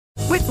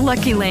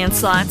Lucky Land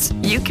Slots,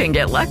 you can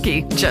get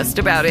lucky just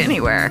about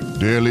anywhere.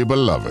 Dearly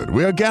beloved,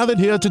 we are gathered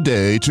here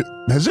today to...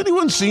 Has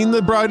anyone seen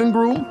the bride and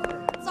groom?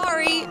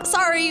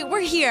 Sorry, we're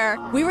here.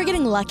 We were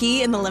getting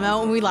lucky in the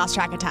limo and we lost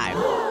track of time.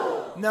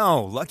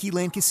 No, Lucky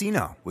Land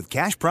Casino, with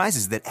cash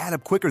prizes that add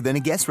up quicker than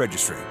a guest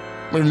registry.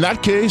 In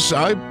that case,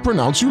 I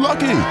pronounce you lucky.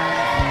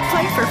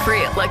 Play for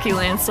free at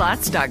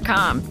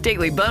LuckyLandSlots.com.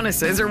 Daily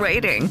bonuses are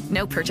waiting.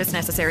 No purchase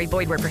necessary.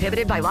 Void where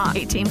prohibited by law.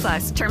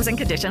 18+. Terms and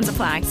conditions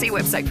apply. See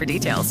website for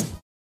details.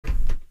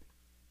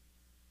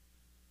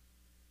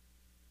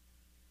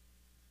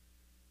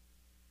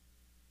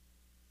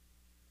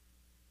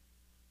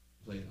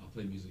 I'll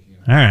play music here.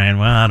 All right.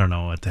 Well, I don't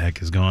know what the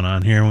heck is going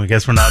on here. I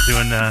guess we're not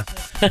doing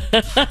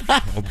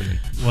Opening.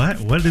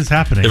 What is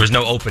happening? There was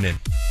no opening.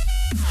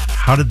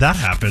 How did that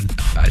happen?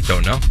 I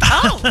don't know.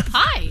 Oh,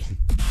 hi.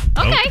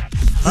 Okay.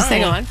 Just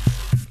hang on.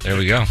 There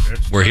we go.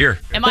 We're here.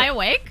 Am I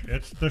awake?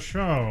 It's the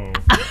show.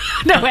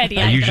 No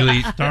idea. I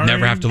usually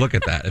never have to look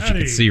at that. If you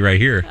can see right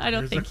here. I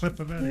don't think. a clip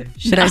of Eddie.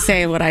 Should I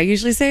say what I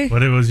usually say?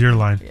 What was your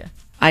line? Yeah.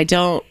 I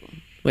don't.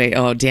 Wait,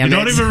 oh, damn You it.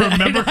 don't even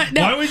remember?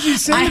 No. Why would you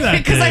say that?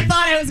 Because I then?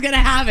 thought I was going to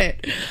have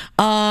it.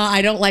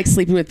 I don't like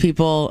sleeping with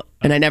people,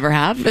 and I never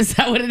have. Is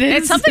that what it is?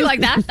 It's something like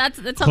that. That's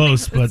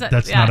Close, something, but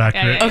that's not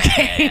accurate.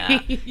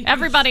 Okay.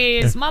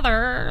 Everybody's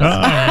mother.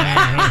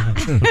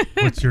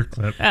 What's your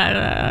clip?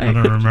 I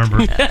don't remember.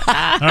 All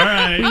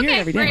right. We hear it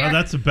every day. Well,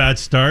 that's a bad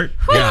start.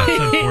 Yeah.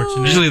 That's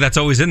unfortunate. Usually that's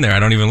always in there.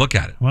 I don't even look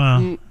at it.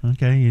 Well,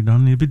 okay. You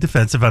don't need to be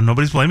defensive.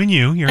 Nobody's blaming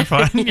you. You're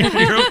fine.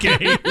 You're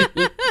okay.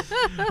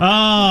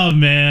 Oh,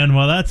 man.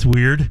 Well, that's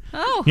weird.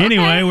 Oh, okay.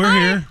 Anyway, we're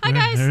here. Hi,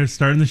 guys. We're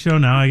starting the show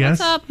now, I guess.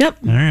 What's up? Yep.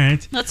 All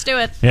right. Let's do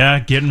it. Yeah,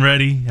 getting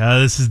ready.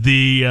 This is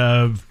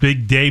the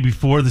big day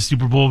before the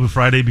Super Bowl, the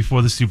Friday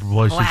before the Super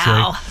Bowl, I should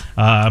Wow. say.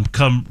 I'm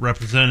come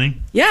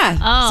representing. Yeah.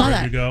 Oh. Saw There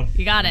that. you go.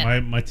 You got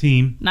it. My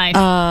team.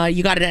 Nice.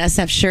 You got an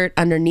SF shirt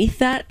underneath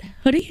that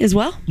hoodie as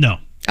well? No.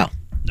 Oh.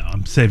 No,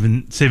 I'm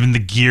saving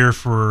the gear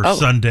for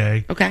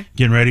Sunday. Okay.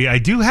 Getting ready. I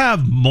do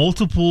have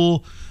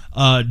multiple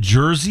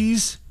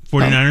jerseys,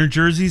 49er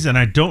jerseys, and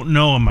I don't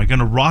know, am I going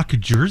to rock a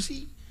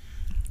jersey?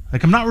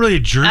 Like, I'm not really a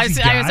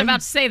jersey guy. I was about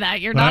to say that.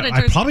 You're but not a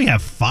jersey. I probably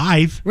have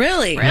 5.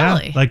 Really? Really?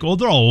 Yeah, like,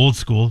 they're all old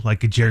school,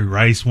 like a Jerry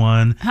Rice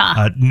one.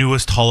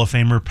 Newest Hall of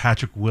Famer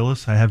Patrick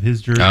Willis. I have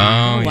his jersey. Oh,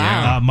 wow.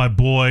 yeah. My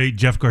boy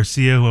Jeff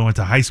Garcia, who I went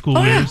to high school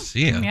with.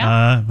 See ya.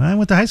 Yeah. I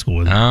went to high school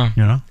with him. Oh.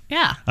 You know.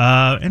 Yeah.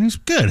 And he's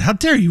good. How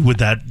dare you with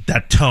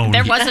that tone?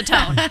 There was a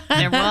tone.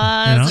 There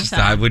was a tone.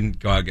 I wouldn't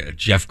go out and get a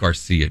Jeff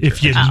Garcia jersey.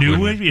 If you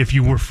knew it, if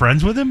you were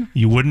friends with him,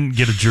 you wouldn't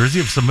get a jersey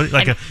of somebody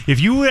if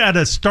you had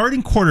a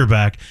starting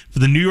quarterback for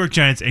the New York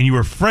Giants and you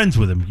were friends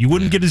with him, you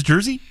wouldn't get his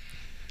jersey.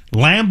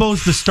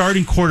 Lambo's the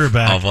starting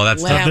quarterback. Oh, well,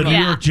 that's of tough. the New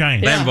York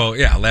Giants.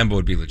 Lambo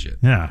would be legit.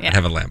 Yeah. I'd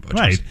have a Lambo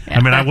Right. jersey.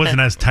 I mean, I wasn't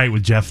as tight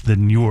with Jeff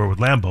than you were with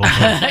Lambo.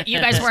 But You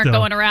guys weren't still.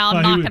 going around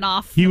Well, knocking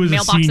off He was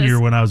mailboxes. a senior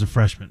when I was a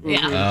freshman.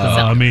 Yeah.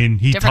 So, I mean,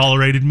 he different.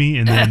 tolerated me,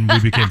 and then we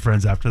became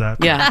friends after that.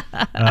 Yeah.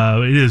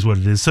 It is what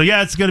it is. So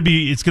yeah, it's gonna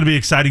be an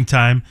exciting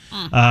time.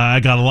 I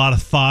got a lot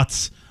of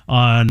thoughts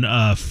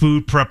on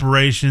food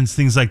preparations,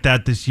 things like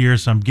that this year.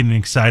 So I'm getting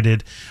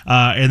excited.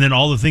 And then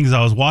all the things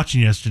I was watching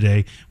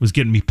yesterday was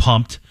getting me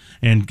pumped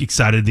and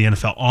excited. The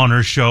NFL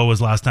Honors Show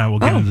was last night. We'll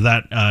get into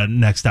that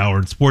next hour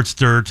in Sports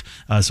Dirt.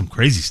 Some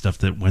crazy stuff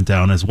that went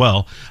down as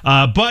well.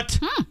 But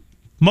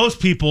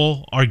most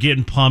people are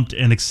getting pumped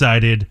and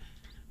excited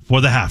for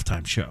the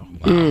halftime show.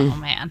 Oh,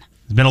 man.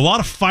 There's been a lot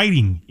of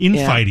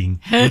infighting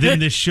within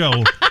this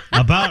show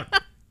about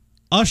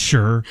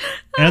Usher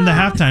and the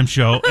halftime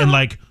show and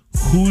like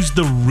who's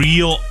the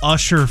real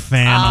Usher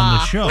fan on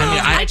the show.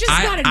 I just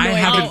got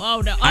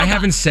annoyed. I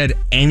haven't said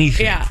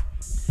anything. Yeah.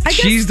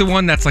 She's the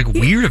one that's like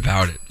weird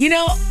about it. You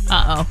know,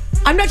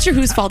 I'm not sure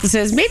whose fault this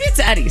is. Maybe it's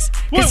Eddie's.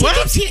 What?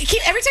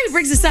 Every time he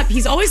brings this up,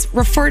 he's always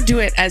referred to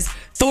it as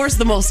Thor's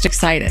the most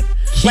excited.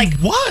 He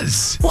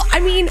was. Well, I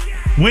mean,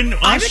 When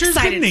I'm Usher's been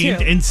excited named,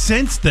 too. and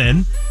since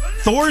then,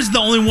 Thor's the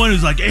only one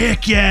who's like,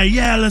 heck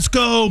yeah, let's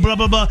go, blah,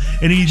 blah, blah.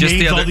 And he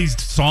names all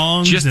these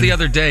songs. Just the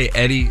other day,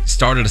 Eddie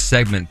started a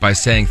segment by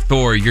saying,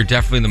 Thor, you're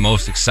definitely the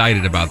most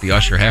excited about the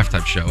Usher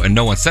halftime show. And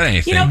no one said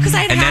anything. You know, because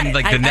I And then,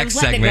 like, the next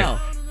segment.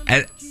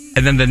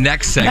 And then the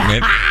next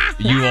segment,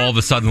 you all of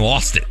a sudden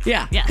lost it.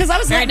 Yeah, because I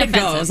was letting it go.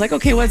 I was like,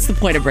 okay, what's the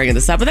point of bringing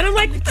this up? But then I'm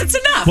like, that's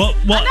enough. Well,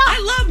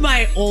 I love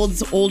my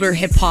older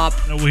hip hop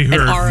we heard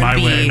and R&B. My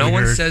Way. No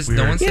one says you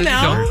don't. You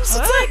know, it's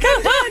like,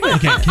 I'm done.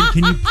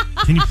 Okay,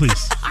 can you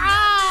please?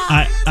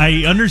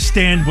 I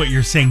understand what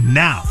you're saying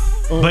now,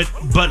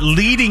 but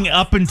leading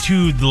up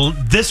into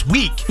this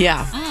week,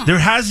 there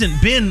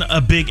hasn't been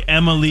a big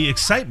Emily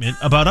excitement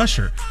about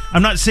Usher.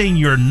 I'm not saying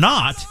you're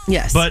not,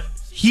 but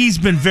he's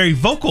been very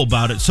vocal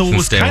about it, so it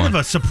was kind of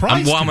a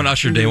surprise. I'm an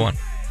Usher day one.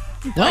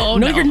 No,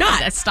 you're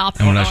not. Stop.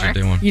 I'm an Usher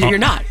day one. You're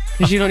not,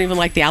 because you don't even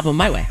like the album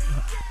My Way.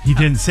 He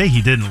didn't say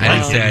he didn't like it. I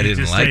didn't say I He's didn't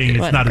just like saying it.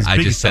 It's not as big.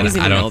 I just said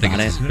I don't think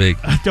it's as big.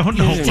 I don't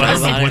know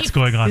what's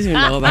going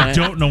on. I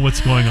don't know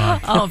what's going on.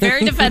 Oh,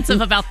 very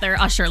defensive about their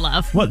Usher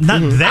love. What?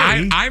 Not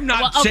they. I'm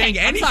not saying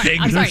anything.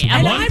 I'm sorry.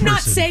 And I'm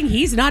not saying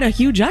he's not a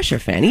huge Usher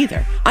fan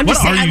either. I'm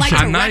just saying I like to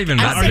I'm not even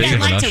that big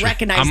of an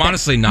Usher. I'm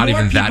honestly not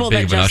even that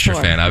big of an Usher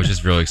fan. I was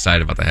just really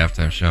excited about the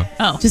halftime show.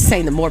 Oh. Just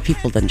saying that more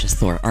people than just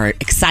Thor are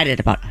excited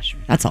about Usher.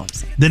 That's all I'm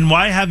saying. Then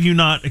why have you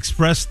not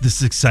expressed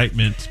this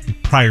excitement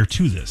prior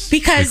to this?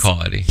 Because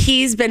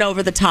he's been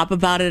over the top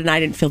about it, and I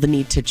didn't feel the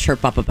need to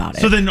chirp up about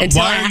it. So then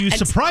why are you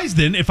surprised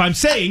then if I'm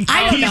saying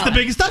he's the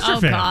biggest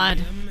Usher fan?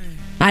 God.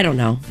 I don't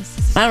know.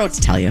 I don't know what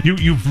to tell you.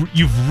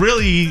 You've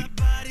really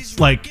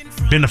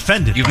been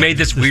offended. You've made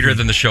this weirder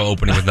than the show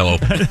opening with no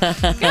opening.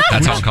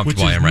 That's how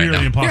uncomfortable I am right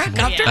now. Impossible.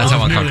 That's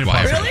how uncomfortable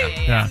I am.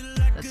 Really? Yeah.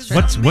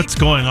 What's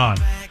going on?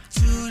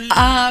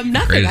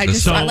 Nothing.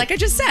 Like I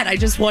just said, I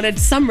just wanted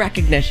some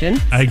recognition,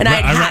 and I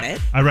had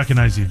it. I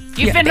recognize you.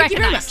 You've been thank you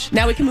very recognized. much.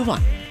 Now we can move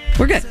on.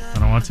 We're good. I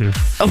don't want to.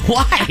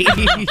 Why? I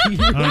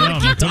don't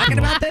know. I'm talking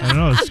about this? I don't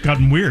know. It's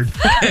gotten weird.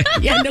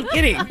 Yeah, no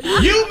kidding.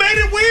 You made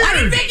it weird. I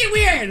didn't make it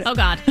weird. Oh,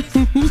 God.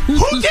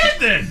 Who did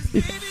then?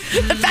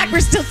 The fact we're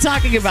still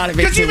talking about it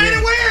makes Because you made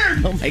it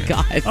weird. Oh, my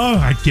God. Oh,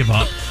 I give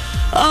up.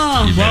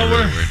 Oh.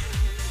 Well,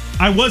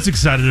 I was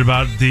excited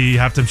about the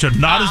halftime show.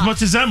 Not as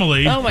much as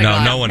Emily. Oh, my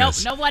God. No one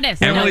is. No one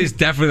is. Emily's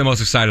definitely the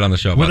most excited on the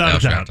show.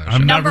 Without a doubt.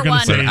 I'm never going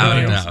to say Without a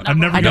anything else. doubt. I'm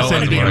never I going to don't say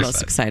want to be anything the else.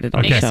 most excited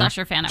on the Biggest show.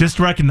 Usher fan ever. Just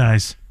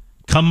recognize,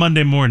 come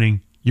Monday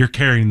morning, you're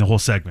carrying the whole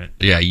segment.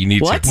 Yeah, you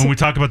need What? to. When we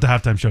talk about the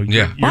halftime show,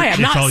 Why? I'm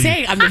not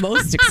saying I'm the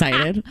most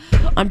excited.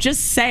 I'm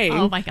just saying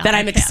Oh my God, that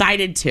I'm I can't.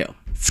 excited too.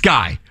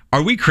 Sky,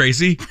 are we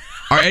crazy?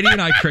 Are Eddie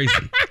and I crazy?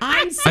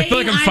 I'm saying I feel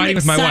like I'm fighting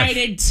with my wife.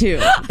 excited too.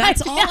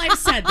 That's all I've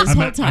said this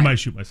whole time. I might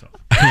shoot myself.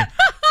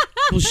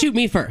 Well, shoot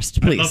me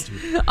first, please.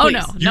 Oh,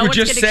 no. No one's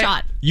getting saying,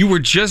 shot. You were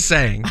just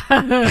saying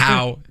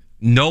how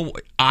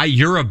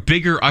you're a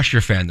bigger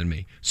Usher fan than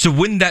me. So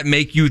wouldn't that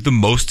make you the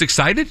most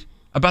excited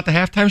about the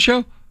halftime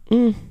show?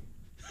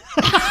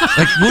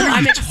 Like, what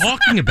are you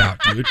talking about,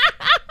 dude?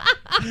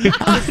 Dude.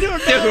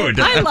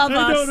 I love us.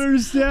 I don't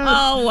understand.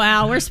 Oh,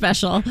 wow. We're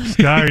special.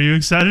 Sky, are you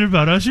excited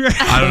about Usher?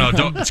 I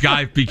don't know.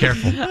 Sky, be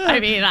careful.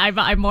 I mean,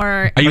 I'm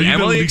more... Are you the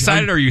Emily least-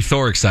 excited or are you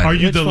Thor excited? Are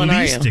you Which the one are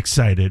least you?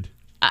 excited?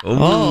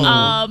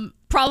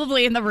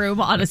 Probably in the room,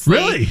 honestly.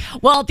 Really?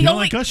 Well, You don't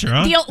like Usher,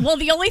 huh?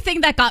 the only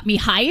thing that got me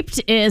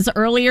hyped is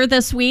earlier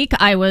this week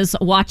I was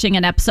watching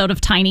an episode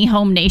of Tiny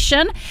Home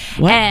Nation,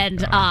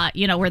 and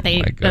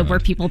where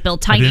people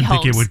build I tiny didn't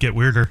homes, think it would get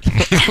weirder.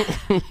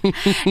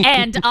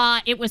 and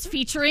it was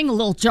featuring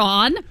Lil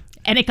Jon,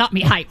 and it got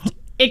me hyped.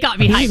 It got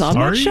me He's hyped. on that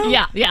Sorry? show?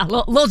 Yeah.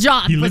 Lil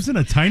Jon. He lives in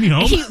a tiny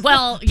home. You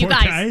Poor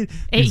guys, guy.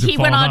 He's he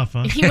went falling on off,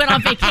 huh? he went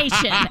on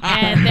vacation,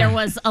 and there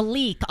was a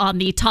leak on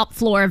the top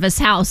floor of his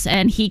house,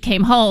 and he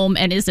came home,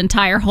 and his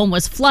entire home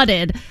was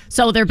flooded.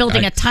 So they're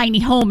building a tiny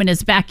home in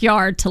his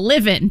backyard to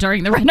live in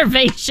during the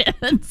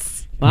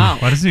renovations. Wow.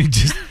 Why doesn't he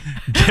just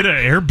get an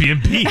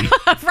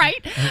Airbnb?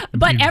 Right?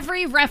 But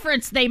every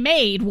reference they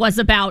made was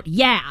about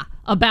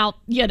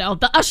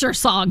the Usher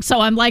song. So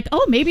I'm like,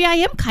 oh, maybe I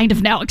am kind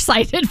of now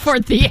excited for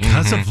the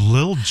Because of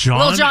Lil Jon.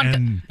 Lil Jon-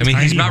 And I mean,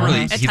 he's Tiny not really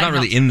Homes? he's not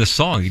really in the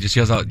song. He just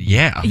yells out,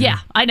 "Yeah." Yeah,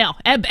 I know.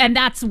 And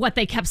that's what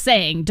they kept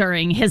saying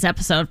during his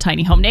episode of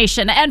Tiny Home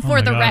Nation. And for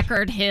my the God.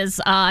 record,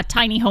 his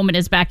tiny home in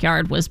his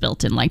backyard was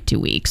built in like 2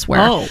 weeks, where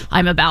Oh.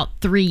 I'm about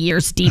 3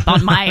 years deep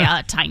on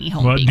my tiny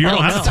home. Well, being you don't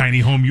built. have a tiny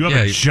home. You have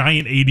a Yeah.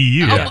 giant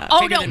ADU.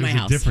 Oh, Bigger no. than my There's a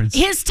house. difference.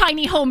 His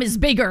tiny home is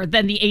bigger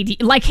than the AD.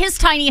 Like his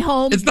tiny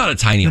home. It's not a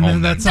tiny And then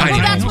home. that's Tiny not-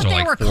 Well, that's homes what are they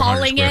like were 400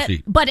 calling square it,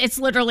 feet. but it's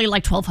literally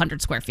like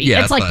 1,200 square feet. Yeah,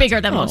 it's that's like what bigger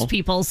it's- than most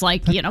people's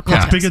That's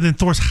condos. bigger than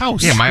Thor's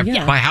house. Yeah,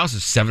 Yeah. my house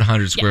is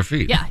 700 square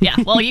feet. Yeah.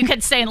 Well, you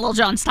could stay in Lil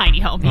Jon's tiny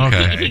home.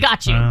 Okay. He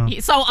got you. Wow.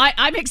 So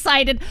I'm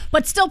excited,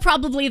 but still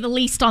probably the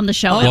least on the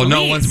show. Well, At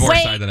no least. one's more way,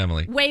 excited than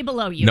Emily. Way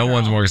below you. No girl.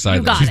 one's more excited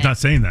You than got her. She's it. not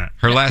saying that.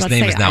 Her last Let's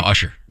name say is now I-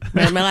 Usher.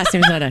 My last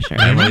name is not Usher.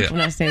 Emily- My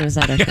last name is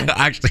not Usher.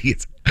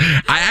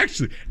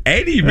 Actually,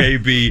 Eddie may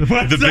be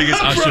What's the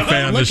biggest up, Usher bro?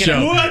 fan on the Look at show.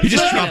 him. What's He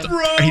just up, dropped.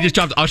 bro? He just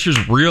dropped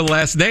Usher's real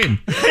last name.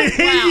 Wow.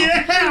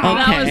 Yeah. That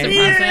was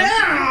Okay.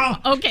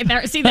 impressive. Okay, there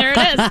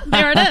it is.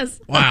 There it is.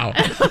 Wow.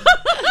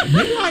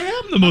 Maybe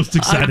I am the most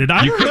excited.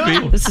 I You don't could be.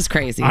 know. This is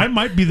crazy. I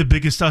might be the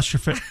biggest Usher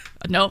fan.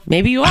 Nope.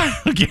 Maybe you are.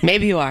 Okay.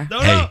 Maybe you are. No,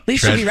 Hey. no. At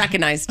least you'll Tread- be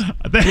recognized.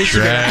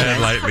 Tread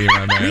lightly,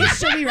 my At man.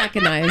 least you'll be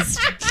recognized.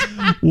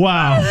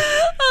 Wow.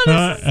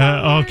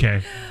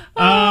 Okay.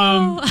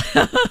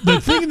 The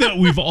thing that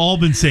we've all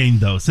been saying,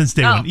 though, since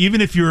day one,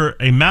 even if you're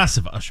a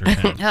massive Usher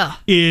fan, Oh.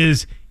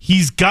 is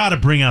he's got to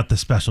bring out the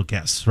special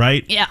guests,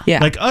 right? Yeah. Yeah.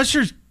 Like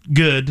Usher's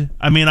good.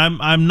 I mean,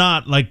 I'm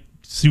not like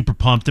super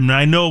pumped. I mean,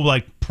 I know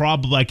like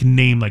probably I can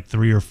name like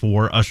 3 or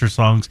 4 Usher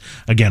songs.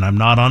 Again, I'm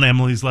not on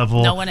Emily's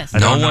level. No one is. I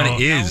No don't one know.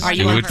 is. Are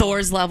you dude. on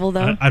Thor's level,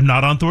 though? I'm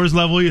not on Thor's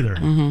level either.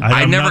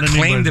 I I'm never not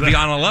claimed to anybody's be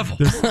on a level.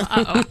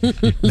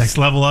 next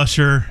level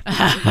Usher.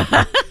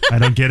 I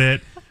don't get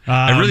it.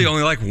 I really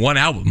only like one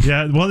album.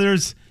 Yeah, well,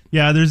 there's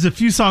Yeah, there's a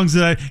few songs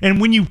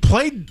and when you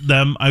played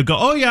them, I go,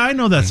 oh yeah, I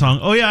know that song.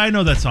 Oh yeah, I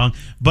know that song.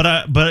 But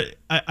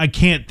I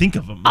can't think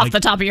of them off the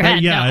top of your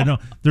head. Yeah, no. I know.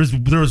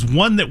 There was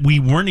one that we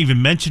weren't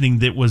even mentioning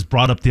that was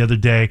brought up the other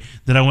day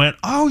that I went,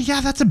 oh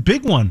yeah, that's a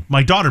big one.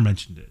 My daughter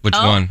mentioned it. Which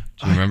one?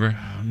 Do you remember?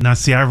 Now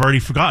see, I've already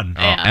forgotten.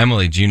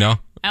 Emily, do you know?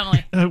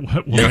 Emily.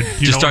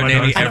 Just start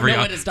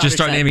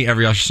naming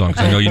every Usher song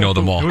because I know you know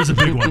them all. It was a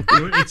big one.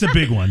 It's a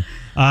big one.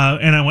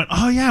 And I went,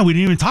 oh yeah, we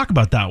didn't even talk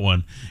about that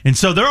one. And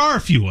so there are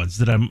a few ones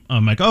that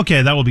I'm like,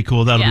 okay, that will be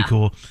cool. That'll be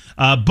cool.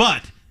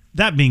 But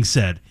that being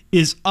said,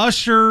 is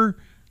Usher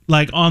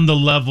like on the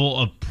level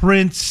of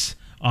Prince,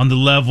 on the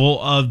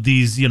level of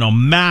these,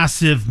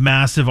 massive,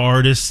 massive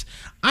artists?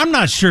 I'm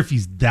not sure if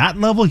he's that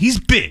level. He's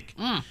big.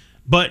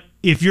 But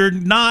if you're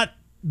not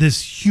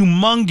this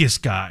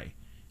humongous guy,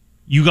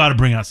 you got to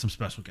bring out some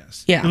special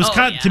guests. Yeah. It was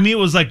to me, it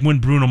was like when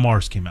Bruno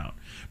Mars came out.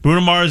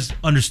 Bruno Mars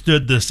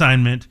understood the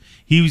assignment.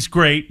 He was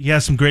great. He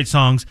has some great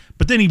songs.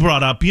 But then he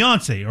brought out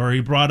Beyonce, or he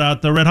brought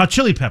out the Red Hot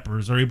Chili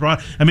Peppers, or it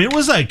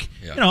was like,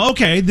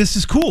 okay, this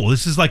is cool.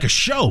 This is like a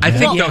show. I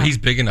think, though, he's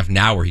big enough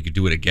now where he could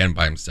do it again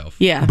by himself.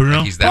 Yeah. Bruno?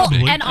 Like he's that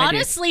big. And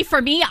honestly,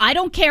 for me, I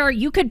don't care.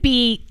 You could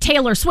be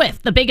Taylor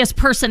Swift, the biggest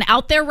person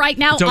out there right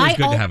now. It's always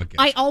good to have a guest.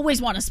 I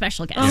always want a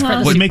special guest for the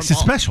What Super makes it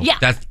Bowl. special? Yeah.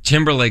 That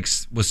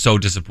Timberlake's was so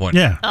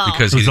disappointing. Yeah.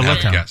 Because It he was a didn't have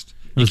a letdown. guest.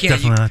 It was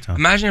definitely a letdown.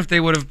 Imagine if they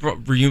would have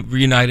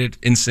reunited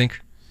NSYNC.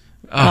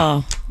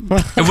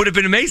 It would have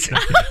been amazing.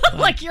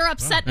 Like your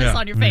upsetness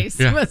on your face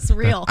was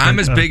real. I'm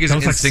as big as an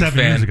That was like NSYNC 7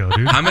 years fan. ago,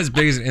 dude. I'm as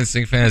big as an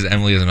NSYNC fan as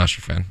Emily is an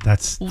Usher fan.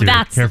 That's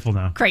careful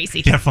now.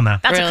 Crazy. Careful now.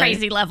 That's Really? a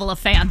crazy level of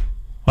fan.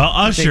 Well,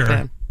 Usher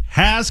fan.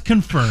 has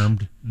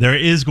confirmed there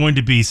is going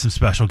to be some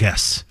special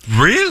guests.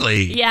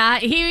 Really? Yeah,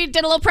 he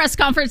did a little press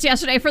conference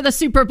yesterday for the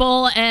Super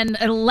Bowl and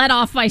led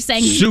off by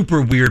saying...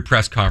 Super weird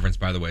press conference,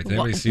 by the way. Did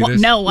anybody see this?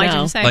 No, why'd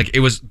you say? Like, it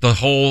was, the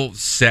whole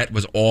set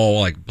was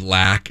all like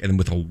black and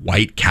with a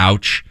white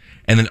couch.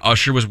 And then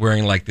Usher was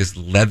wearing like this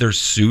leather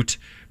suit,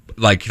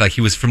 like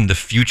he was from the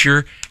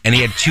future. And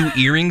he had 2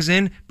 earrings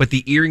in, but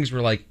the earrings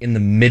were like in the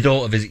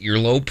middle of his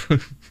earlobe.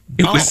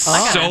 It was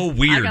so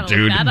weird,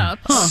 dude. Look that up.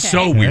 Okay.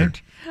 So weird.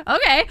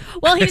 Okay.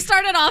 Well, he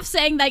started off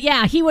saying that,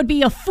 he would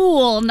be a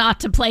fool not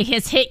to play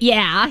his hit,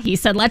 Yeah. He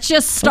said, let's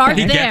just start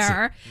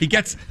there. He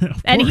gets it.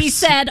 And he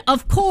said,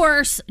 of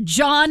course,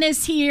 John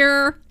is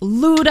here.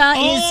 Luda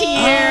is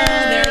here.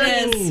 There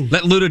it is.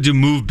 Let Luda do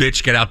Move,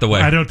 Bitch, get out the way.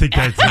 I don't think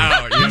that's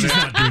you're just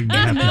not doing In the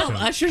that. middle of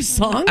Usher's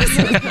songs?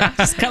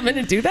 Just come in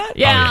and do that?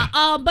 Yeah.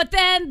 But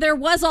then there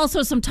was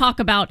also some talk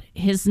about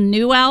his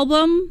new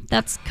album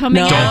that's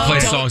coming No. out. Don't play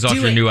songs off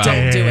do your it. new album.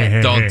 Don't do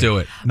it. Don't do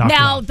it. Knock it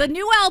Now, off. the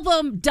new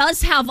album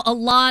does have a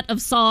lot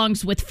of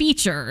songs with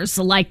features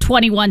like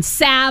 21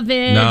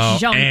 Savage, No.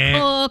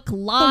 Jungkook,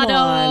 Lotto.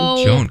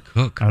 on. Joan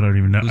Cook. I don't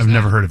even know. I've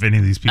never heard of any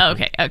of these people.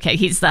 Okay.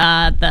 He's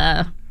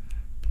the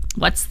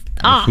what's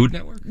Food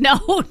Network? No.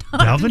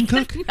 Dalvin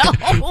Cook? No.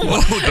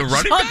 Whoa, the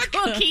running back?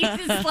 Jungkook,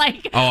 he's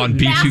like On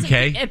massive-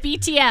 B2K?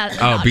 BTS.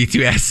 Oh,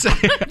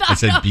 B2S. I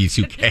said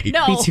B2K.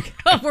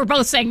 No, we're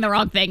both saying the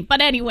wrong thing.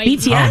 But anyway,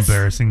 BTS? How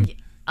embarrassing.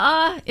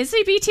 Is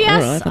he BTS? I don't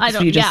know. I thought that's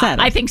what you just said.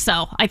 I think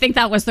so. I think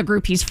that was the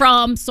group he's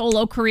from,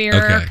 solo career,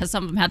 Okay. because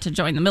some of them had to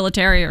join the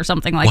military or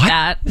something like What?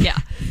 that. Yeah.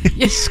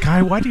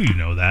 Sky, why do you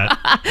know that?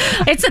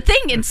 It's a thing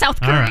in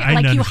South All Korea. right, I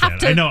like you understand. have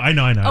to.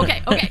 I know.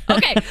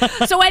 Okay.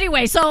 So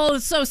anyway, so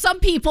some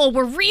people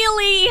were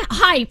really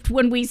hyped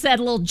when we said,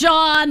 "Lil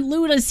Jon,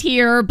 Luda's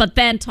here," but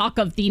then talk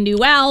of the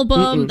new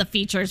album, the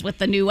features with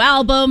the new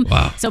album.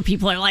 Wow. So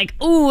people are like,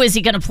 "Ooh, is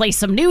he going to play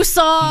some new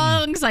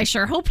songs?" I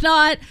sure hope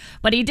not.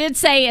 But he did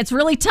say it's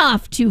really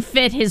tough to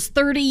fit his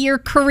 30-year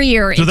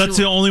career. So that's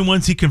the only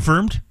ones he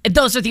confirmed?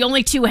 Those are the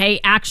only 2 he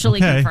actually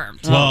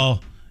confirmed.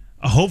 Well,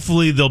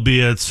 hopefully there'll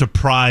be a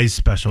surprise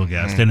special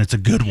guest, and it's a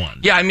good one.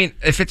 Yeah, I mean,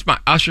 if it's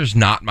Usher's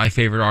not my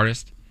favorite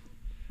artist.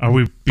 Are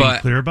we being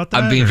But clear about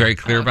that? I'm being or- very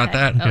clear about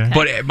that. Okay.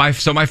 But my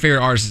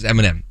favorite artist is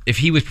Eminem. If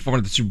he was performing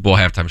at the Super Bowl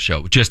halftime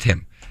show, just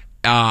him,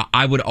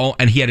 I would.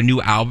 And he had a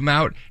new album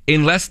out.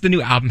 Unless the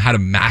new album had a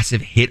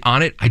massive hit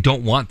on it, I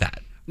don't want that.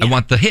 I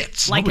want the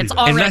hits. Like it's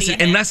already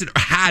unless it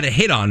had a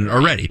hit on it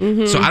already.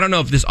 So I don't know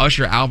if this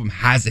Usher album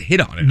has a hit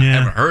on it. I Yeah.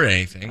 haven't heard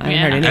anything. I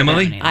haven't heard any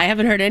Emily? of it. I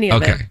haven't heard any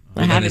of it. Okay. I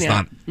Well, then haven't it's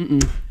yet.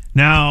 not.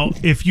 Now,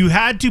 if you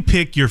had to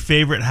pick your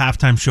favorite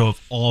halftime show of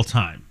all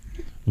time,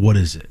 what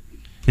is it?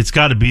 It's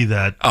got to be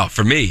that Oh,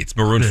 for me, it's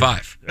Maroon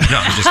 5. No,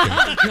 I'm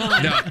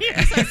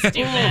just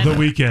kidding. The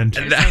Weekend.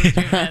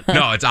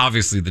 No, it's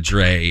obviously the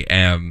Dre,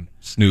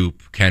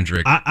 Snoop,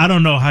 Kendrick. I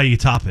don't know how you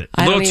top it.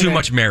 A I little don't too either.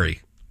 much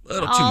Mary. A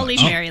little too I'll much.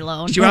 leave Mary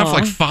alone. She went out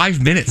for like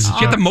 5 minutes.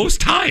 She had the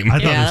most time. I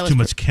thought Yeah, it that was too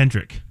much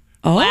Kendrick.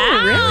 Oh,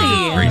 Wow.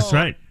 really? That's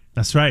right.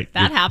 That's right.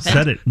 That happened.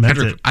 Said it. Meant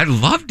Kendrick, it. I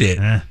loved it.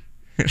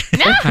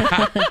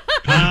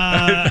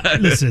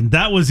 Listen,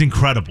 that was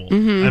incredible.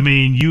 I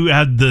mean, you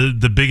had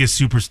the biggest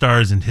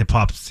superstars in hip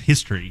hop's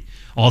history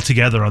all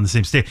together on the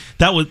same stage.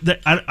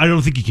 I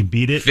don't think you can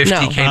beat it. 50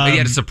 No. came. He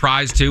had a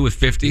surprise too with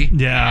 50.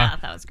 Yeah,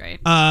 that was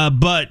great.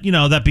 But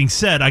that being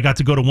said, I got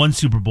to go to one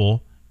Super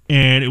Bowl,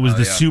 and it was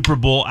the Super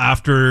Bowl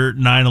after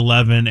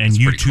 9/11, and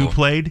pretty U2 cool.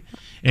 played.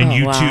 and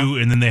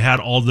U2, and then they had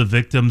all the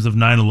victims of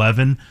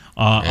 9/11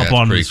 up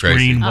on the screen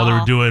crazy. while they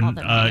were doing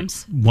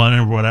one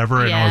or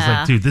whatever. And I was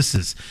like, dude, this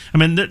is, I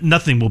mean,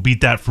 nothing will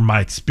beat that from my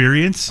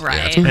experience.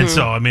 Right. And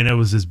so, I mean, it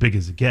was as big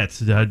as it gets.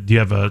 Do you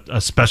have a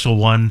special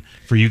one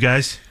for you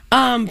guys?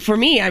 For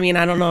me, I mean,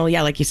 I don't know.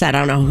 Yeah, like you said,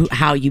 I don't know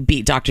how you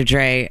beat Dr.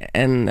 Dre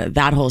and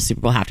that whole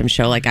Super Bowl halftime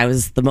show. Like, I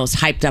was the most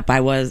hyped up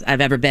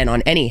I've ever been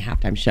on any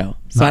halftime show.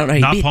 So I don't know.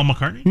 Not Paul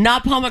McCartney?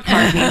 Not Paul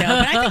McCartney, no.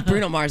 But I think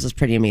Bruno Mars was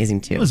pretty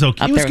amazing too. It was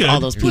okay. Up It was there good. with all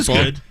those It was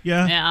people. good.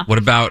 Yeah. What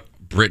about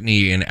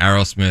Britney and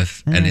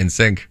Aerosmith and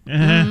NSYNC?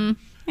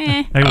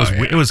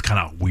 It was kind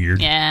of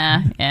weird.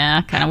 Yeah,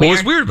 kind of What weird.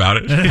 was weird about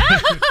it?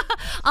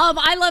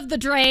 I love the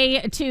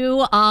Dre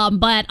too,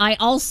 but I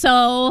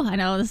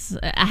know this.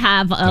 I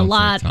have a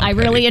lot. I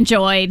really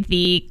enjoyed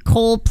the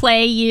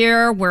Coldplay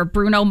year where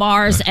Bruno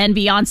Mars and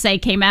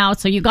Beyonce came out.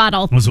 So you got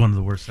all. It was one of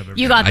the worst I've ever.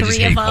 You got I just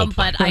 3 of hate them, Coldplay.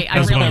 but I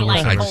was one of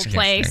really the like worst.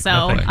 Coldplay.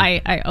 So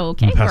Okay.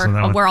 okay, pass on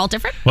that one. we're all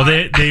different. Well,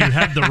 they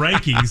had the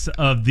rankings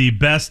of the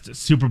best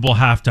Super Bowl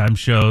halftime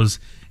shows,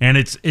 and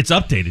it's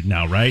updated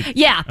now, right?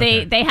 Yeah,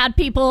 they had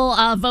people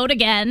vote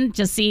again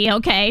to see.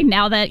 Okay,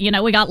 now that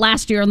we got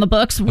last year in the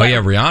books. Oh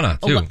yeah, Rihanna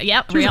too.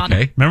 Yep, She was Rihanna.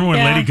 Okay. Remember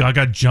when Lady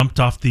Gaga jumped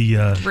off the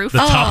Roof? the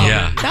top?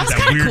 Yeah. That was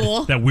kind of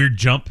cool. That weird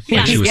jump.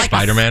 Yeah, she was like a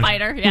Spider-Man?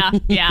 Spider,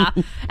 yeah.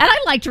 And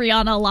I liked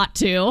Rihanna a lot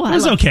too. It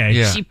was okay.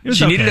 Yeah. She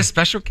She needed okay. a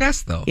special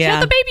guest though. She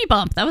had the baby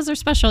bump. That was her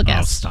special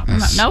guest. stop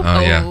No? Oh,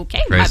 yeah.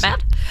 Okay, Crazy. my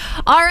bad.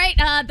 All right,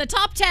 the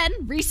top 10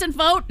 recent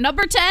vote.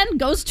 Number 10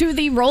 goes to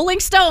the Rolling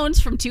Stones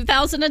from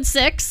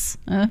 2006.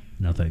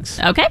 No thanks.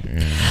 Okay.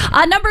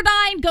 Number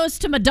 9 goes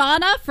to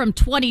Madonna from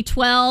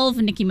 2012.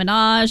 Nicki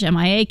Minaj,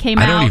 MIA came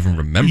out. I don't even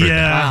remember Yeah,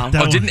 that.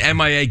 that Oh, was- didn't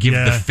MIA give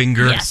the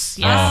finger? Yes.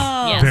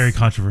 Very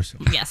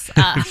controversial. Yes.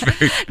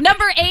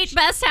 Number 8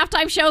 best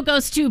halftime show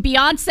goes to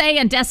Beyonce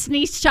and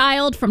Destiny's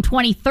Child from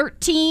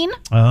 2013.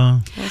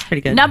 That's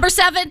pretty good. Number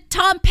 7,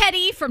 Tom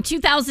Petty from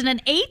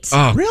 2008.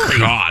 Oh, Really?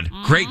 God.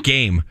 Great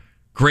game.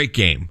 Great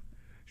game.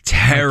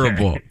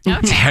 Terrible. Okay.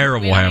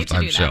 Terrible We don't need to halftime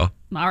do that. show.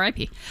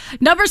 R.I.P.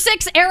 Number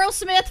 6,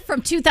 Aerosmith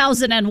from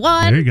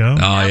 2001. There you go.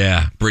 Oh,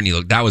 yeah. Britney,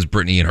 look, that was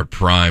Britney in her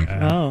prime.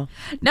 Oh.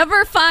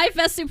 Number 5,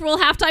 best Super Bowl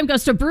halftime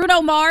goes to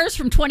Bruno Mars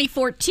from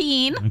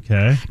 2014.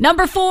 Okay.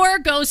 Number 4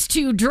 goes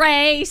to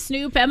Dre,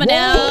 Snoop,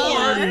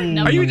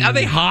 Eminem. Are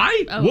they high?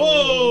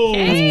 Whoa.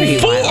 Okay.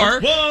 4?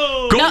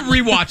 Whoa. Go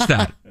rewatch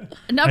that.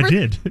 Number I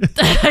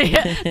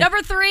did.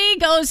 Number 3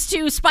 goes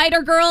to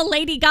Spider Girl,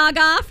 Lady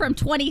Gaga from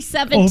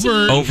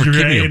 2017. Over, give me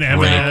a Dre and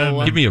break.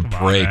 Eminem. Give me a Come on,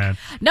 break. man.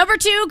 Number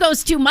 2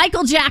 goes to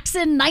Michael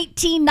Jackson,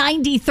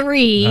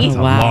 1993. That's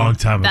a long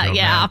time ago.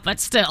 Yeah, man. but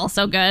still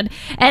so good.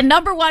 And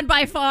number 1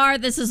 by far,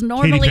 this is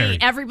normally Perry.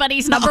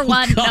 everybody's number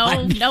 1.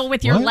 God. No,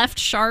 with your What? left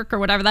shark or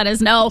whatever that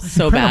is. No.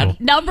 So Incredible.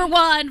 bad. Number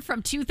 1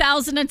 from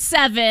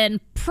 2007,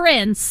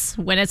 Prince,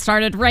 When It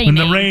Started Raining.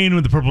 When the rain,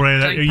 with the purple rain,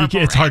 During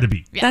Purple it's Rain. hard to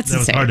beat. Yeah. That's That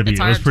was insane. hard to beat. It's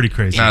It was hard. pretty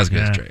crazy. Not as good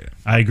as Yeah. Dre.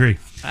 I agree.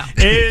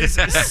 Is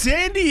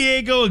San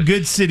Diego a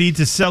good city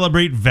to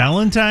celebrate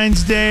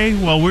Valentine's Day?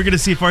 Well, we're going to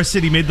see if our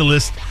city made the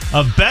list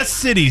of best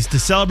cities to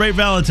celebrate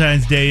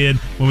Valentine's Day in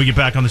when we get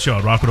back on the show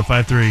at Rock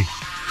 105.3.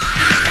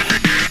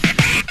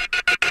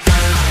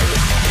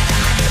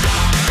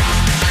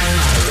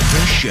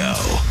 The show.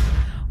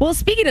 Well,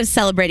 speaking of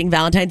celebrating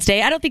Valentine's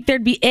Day, I don't think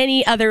there'd be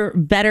any other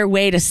better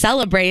way to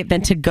celebrate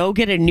than to go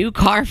get a new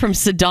car from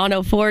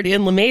Sedano Ford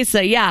in La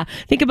Mesa. Yeah,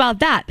 think about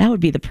that. That would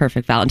be the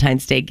perfect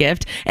Valentine's Day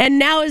gift. And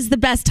now is the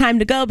best time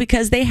to go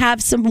because they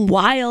have some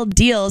wild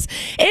deals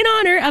in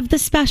honor of the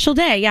special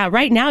day. Yeah,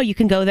 right now you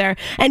can go there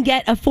and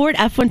get a Ford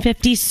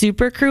F-150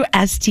 Super Crew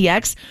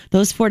STX.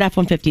 Those Ford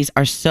F-150s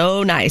are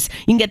so nice.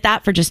 You can get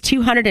that for just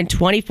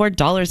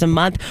 $224 a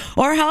month.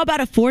 Or how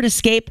about a Ford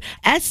Escape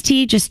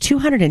ST, just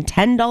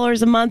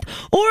 $210 a month?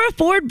 Or a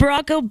Ford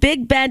Bronco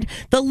Big Bend,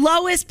 the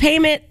lowest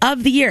payment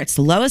of the year. It's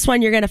the lowest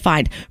one you're going to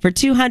find for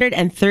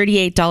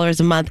 $238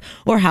 a month.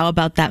 Or how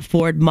about that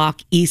Ford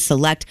Mach-E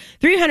Select,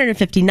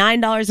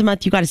 $359 a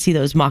month. You got to see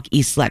those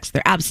Mach-E Selects.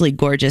 They're absolutely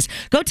gorgeous.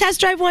 Go test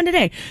drive one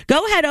today.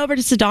 Go head over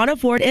to Sedano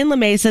Ford in La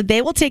Mesa.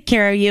 They will take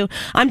care of you.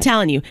 I'm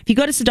telling you, if you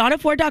go to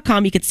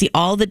SedanoFord.com, you can see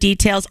all the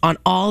details on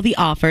all the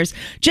offers.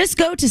 Just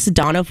go to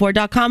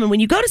SedanoFord.com. And when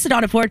you go to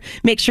Sedano Ford,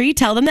 make sure you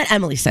tell them that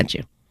Emily sent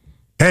you.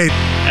 Hey,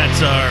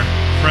 That's our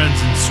friends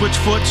in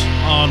Switchfoot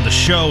on the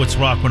show. It's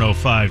Rock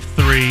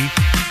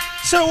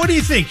 105.3. So what do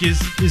you think? Is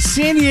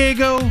San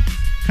Diego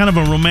kind of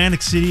a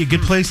romantic city, a good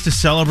place to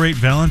celebrate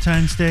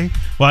Valentine's Day?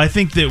 Well, I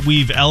think that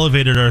we've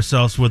elevated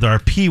ourselves with our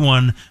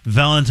P1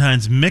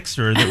 Valentine's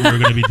Mixer that we're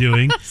going to be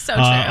doing So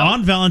true.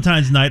 on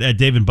Valentine's night at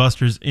Dave &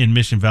 Buster's in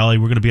Mission Valley.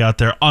 We're going to be out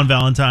there on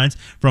Valentine's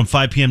from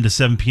 5 p.m. to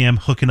 7 p.m.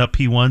 hooking up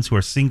P1s who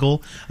are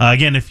single.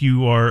 Again, if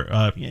you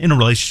are in a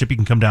relationship, you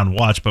can come down and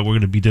watch, but we're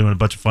going to be doing a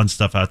bunch of fun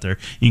stuff out there.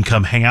 You can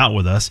come hang out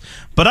with us.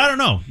 But I don't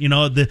know. You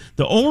know, the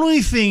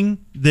only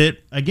thing that,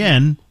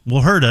 again,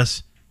 will hurt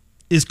us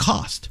is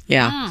cost.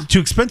 Yeah. It's too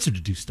expensive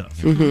to do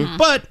stuff.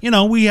 But,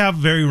 we have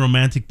very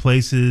romantic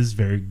places,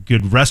 very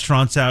good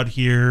restaurants out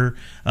here,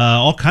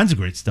 all kinds of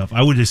great stuff.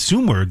 I would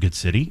assume we're a good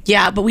city.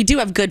 Yeah, but we do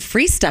have good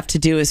free stuff to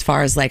do as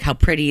far as like how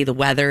pretty the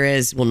weather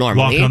is. Well,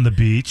 normally. Walk on the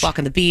beach. Walk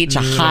on the beach,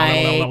 a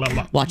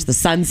hike, watch the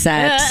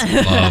sunset.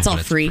 That's all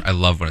free. I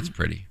love when it's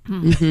pretty.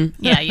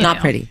 Yeah, you Not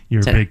do. pretty.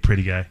 You're a big,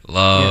 pretty guy.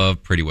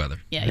 Love pretty weather.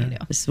 Yeah, you do.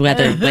 This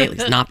weather lately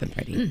has not been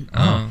pretty.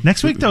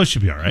 Next week, though, it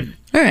should be all right.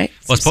 All right.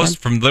 Well, it's supposed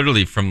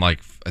from like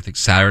I think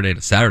Saturday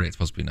to Saturday. It's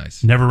supposed to be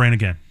nice. Never rain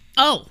again.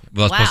 Oh,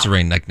 Well, it's supposed to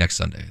rain like next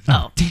Sunday.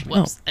 Oh,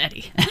 whoops,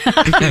 Eddie.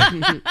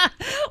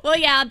 Well,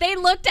 yeah, they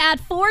looked at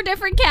 4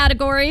 different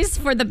categories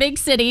for the big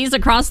cities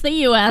across the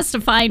U.S.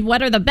 to find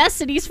what are the best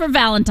cities for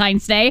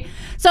Valentine's Day.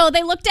 So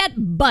they looked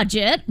at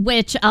budget,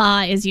 which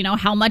is,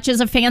 how much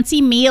is a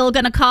fancy meal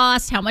going to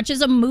cost? How much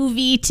is a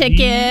movie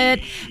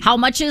ticket? How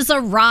much is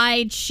a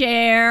ride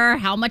share?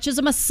 How much is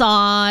a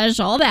massage?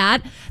 All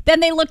that. Then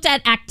they looked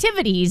at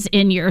activities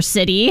in your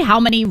city. How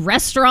many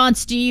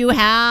restaurants do you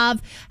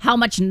have? How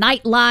much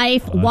nightlife?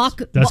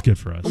 That's good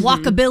for us.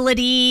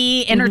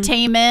 Walkability,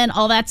 entertainment,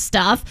 all that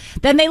stuff.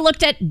 Then they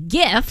looked at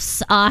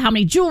gifts, how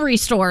many jewelry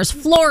stores,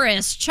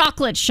 florists,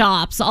 chocolate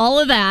shops, all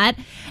of that.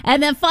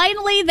 And then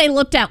finally, they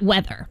looked at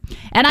weather.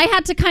 And I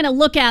had to kind of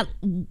look at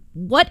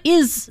what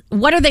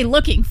are they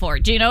looking for?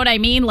 Do you know what I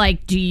mean?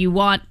 Like, do you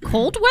want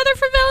cold weather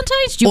for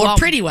Valentine's? Do you want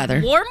pretty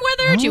weather? Warm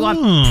weather? Do you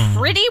want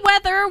pretty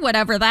weather?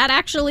 Whatever that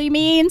actually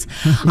means.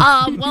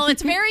 Well,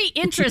 it's very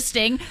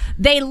interesting.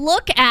 They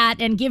look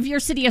at and give your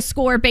city a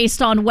score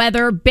based on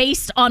weather,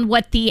 based on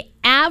what the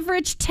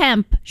average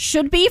temp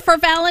should be for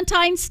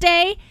Valentine's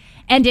Day.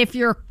 And if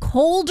you're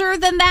colder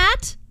than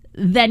that,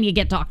 then you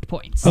get docked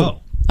points. Oh.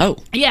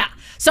 Yeah.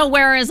 So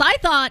whereas I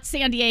thought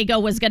San Diego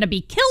was going to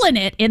be killing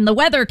it in the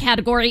weather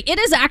category, it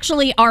is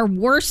actually our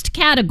worst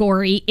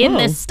category in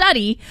this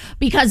study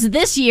because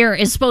this year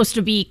is supposed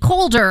to be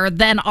colder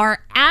than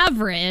our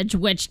average,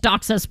 which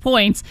docks us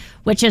points,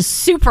 which is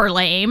super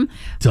lame.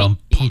 Dumb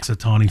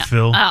Punxsutawney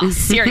Phil. Oh,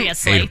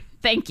 seriously.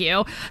 Thank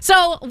you.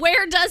 So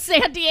where does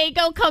San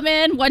Diego come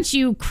in once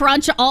you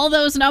crunch all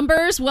those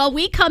numbers? Well,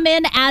 we come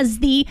in as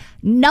the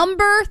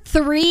number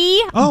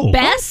 3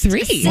 best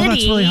city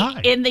really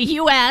high. in the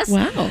U.S.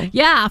 Wow.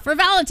 Yeah, for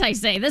Valentine's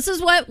Day. This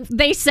is what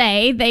they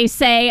say. They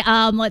say,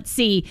 let's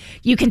see,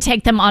 you can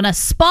take them on a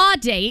spa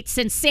date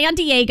since San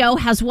Diego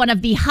has one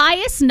of the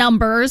highest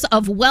numbers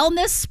of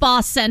wellness spa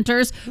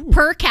centers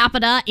per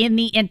capita in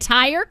the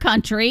entire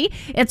country.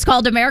 It's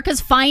called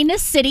America's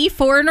finest city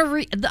for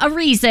a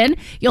reason.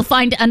 You'll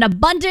find an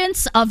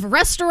abundance of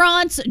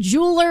restaurants,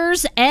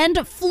 jewelers,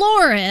 and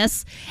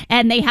florists,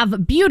 and they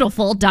have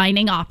beautiful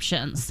dining options.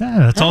 Yeah,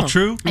 that's all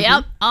true.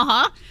 Yep.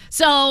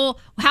 So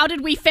how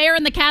did we fare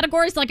in the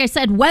categories? Like I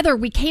said, weather,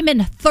 we came in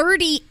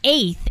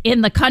 38th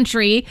in the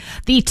country.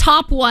 The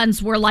top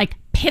ones were like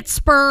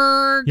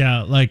Pittsburgh.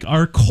 Yeah, like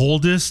our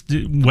coldest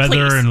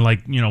weather and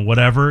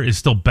whatever is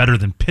still better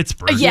than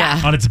Pittsburgh. Yeah.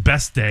 On its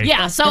best day.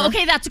 Yeah, so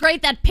okay, that's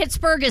great that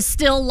Pittsburgh is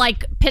still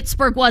like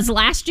Pittsburgh was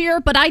last year,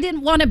 but I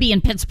didn't want to be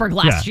in Pittsburgh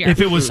last year.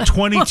 If it was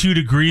 22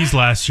 degrees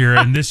last year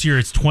and this year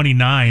it's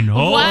 29.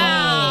 Oh.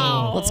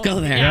 Wow. Let's go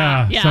there.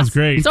 Yeah, sounds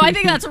great. So I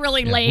think that's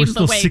really lame. We're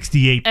still the way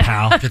 68,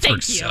 pal.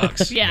 Pittsburgh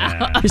sucks.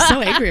 Yeah. You're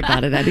so angry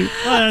about it, Eddie.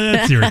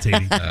 That's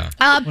irritating.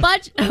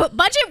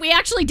 Budget, we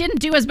actually didn't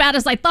do as bad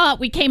as I thought.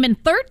 We came in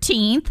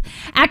 13th.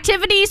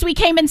 Activities, we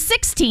came in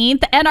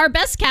 16th. And our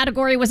best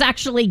category was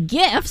actually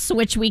gifts,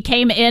 which we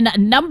came in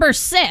number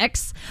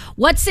 6.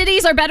 What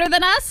cities are better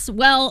than us?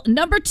 Well,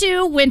 number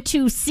 2 went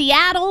to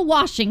Seattle,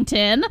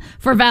 Washington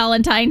for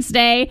Valentine's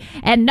Day.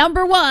 And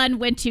number 1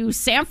 went to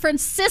San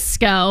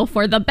Francisco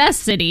for the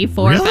best city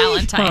for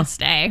Valentine's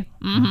Day.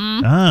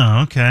 Mm-hmm.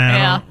 Oh, okay.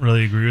 I don't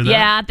really agree with that.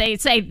 Yeah, they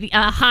say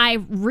a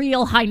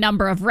real high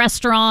number of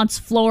restaurants,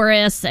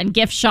 florists, and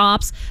gift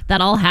shops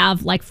that all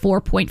have like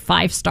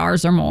 4.5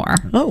 stars or more.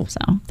 Oh. So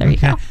there you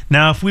go.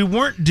 Now, if we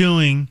weren't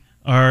doing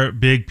our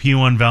big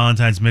P1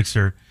 Valentine's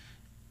mixer,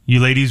 you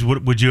ladies,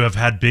 would you have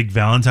had big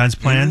Valentine's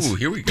plans? Ooh,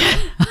 here we go.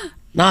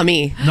 Not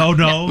me. No.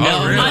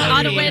 really?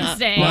 On a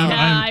Wednesday. Well,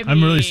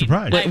 I'm really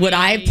surprised. Would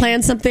I have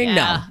planned something?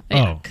 Yeah.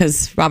 No.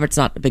 Because Robert's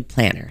not a big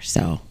planner,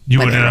 so. You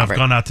wouldn't have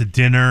gone out to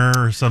dinner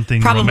or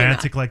something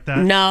romantic like that?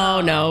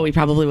 No. We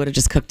probably would have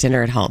just cooked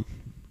dinner at home.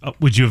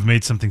 Would you have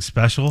made something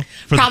special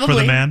for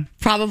the man?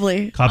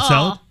 Probably. Cobb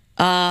salad?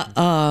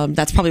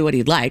 That's probably what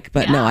he'd like,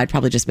 but no, I'd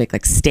probably just make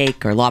like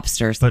steak or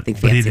lobster or something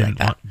fancy like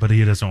that. But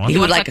he doesn't want He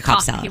that. would like a Cobb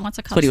salad. He wants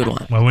a Cobb That's what he would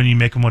salad. want. Why wouldn't you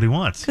make him what he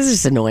wants? Because it's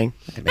just annoying.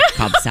 I make a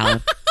Cobb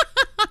salad.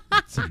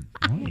 It's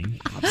annoying.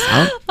 Cobb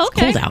salad. It's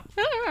cold out.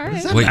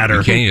 Wait,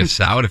 you can't eat a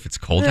salad if it's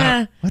cold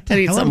out? What the I'd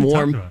eat hell something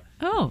are we talking warm. about?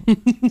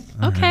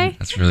 Oh, okay.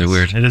 That's really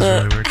weird. It is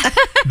really weird.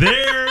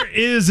 There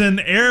is an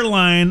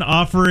airline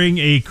offering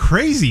a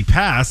crazy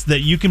pass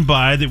that you can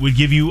buy that would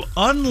give you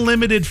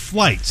unlimited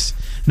flights.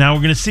 Now,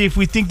 we're going to see if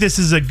we think this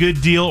is a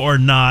good deal or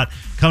not.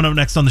 Coming up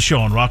next on the show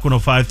on Rock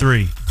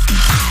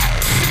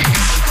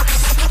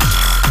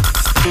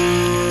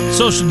 105.3.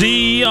 Social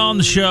D on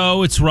the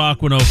show. It's Rock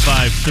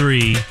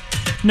 105.3.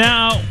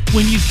 Now,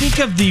 when you think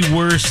of the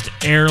worst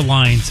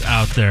airlines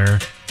out there,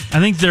 I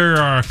think there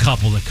are a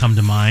couple that come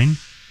to mind.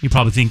 You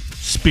probably think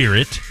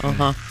Spirit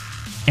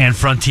and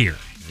Frontier.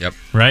 Yep.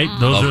 Right?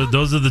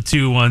 Those are the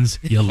two ones.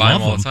 You Buy love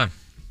them all them. the time.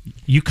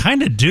 You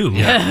kind of do.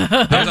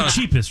 Yeah. They're the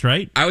cheapest,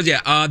 right? I was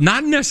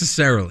not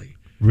necessarily.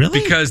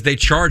 Really? Because they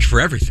charge for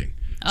everything.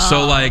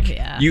 So like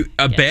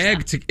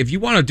bag if you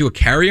want to do a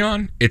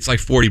carry-on, it's like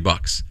 $40,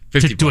 $50.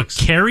 To do a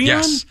carry-on?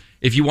 Yes.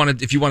 If you want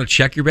to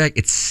check your bag,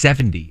 it's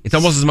 $70. It's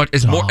almost as much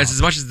as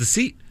much as the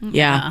seat.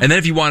 Yeah. And then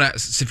if you want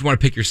to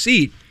pick your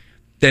seat,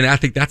 then I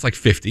think that's like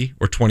 $50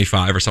 or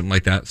 $25 or something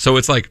like that. So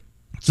it's like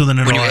when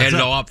you add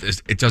it all up,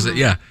 it doesn't.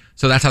 Yeah.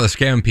 So that's how they're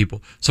scamming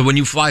people. So when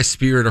you fly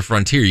Spirit or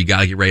Frontier, you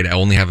gotta get ready to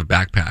only have a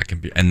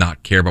backpack and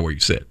not care about where you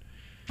sit.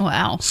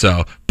 Wow.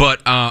 So,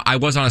 but I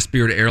was on a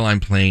Spirit airline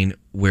plane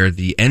where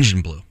the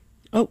engine blew.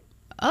 Oh.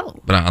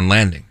 But on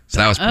landing, so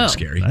that was pretty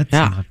scary. That's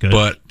not good.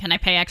 But can I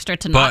pay extra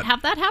to not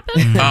have that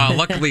happen?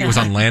 luckily, it was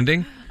on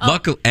landing.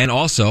 And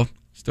also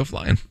still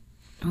flying.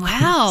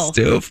 Wow.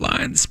 Still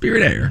flying the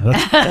Spirit Air.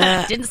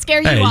 Didn't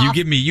scare you Hey, off. you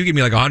give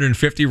me like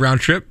 150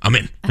 round trip. I'm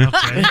in.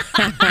 Okay.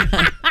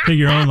 Take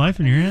your own life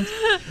in your hands.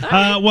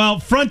 Well,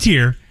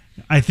 Frontier,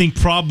 I think,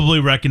 probably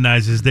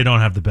recognizes they don't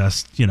have the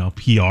best,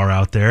 PR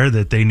out there,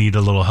 that they need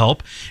a little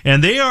help.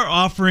 And they are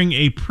offering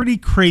a pretty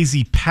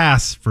crazy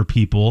pass for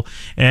people.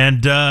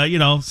 And,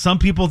 some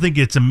people think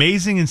it's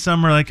amazing and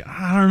some are like,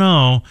 I don't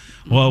know.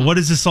 Well, what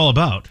is this all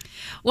about?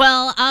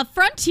 Well,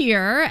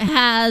 Frontier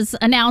has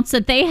announced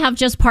that they have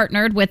just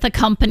partnered with a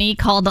company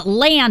called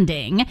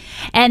Landing,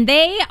 and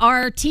they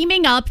are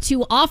teaming up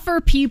to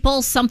offer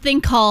people something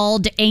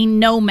called a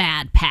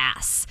Nomad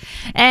Pass.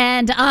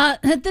 And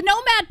the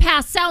Nomad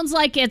Pass sounds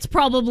like it's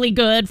probably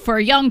good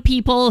for young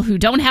people who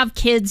don't have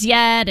kids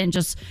yet and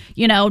just,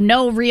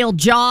 no real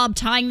job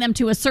tying them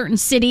to a certain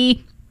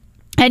city.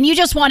 And you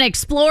just want to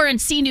explore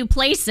and see new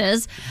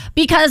places,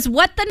 because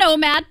what the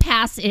Nomad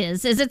Pass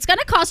is it's going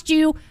to cost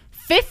you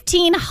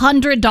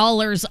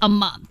 $1,500 a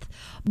month.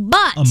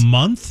 But a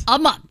month? A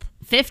month.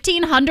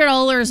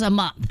 $1,500 a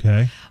month.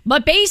 Okay.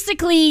 But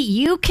basically,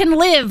 you can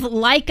live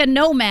like a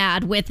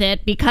nomad with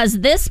it, because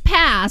this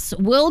pass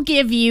will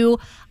give you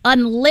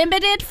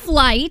unlimited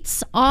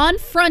flights on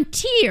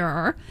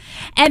Frontier,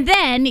 and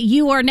then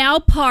you are now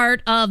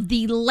part of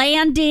the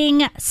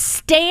Landing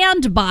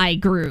Standby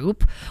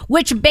Group,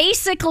 which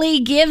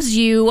basically gives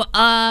you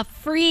a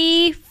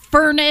free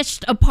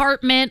furnished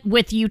apartment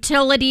with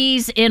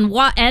utilities and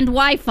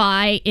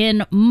Wi-Fi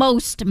in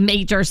most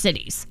major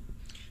cities.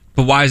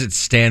 But why is it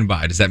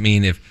standby? Does that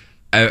mean if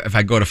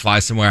I go to fly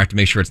somewhere, I have to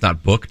make sure it's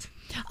not booked?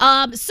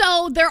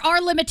 So there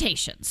are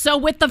limitations. So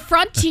with the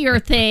Frontier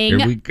thing,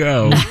 here we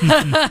go.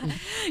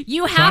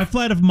 You have. So I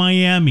fly to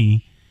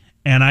Miami,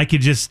 and I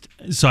could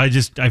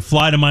I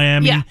fly to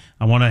Miami. Yeah.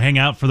 I want to hang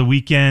out for the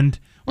weekend,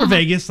 or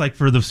Vegas, like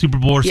for the Super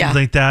Bowl or something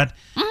like that.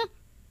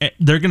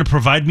 They're going to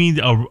provide me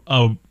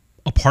a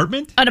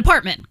apartment? An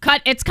apartment.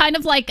 It's kind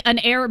of like an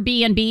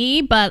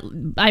Airbnb, but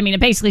I mean, it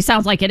basically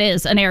sounds like it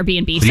is an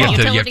Airbnb. So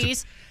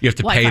utilities. You have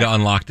to pay to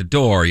unlock the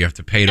door. You have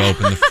to pay to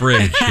open the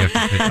fridge. You have to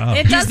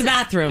pay use the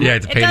bathroom. Yeah, you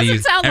have to pay to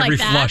use every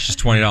flush is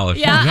 $20.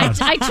 Yeah,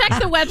 I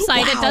checked the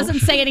website. It doesn't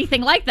say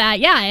anything like that.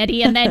 Yeah,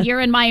 Eddie, and then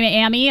you're in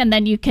Miami, and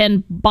then you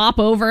can bop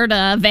over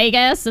to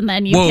Vegas, and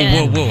then you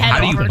can. Whoa! How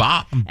do you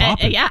bop?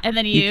 Yeah, and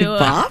then you can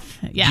bop.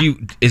 Yeah.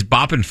 Is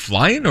bopping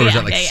flying, or is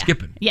that like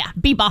skipping? Yeah,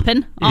 be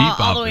bopping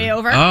all the way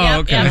over. Oh,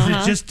 okay. Is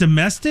it just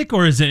domestic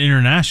or is it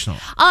international?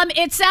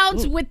 It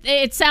sounds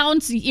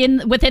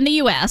within the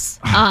U.S.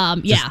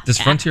 Does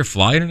Frontier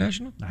fly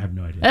international? I have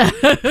no idea.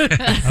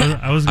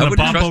 I was going to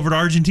bop over to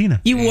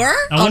Argentina. You were?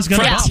 I was going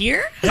to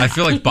Frontier? I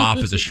feel like bop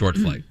is a short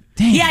flight.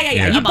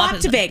 Yeah. You bop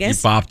to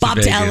Vegas. You bop to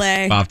Vegas.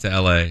 LA. Bop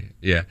to LA.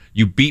 Yeah.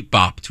 You beat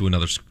bop to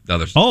another state.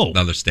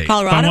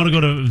 Colorado? If I want to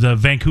go to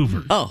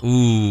Vancouver. Oh.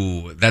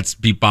 Ooh, that's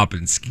beat bop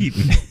and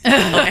skeeting.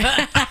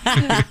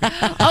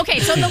 Okay,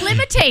 so the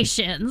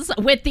limitations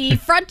with the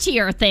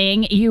Frontier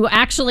thing,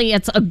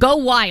 it's a Go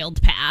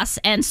Wild pass.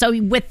 And so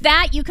with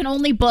that, you can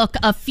only book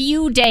a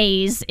few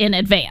days in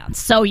advance.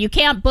 So you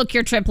can't book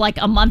your trip like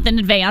a month in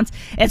advance.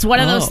 It's one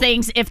of those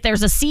things, if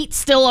there's a seat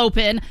still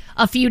open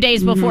a few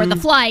days before the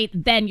flight,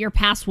 then your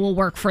pass will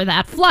work for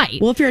that flight.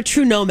 Well, if you're a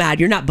true nomad,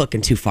 you're not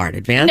booking too far in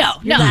advance. No.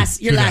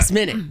 You're last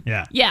minute.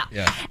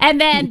 Yeah.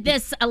 And then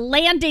this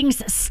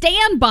Landing's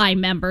standby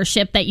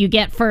membership that you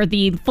get for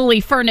the fully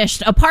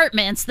furnished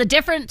apartments, the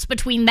difference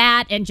between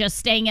that and just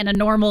staying in a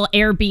normal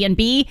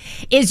Airbnb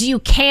is you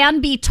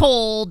can be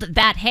told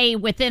that, hey,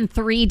 within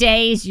 3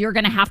 days, you're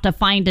going to have to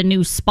find a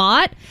new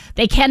spot.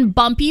 They can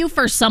bump you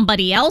for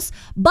somebody else,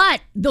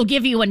 but they'll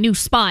give you a new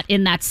spot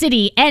in that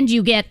city, and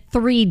you get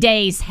 3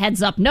 days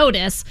heads up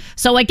notice.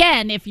 So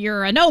again, if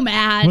you're a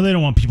nomad, Well, they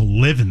don't want people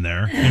living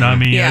there. You know what I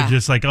mean? Yeah.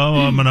 Just like,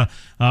 I'm going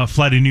to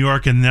fly to New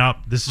York and now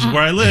this is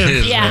where I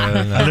live.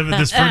 Yeah. I live in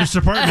this furnished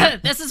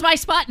apartment. this is my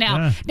spot now.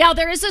 Yeah. Now,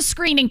 there is a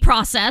screening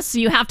process.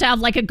 You have to have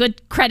like a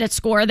good credit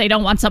score. They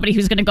don't want somebody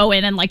who's going to go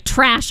in and like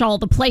trash all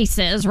the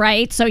places,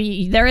 right? So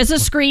there is a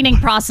screening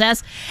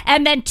process.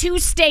 And then 2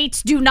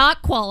 states do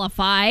not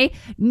qualify,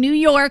 New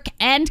York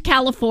and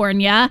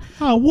California.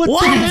 Oh, what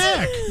the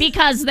heck?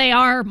 Because they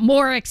are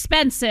more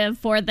expensive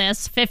for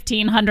this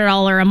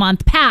 $1,500 a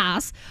month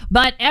pass.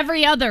 But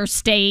every other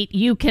state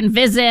you can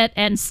visit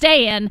and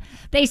stay in.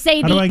 They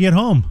say How do I get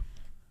home?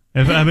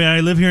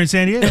 I live here in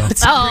San Diego.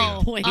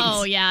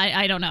 Yeah.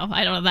 I don't know.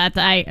 I don't know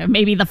that.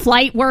 Maybe the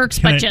flight works,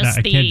 but I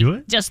can't do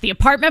it? just the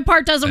apartment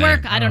part doesn't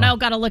work. I don't know.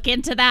 Got to look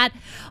into that.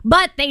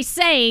 But they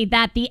say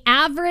that the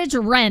average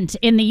rent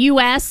in the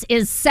U.S.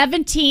 is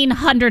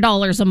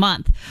 $1,700 a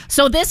month.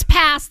 So this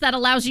pass that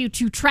allows you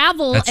to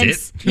travel. That's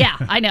it? Yeah,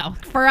 I know.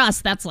 For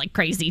us, that's like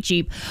crazy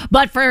cheap.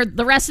 But for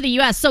the rest of the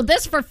U.S., so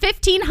this for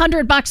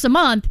 $1,500 a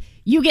month,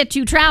 you get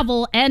to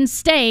travel and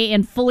stay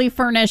in fully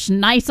furnished,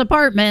 nice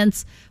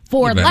apartments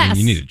for less.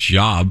 You need a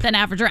job than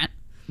average rent.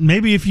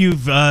 Maybe if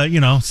you've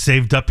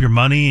saved up your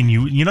money and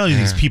you know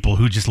these people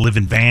who just live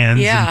in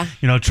vans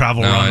and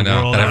travel around the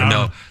world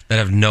that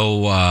have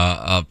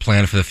no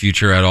plan for the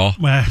future at all.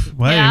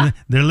 Well,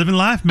 they're living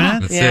life, man.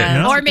 That's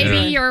it. Or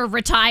maybe you're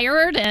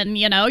retired and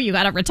you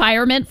got a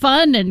retirement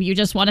fund and you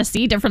just want to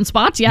see different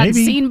spots you hadn't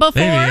seen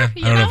before.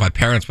 Maybe, I don't know if my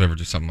parents would ever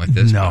do something like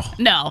this. No.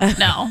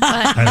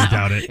 I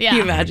doubt it. Yeah, Can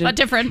you imagine? but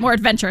different, more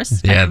adventurous.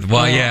 Yeah,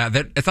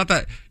 it's not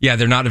that. Yeah,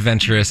 they're not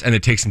adventurous, and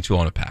it takes them too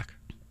long to pack.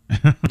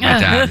 My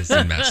dad is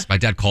a mess. My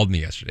dad called me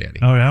yesterday, Eddie.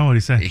 Oh, yeah? What did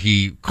he say?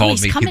 He called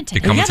he's me. coming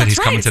today. He's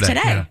coming today.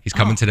 Yeah. He's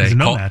coming today. He's a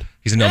nomad.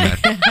 He's a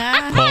nomad.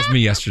 Calls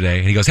me yesterday,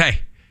 and he goes, "Hey."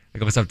 I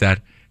go, "What's up, Dad?"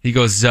 He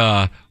goes,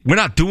 "We're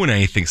not doing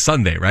anything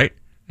Sunday, right?"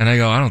 And I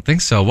go, "I don't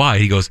think so. Why?"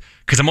 He goes,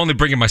 "Because I'm only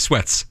bringing my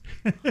sweats."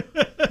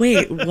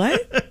 Wait,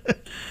 what?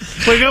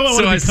 So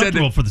I said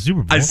for the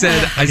Super Bowl.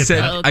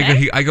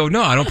 I go,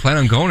 "No, I don't plan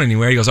on going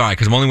anywhere." He goes, "All right,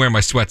 because I'm only wearing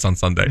my sweats on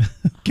Sunday."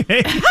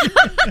 Okay.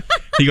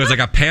 He goes, "I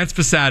got pants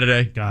for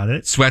Saturday, Got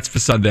it. sweats for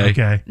Sunday,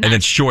 Okay. and then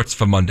shorts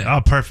for Monday."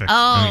 Oh, perfect.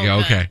 I go,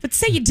 "Okay." But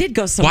say you did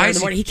go somewhere in the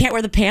morning. He can't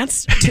wear the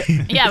pants?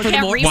 Yeah, we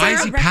can't reserve. Why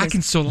is he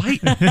packing so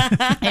light?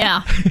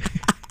 Yeah.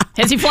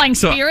 Is he flying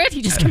Spirit?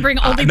 He just can bring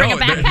a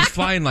backpack? He's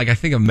flying I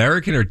think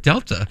American or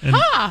Delta.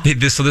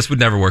 So this would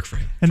never work for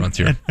him.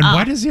 Frontier. And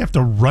why does he have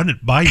to run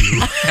it by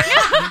you?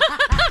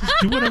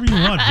 Do whatever you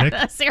want,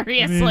 Vic.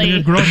 Seriously. You're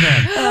a grown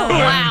man.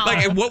 Wow.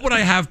 What would I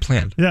have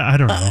planned? Yeah, I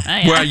don't know.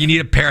 Where you need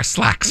a pair of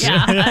slacks.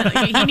 Yeah.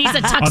 He needs a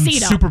On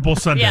tuxedo. Super Bowl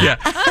Sunday. Yeah.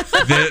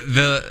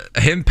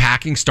 Him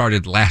packing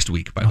started last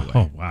week, by the way.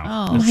 Oh,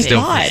 wow. Oh, my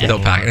God. Still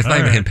packing. It's not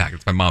even right. him packing.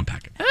 It's my mom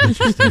packing.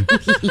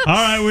 All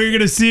right, we're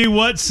going to see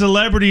what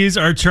celebrities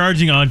are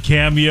charging on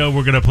Cameo.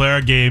 We're going to play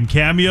our game,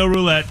 Cameo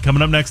Roulette,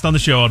 coming up next on the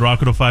show on Rock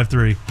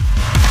 105.3.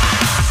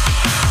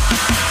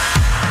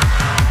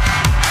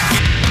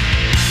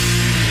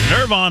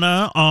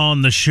 Nirvana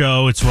on the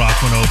show. It's Rock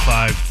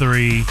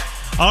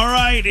 105.3. All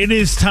right, it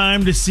is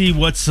time to see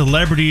what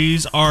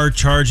celebrities are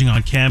charging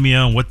on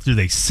Cameo and what do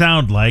they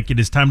sound like. It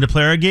is time to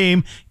play our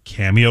game,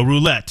 Cameo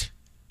Roulette.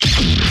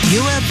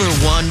 You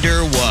ever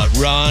wonder what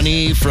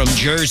Ronnie from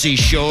Jersey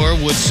Shore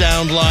would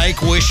sound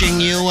like wishing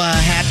you a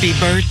happy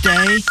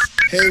birthday?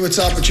 Hey, what's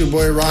up? It's your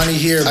boy Ronnie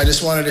here. I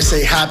just wanted to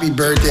say happy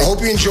birthday. I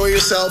hope you enjoy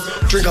yourself.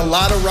 Drink a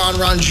lot of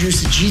Ron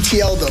juice.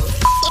 GTL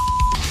the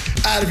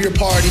out of your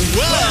party.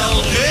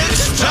 Well,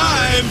 it's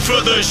time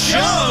for the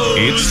show.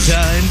 It's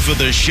time for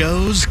the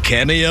show's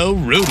Cameo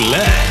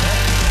Roulette.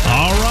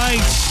 All right.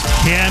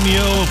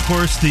 Cameo, of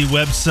course, the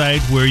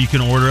website where you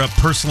can order up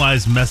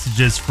personalized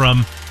messages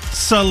from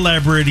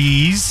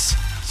celebrities.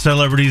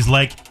 Celebrities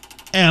like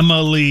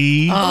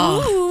Emily.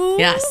 Oh,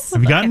 yes.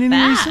 Have you gotten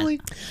any recently?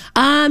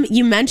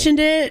 You mentioned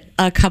it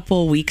a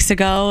couple weeks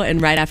ago,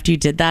 and right after you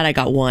did that, I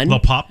got one. A little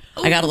pop?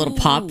 I got a little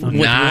pop with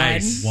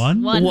Nice.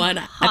 One? one.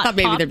 I thought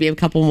maybe there'd be a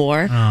couple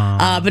more.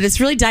 But it's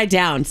really died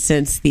down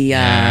since the What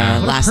a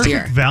last perfect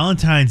year.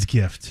 Valentine's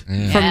gift.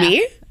 From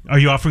me? Are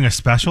you offering a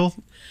special?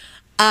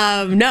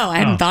 No, I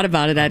hadn't thought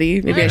about it,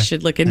 Eddie. Maybe I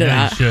should look into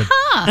Yeah, that. you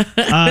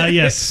should.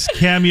 Yes,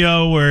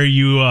 Cameo, where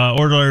you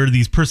order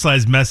these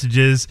personalized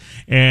messages,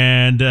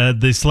 and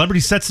the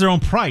celebrity sets their own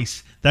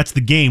price. That's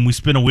the game. We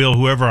spin a wheel,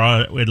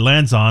 whoever it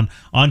lands on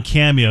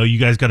Cameo. You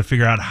guys got to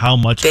figure out how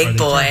much. Big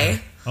boy.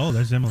 Oh,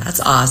 there's Emily. That's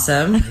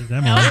awesome. There's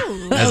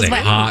Emily. That's a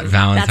hot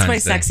Valentine's That's my Day.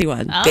 sexy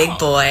one. Big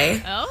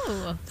boy.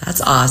 Oh.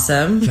 That's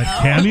awesome. Is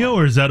that Cameo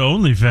or is that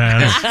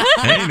OnlyFans?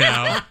 Hey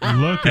now.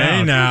 Look out.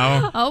 Hey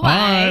now. Oh, All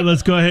right,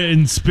 let's go ahead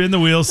and spin the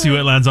wheel, see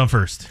what lands on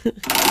first.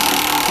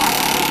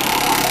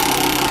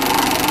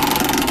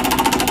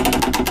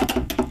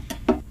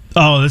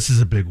 Oh, this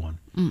is a big one.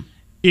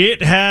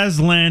 It has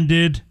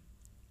landed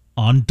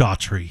on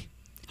Daughtry.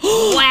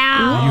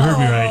 Wow. You heard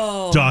me right.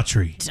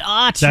 Daughtry.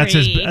 Daughtry. That's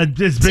as big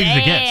as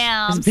it gets.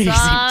 Damn, As big as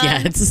son.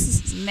 it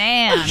gets.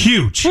 Man.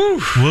 Huge.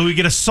 Will we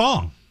get a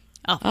song?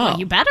 Oh, well,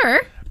 you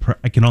better.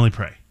 I can only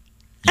pray.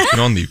 You can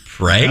only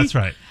pray? That's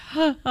right.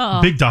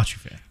 Big Daughtry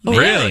fan.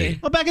 Really?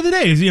 Well, back in the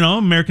days,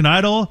 American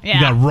Idol. Yeah.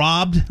 You got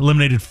robbed,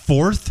 eliminated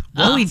fourth.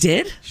 Oh, he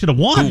did? Should have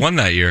won. Who won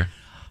that year?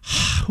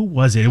 Who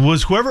was it? It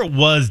was whoever it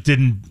was.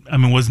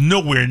 Was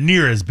nowhere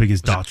near as big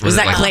as Daughtry. Was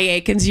that Clay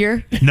Aiken's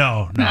year?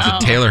 No. Was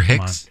it Taylor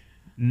Hicks?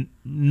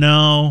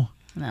 No.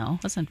 No,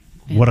 wasn't.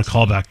 What a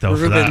callback though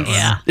for that.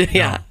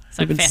 Yeah.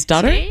 So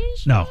Stutter?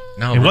 No,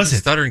 No, it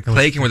wasn't. Stutter and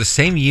Clay Aiken were the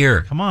same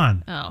year. Come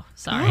on. Oh,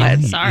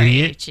 sorry. Sorry.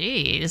 Idiot.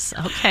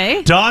 Jeez.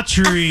 Okay.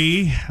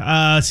 Daughtry.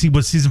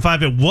 Was season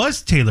 5? It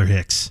was Taylor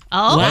Hicks.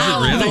 Oh, Was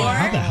it really? Lord.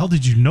 How the hell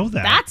did you know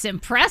that? That's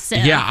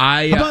impressive. Yeah,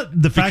 How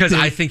about the fact because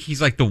that- I think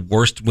he's like the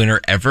worst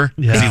winner ever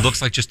because Yeah. he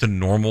looks like just a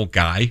normal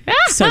guy.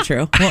 So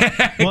true.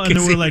 Well, and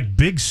there were like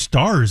big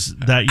stars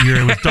that year.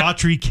 It was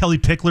Daughtry, Kelly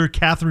Pickler,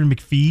 Catherine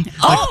McPhee.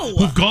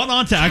 Who've gone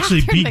on to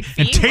actually beat. McPhee,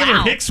 And Taylor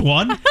wow. Hicks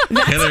won.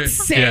 Taylor,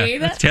 insane.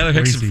 Taylor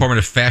Hicks is Crazy. performing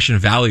at Fashion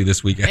Valley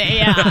this weekend.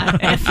 Yeah,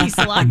 if he's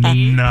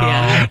lucky. No.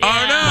 Yeah. Oh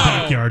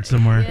no! Backyard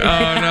somewhere. Oh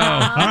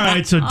no! All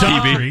right, so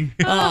Daughtry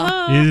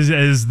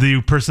is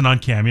the person on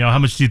Cameo. How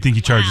much do you think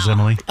he charges,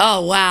 Emily?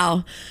 Oh,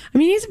 wow. I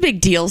mean, he's a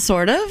big deal,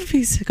 sort of.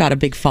 He's got a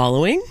big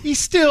following. He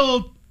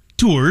still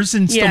tours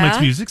and still Yeah. makes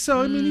music,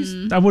 so I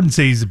mean, I wouldn't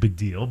say he's a big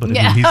deal, but I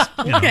Yeah. mean,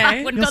 he's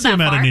Okay. Wouldn't you'll go see that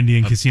him at far. an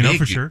Indian casino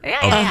for sure.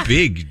 A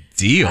big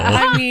deal.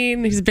 I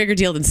mean, he's a bigger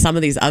deal than some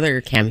of these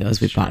other cameos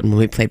we've bought when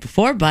we played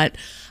before, but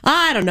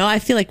I don't know. I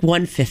feel like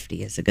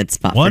 150 is a good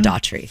spot for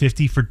Daughtry.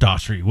 150 for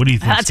Daughtry. What do you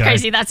think? That's Sky?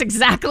 crazy. That's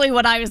exactly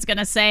what I was going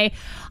to say.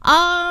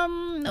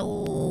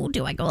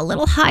 Do I go a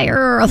little higher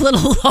or a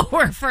little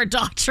lower for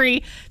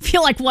Daughtry? I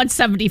feel like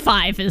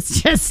 175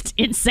 is just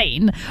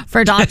insane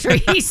for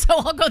Daughtry. So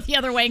I'll go the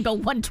other way and go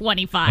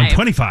 125.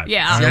 125.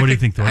 Yeah. All right, what do you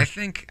think, Thor? I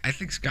think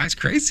Sky's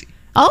crazy.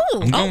 Oh.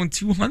 I'm going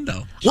 200.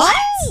 What?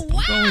 I'm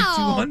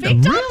Wow. going 200.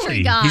 Big Daughtry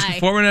Really? guy. He's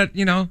performing at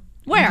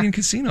Where? Indian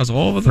casinos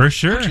all over the For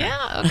sure.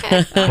 Yeah,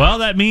 okay. Well,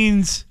 that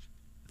means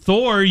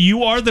Thor,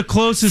 you are the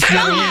closest.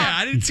 Hell yeah!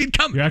 I didn't see it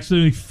coming. You're actually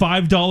only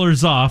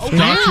 $5 off.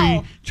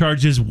 Daughtry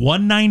charges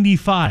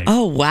 $195.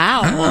 Oh,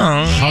 wow.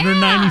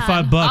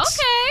 $195.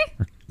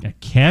 Okay. A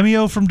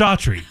cameo from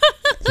Daughtry.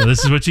 So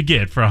this is what you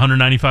get for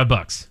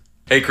 $195.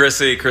 Hey,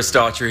 Chrissy, Chris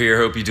Daughtry here.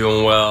 Hope you're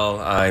doing well.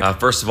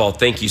 First of all,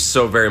 thank you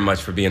so very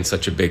much for being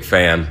such a big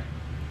fan.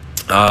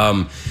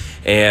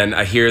 And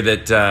I hear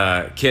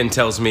that Ken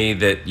tells me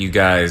that you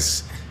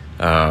guys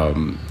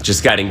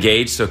just got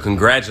engaged, so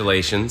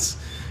congratulations.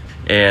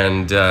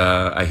 And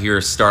I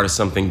hear "Start of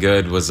Something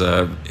Good" is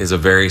a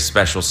very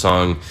special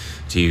song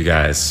to you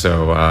guys.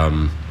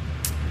 So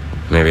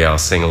maybe I'll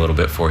sing a little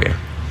bit for you.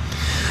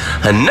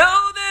 I know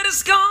that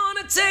it's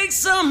gonna take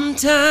some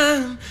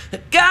time. I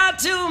got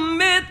to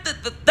admit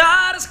that the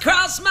thought has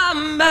crossed my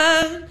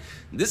mind.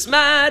 This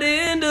might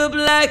end up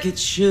like it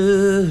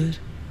should.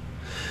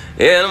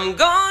 And I'm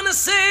gonna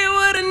say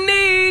what I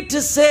need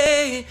to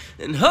say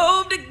and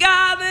hope to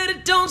God that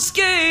it don't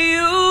scare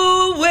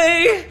you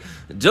away.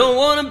 I don't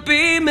wanna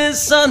be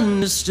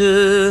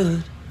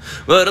misunderstood,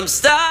 but I'm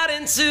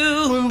starting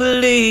to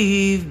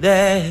believe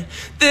that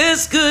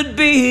this could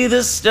be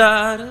the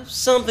start of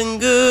something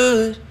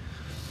good.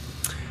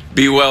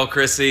 Be well,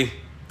 Chrissy.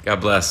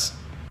 God bless.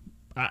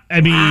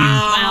 I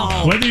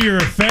mean, whether you're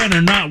a fan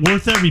or not,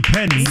 worth every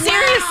penny.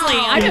 Seriously,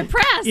 I'm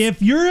impressed.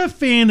 If you're a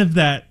fan of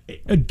that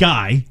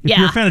guy, if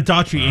you're a fan of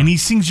Daughtry and he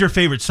sings your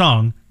favorite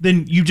song,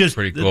 then you just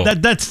Pretty cool.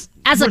 That's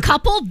As a worth-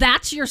 couple,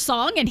 that's your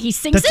song and he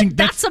sings it?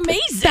 That's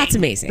amazing. That's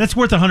amazing. That's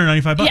worth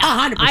 $195. Yeah,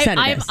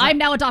 100% it is. I'm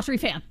now a Daughtry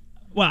fan.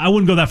 Well, I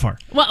wouldn't go that far.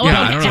 Well, Yeah,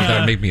 I don't know if that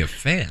would make me a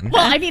fan.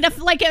 Well, I mean, if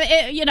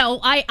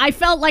I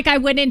felt like I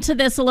went into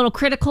this a little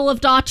critical of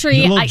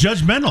Daughtry. A little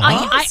judgemental,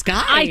 huh?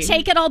 Sky. I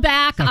take it all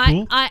back. Not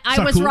cool. I It's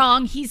not was cool.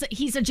 wrong. He's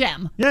a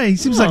gem. Yeah, he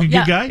seems like a good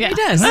Yeah, guy. yeah. He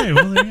does. Hey,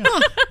 well, there you go.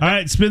 All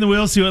right, spin the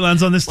wheel, see what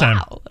lands on this time.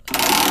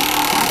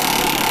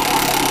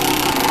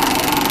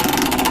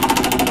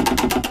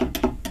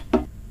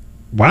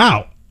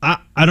 Wow.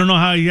 I don't know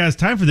how he has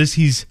time for this.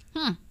 He's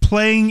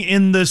playing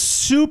in the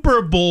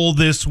Super Bowl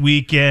this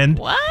weekend.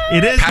 What?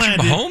 It is Patrick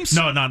landed. Mahomes?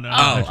 No.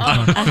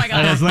 Oh my It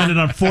has landed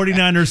on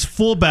 49ers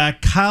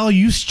fullback Kyle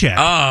Juszczyk.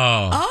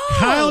 Kyle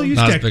Not as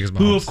Juszczyk, big as who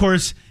Mahomes. of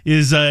course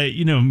is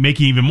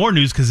making even more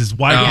news because his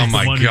wife Oh is the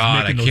my one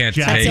God, who's making I those can't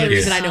jackets. That's the take only it.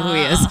 reason I know who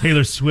he is.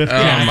 Taylor Swift Oh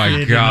my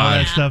jacket and all God.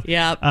 that stuff.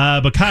 Yep.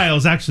 But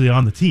Kyle's actually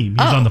on the team.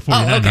 He's on the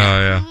 49ers. okay. Oh,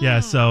 yeah. Yeah,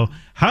 so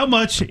how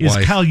much is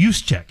Wife. Kyle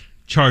Juszczyk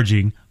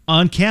charging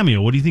on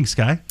Cameo? What do you think,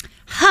 Sky?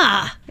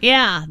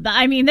 Yeah.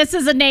 I mean, this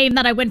is a name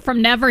that I went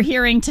from never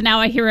hearing to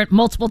now I hear it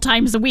multiple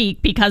times a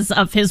week because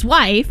of his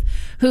wife,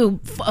 who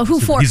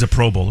He's a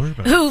Pro Bowler.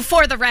 But. who,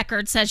 for the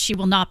record, says she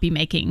will not be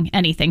making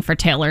anything for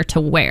Taylor to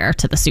wear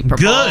to the Super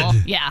Bowl.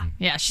 Good.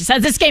 Yeah. She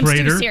says this game's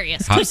Traitor. too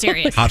serious. Too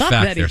serious. Hot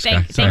fact there,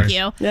 Sky. Thank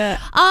you. Yeah.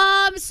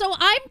 So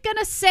I'm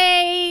gonna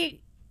say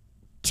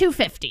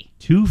 250.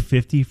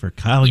 $250 for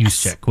Kyle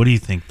Juszczyk. What do you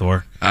think,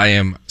 Thor? I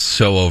am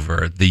so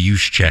over the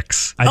use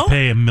checks. I'd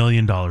pay $1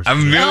 million. $1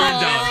 million.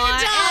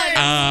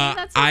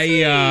 That's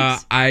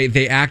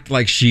They act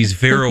like she's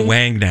Vera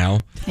Wang now.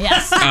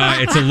 Yes.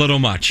 It's a little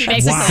much. She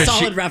makes a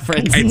solid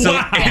reference.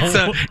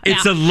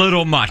 It's a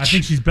little much. I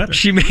think she's better.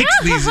 She makes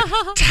these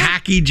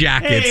tacky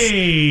jackets,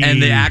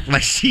 and they act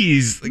like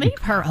she's, Leave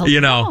her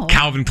alone.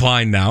 Calvin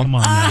Klein now. Come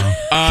on now.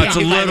 It's a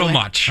little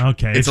much.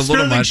 Okay. It's a little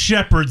Sterling much.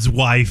 Shepard's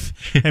wife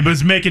and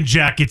was making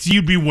jackets.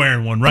 You'd be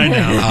wearing one right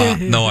now.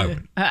 No, I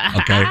wouldn't.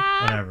 Okay.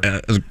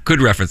 Whatever.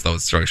 Good reference, though,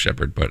 with Sterling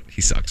Shepard, but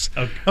he sucks.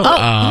 Okay.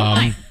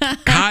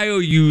 Kyle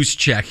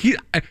Juszczyk. He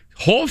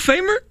Hall of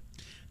Famer?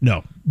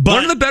 No. But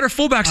one of the better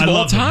fullbacks of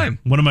all time.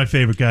 One of my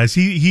favorite guys.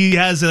 He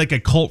has like a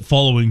cult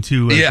following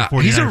too. Yeah,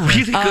 he's a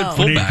really good fullback.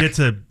 When he gets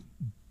a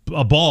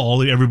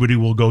ball, everybody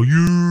will go,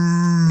 you.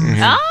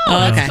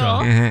 Okay.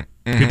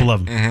 Cool. People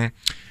love him.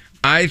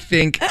 I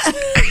think.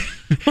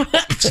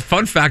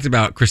 Fun fact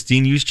about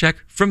Christine Juszczyk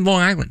from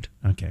Long Island.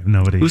 Okay,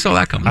 nobody. Who saw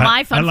that coming?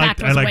 My fun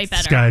fact was way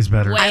better. Sky's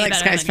better. I like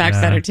Sky's facts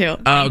better too.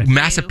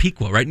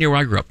 Massapequa, right near where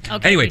I grew up.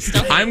 Okay, anyway,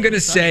 I'm going to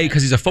say,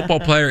 because he's a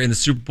football player in the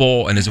Super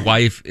Bowl and his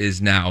wife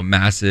is now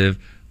massive,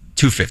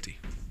 250.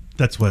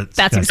 That's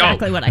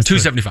exactly what I said.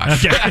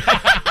 275.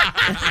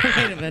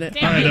 Wait a minute.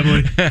 All right,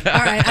 Emily.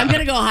 All right, I'm going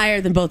to go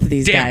higher than both of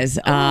these guys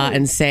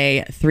and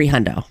say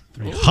 300.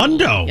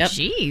 Hundo. Yep.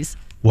 Jeez.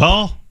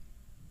 Well,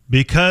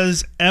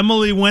 because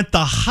Emily went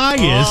the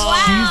highest,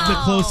 she's the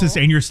closest,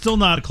 and you're still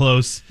not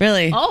close.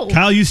 Really? Oh.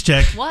 Kyle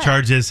Juszczyk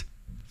charges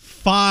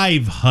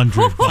 $500.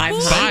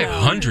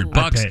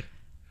 $500.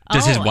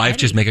 Does his wife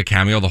just make a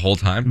cameo the whole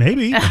time?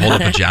 Maybe. Hold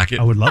up a jacket.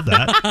 I would love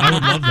that.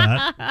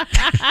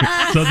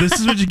 So this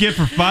is what you get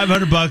for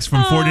 $500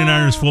 from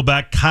 49ers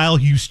fullback Kyle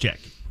Juszczyk.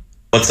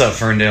 What's up,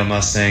 Ferndale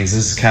Mustangs?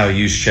 This is Kyle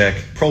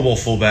Juszczyk, Pro Bowl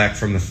fullback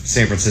from the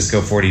San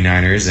Francisco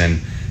 49ers, and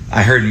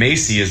I heard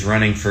Macy is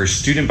running for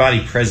student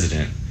body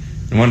president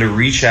and wanted to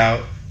reach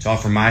out to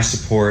offer my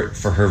support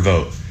for her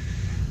vote.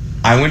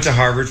 I went to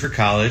Harvard for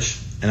college,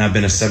 and I've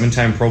been a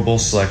 7-time Pro Bowl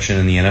selection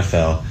in the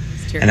NFL,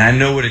 and I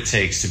know what it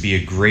takes to be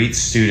a great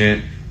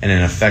student and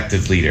an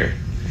effective leader.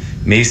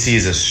 Macy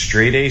is a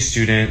straight-A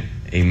student,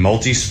 a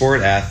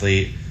multi-sport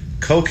athlete,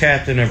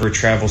 co-captain of her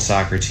travel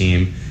soccer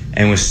team,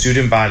 and was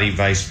student body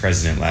vice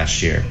president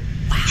last year.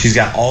 She's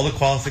got all the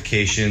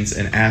qualifications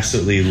and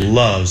absolutely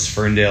loves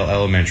Ferndale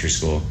Elementary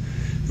School.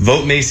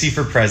 Vote Macy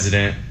for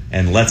president,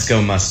 and let's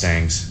go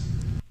Mustangs.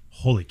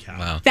 Holy cow.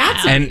 Wow.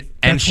 That's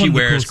and she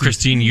wears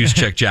Christine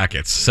Juszczyk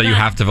jackets, so you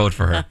have to vote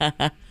for her.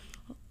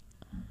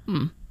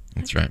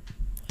 That's right.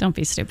 Don't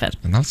be stupid.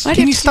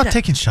 Can you stop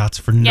taking shots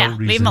for no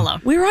reason? Leave him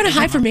alone. We were on a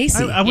high for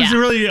Macy. I was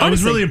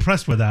really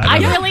impressed with that.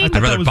 I'd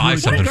rather buy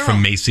something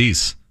from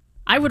Macy's.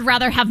 I would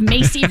rather have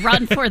Macy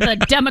run for the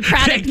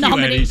Democratic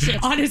nomination.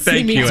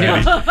 Honestly, me too.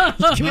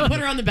 Can we put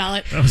her on the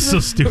ballot? That was so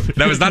stupid.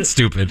 That was not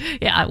stupid.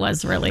 Yeah, it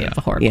was really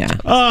horrible. Yeah.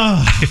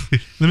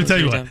 Let me tell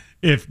you what.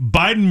 If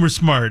Biden were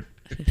smart,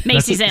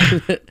 Macy's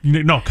in.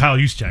 No, Kyle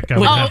Juszczyk. I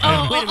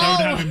would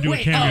have him do a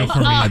cameo for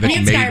me. I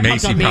think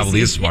Macy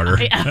probably is smarter.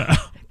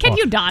 Can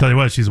you not? Tell you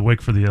what, she's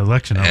awake for the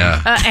election.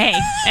 Yeah. Hey.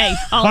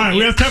 All right,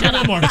 we have time for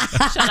one more.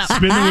 Shut up.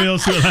 Spin the wheel,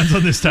 see what lands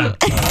on this time.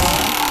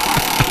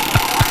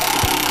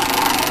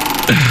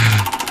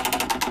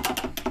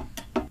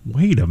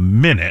 Wait a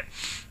minute.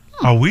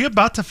 Are we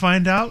about to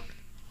find out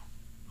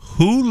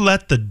who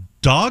let the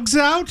dogs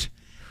out?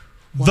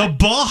 What? The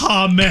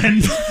Baja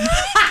Men.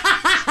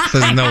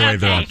 There's no way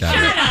they're on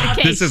Cameo.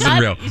 Okay, this isn't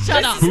real.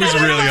 Shut up. Who's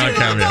really on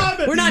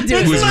Cameo? We're not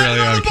doing Who's really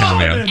on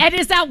Cameo? And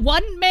is that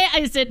one man?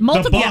 Is it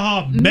multiple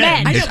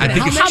men? I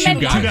think it's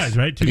two guys.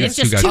 Right? It's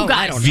just two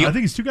guys. I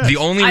think it's two guys. The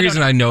only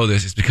reason I know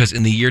this is because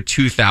in the year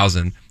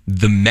 2000,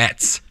 the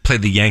Mets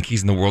played the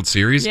Yankees in the World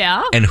Series.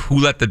 Yeah. And Who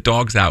Let the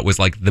Dogs Out was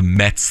like the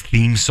Mets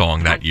theme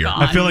song that year.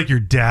 I feel like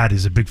your dad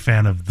is a big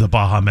fan of the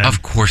Baja Men.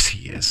 Of course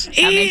he is.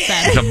 That makes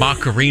sense. The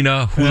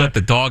Macarena, Who Let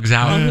the Dogs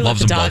Out,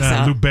 loves them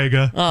both. Lou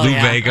Bega. Lou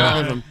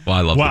Bega. Well,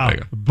 I love Lou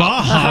Bega.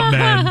 Baja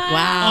Men.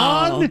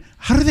 Wow.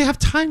 How do they have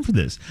time for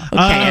this? Okay,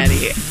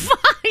 Eddie.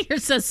 You're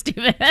so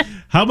stupid.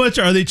 How much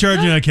are they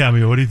charging on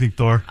Cameo? What do you think,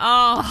 Thor?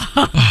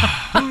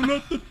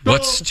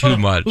 What's too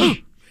much?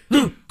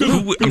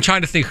 I'm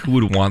trying to think who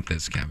would want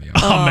this cameo.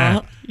 Oh,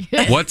 man.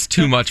 What's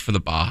too much for the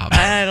Baja Man?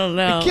 I don't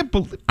know. I can't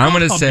believe I'm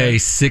going to say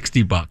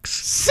 $60.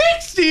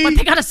 60? But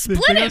they got to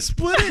split it.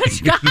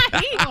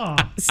 $60? All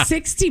That's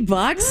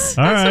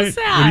right. so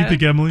sad. What do you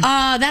think, Emily?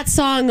 That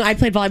song, I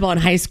played volleyball in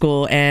high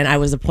school, and I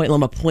was a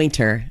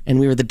pointer, and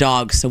we were the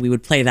dogs, so we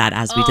would play that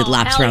as we did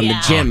laps around the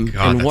gym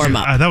and warm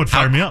up. That would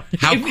fire me up.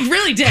 It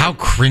really did. How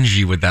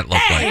cringy would that look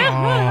like?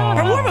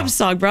 Our warm up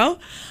song, bro.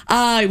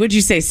 Would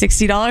you say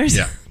 $60?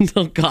 Yeah.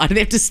 Oh God, they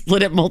have to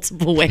split it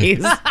multiple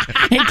ways,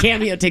 and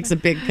Cameo takes a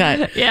big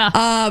cut. Yeah.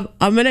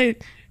 I'm gonna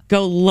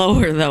go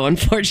lower though.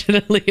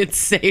 Unfortunately, it's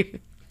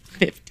say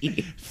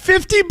 $50.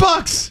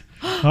 $50.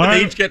 All right.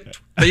 They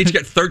each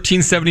get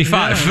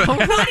 $13.75.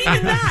 Not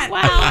even that.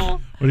 Wow.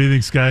 What do you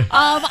think, Sky?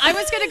 I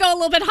was going to go a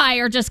little bit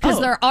higher just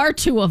because there are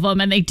two of them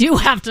and they do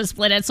have to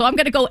split it. So I'm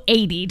going to go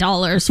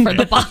 $80 for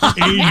the Baja.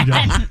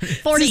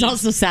 $80. 40. This is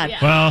also sad. Yeah.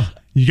 Well,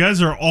 You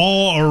guys are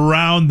all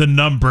around the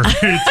number.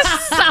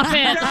 Stop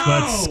it.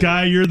 But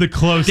Sky, you're the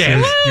closest.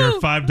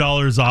 You're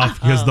 $5 off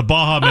because the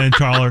Baja Men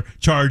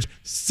charge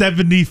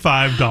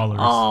 $75.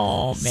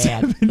 Oh,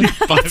 man.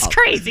 That's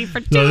crazy for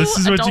two So this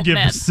is what you adult get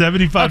men. for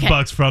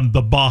 $75 from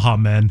the Baja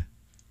Men.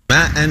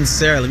 Matt and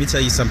Sarah, let me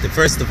tell you something.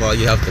 First of all,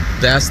 you have the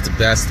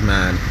best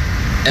man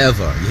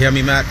ever. You hear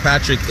me, Matt?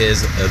 Patrick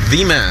is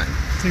the man.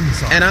 Sing the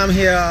song. And I'm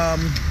here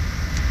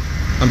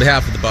on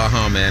behalf of the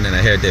Baja Men, and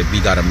I heard that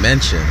we got a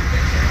mention.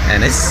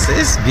 And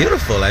it's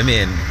beautiful. I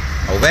mean,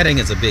 a wedding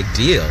is a big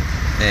deal.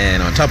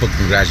 And on top of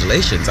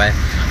congratulations, I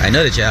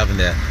know that you're having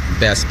the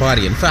best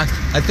party. In fact,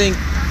 I think,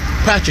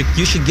 Patrick,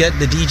 you should get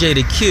the DJ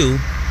to cue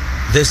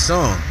this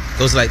song. It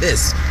goes like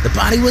this. The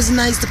party was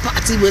nice, the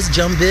party was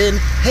jumping.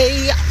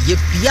 Hey,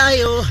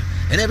 yippee-yi-yo,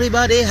 and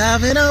everybody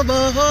having a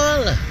ball.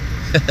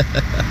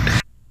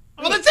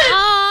 Well, that's it.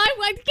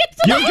 I get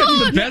to You don't get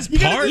to the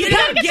best part? You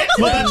gotta get to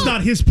the Well, that's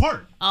not his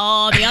part.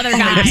 Oh, the other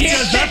guy. He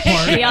does that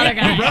part. The other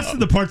guy. The rest of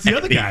the part's the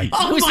other guy.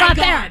 Who's not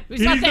there?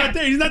 Who's not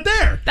there? He's not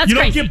there. That's you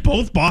don't crazy. get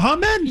both Baja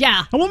Men?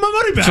 Yeah. I want my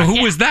money back. So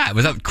who was that?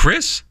 Was that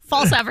Chris?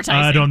 False advertising.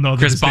 I don't know.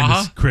 Chris His name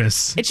Baja? is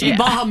Chris. It should be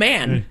Baja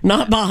Man,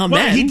 not Baja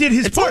Well, Men. he did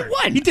his It's part.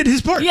 One. He did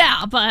his part.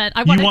 Yeah, but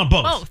I You want want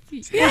both?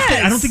 Yes.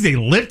 I don't think they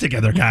live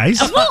together,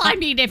 guys. Well, I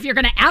mean, if you're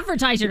going to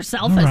advertise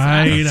yourself as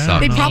Right.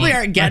 They probably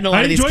aren't getting a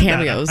lot of these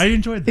cameos. I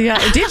enjoyed that.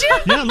 Yeah, did you?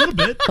 Yeah, a little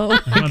bit.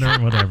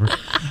 Whatever.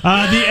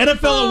 The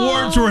NFL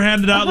awards were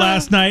handed out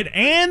last night,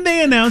 and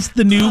they announced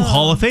the new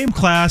Hall of Fame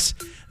class.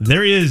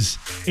 There is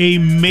a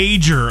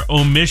major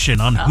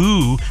omission on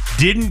who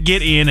didn't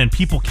get in, and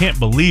people can't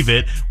believe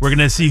it. We're going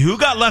to see who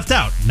got left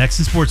out next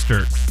in Sports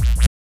Dirt.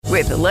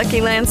 With the Lucky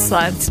Land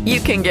Slots,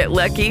 you can get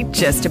lucky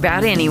just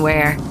about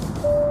anywhere.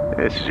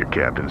 This is your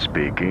captain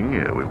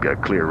speaking. We've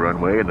got clear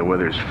runway and the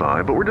weather's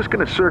fine, but we're just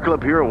going to circle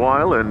up here a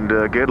while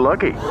and get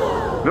lucky.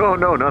 No,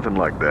 nothing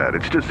like that.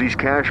 It's just these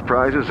cash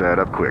prizes add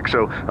up quick.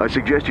 So I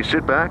suggest you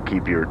sit back,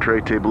 keep your tray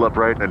table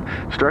upright, and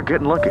start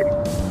getting lucky.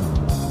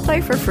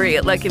 Play for free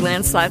at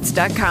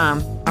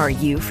LuckyLandSlots.com. Are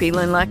you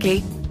feeling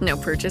lucky? No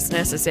purchase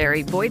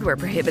necessary. Void where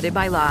prohibited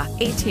by law.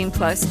 18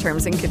 plus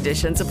terms and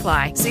conditions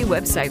apply. See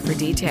website for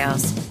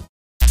details.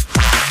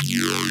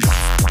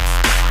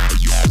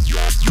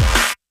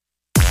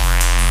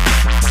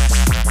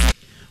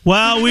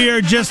 Well, we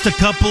are just a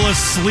couple of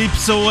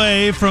sleeps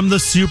away from the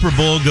Super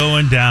Bowl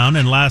going down,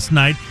 and last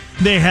night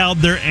they held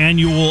their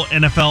annual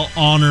NFL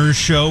Honors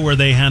Show where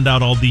they hand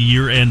out all the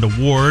year-end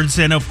awards,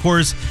 and of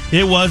course,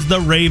 it was the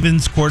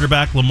Ravens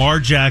quarterback Lamar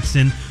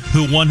Jackson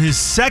who won his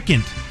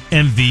second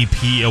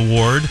MVP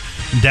award.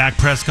 Dak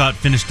Prescott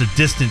finished a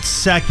distant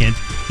second.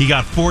 He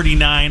got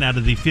 49 out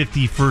of the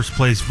 50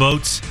 first-place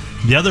votes.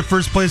 The other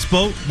first-place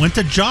vote went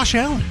to Josh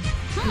Allen.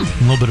 A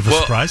little bit of a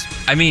surprise.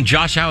 I mean,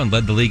 Josh Allen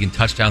led the league in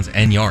touchdowns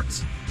and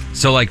yards.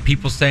 So, like,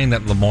 people saying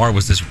that Lamar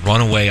was this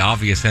runaway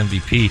obvious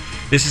MVP,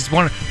 this is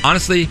one.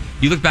 Honestly,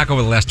 you look back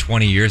over the last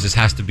 20 years, this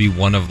has to be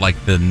one of, like,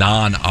 the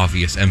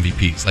non-obvious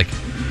MVPs. Like,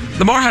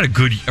 Lamar had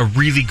a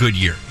really good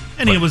year.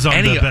 And he was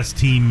on the best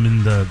team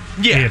in the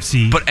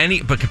AFC.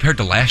 But compared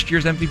to last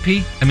year's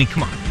MVP, I mean,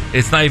 come on.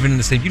 It's not even in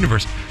the same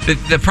universe.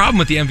 The problem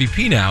with the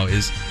MVP now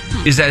is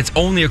that it's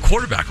only a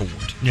quarterback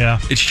award. Yeah.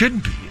 It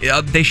shouldn't be.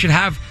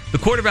 The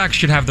quarterbacks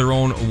should have their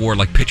own award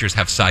like pitchers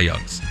have Cy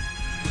Youngs.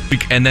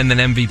 And then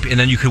an MVP, and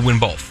then you could win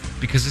both.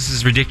 Because this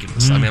is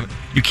ridiculous. I mean,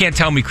 you can't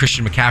tell me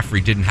Christian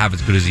McCaffrey didn't have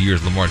as good as a year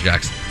as Lamar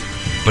Jackson.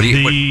 But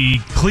the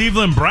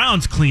Cleveland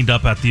Browns cleaned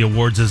up at the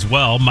awards as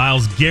well.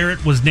 Myles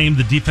Garrett was named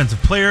the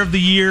Defensive Player of the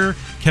Year.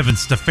 Kevin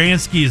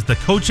Stefanski is the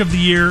Coach of the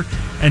Year.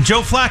 And Joe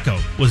Flacco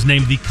was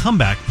named the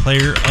Comeback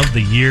Player of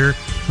the Year,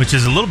 which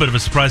is a little bit of a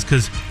surprise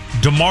because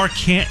DeMar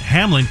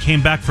Hamlin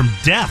came back from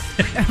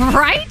death.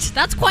 Right?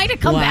 That's quite a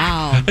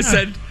comeback. Wow. I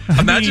said,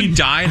 imagine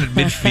dying at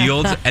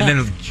midfield and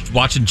then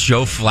watching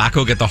Joe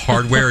Flacco get the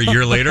hardware a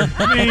year later.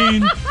 I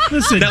mean,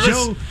 listen,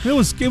 Joe,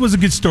 it was a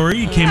good story.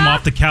 He came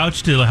off the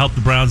couch to help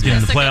the Browns get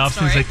in the playoffs,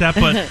 things like that.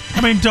 But,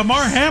 I mean,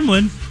 DeMar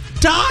Hamlin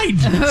died.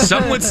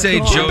 Some would say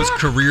Joe's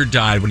career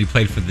died when he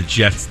played for the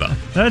Jets, though.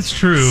 That's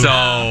true. So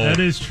that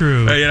is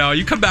true.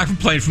 You come back from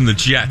playing from the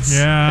Jets.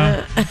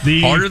 Yeah.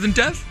 Harder than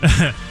death?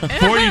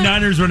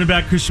 49ers running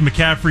back Christian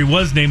McCaffrey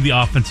was named the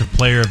Offensive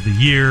Player of the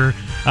Year.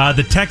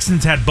 The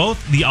Texans had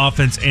both the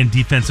Offense and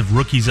Defensive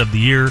Rookies of the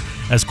Year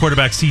as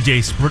quarterback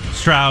C.J.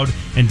 Stroud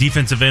and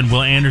defensive end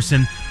Will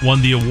Anderson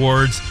won the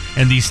awards.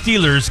 And the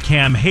Steelers'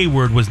 Cam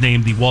Hayward was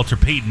named the Walter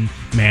Payton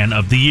Man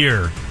of the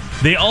Year.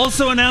 They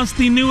also announced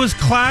the newest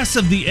class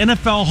of the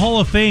NFL Hall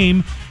of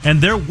Fame,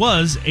 and there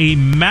was a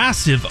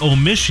massive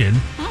omission.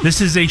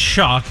 This is a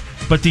shock,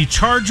 but the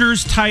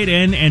Chargers tight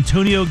end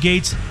Antonio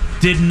Gates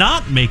did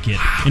not make it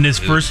in his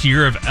first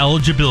year of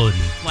eligibility.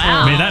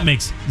 Wow. I mean, that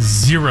makes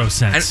zero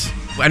sense.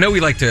 And I know we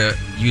like to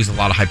use a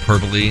lot of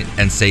hyperbole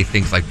and say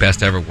things like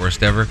best ever,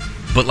 worst ever,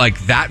 but like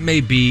that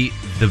may be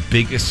the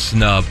biggest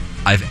snub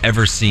I've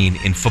ever seen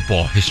in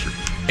football history.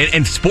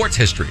 In sports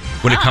history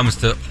when it comes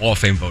to Hall of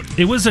Fame voting.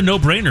 It was a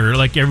no-brainer.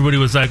 Like, everybody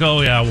was like,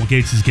 oh, yeah, well,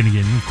 Gates is going to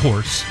get in, of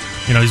course.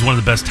 You know, he's one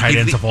of the best tight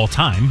ends of all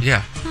time.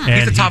 Yeah. And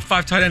he's the top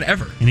 5 tight end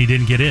ever. And he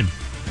didn't get in.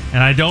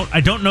 and I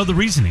don't know the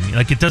reasoning.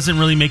 Like, it doesn't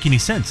really make any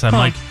sense. I'm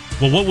like,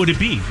 well, what would it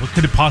be? What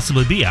could it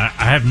possibly be? I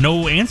have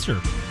no answer.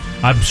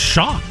 I'm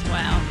shocked.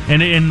 Wow.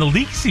 And the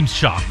league seems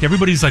shocked.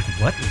 Everybody's like,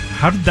 what?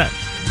 How did that?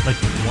 Like,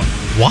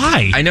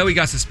 why? I know he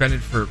got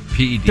suspended for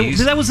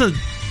PEDs. That was a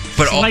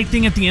slight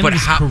thing at the end of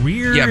his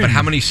career. Yeah, but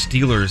how many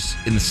Steelers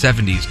in the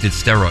 70s did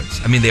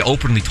steroids? I mean, they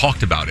openly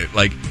talked about it.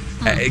 Like,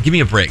 give me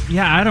a break.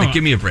 Yeah, I don't. Like,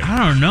 give me a break.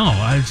 I don't know.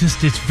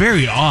 It's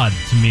very odd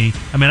to me.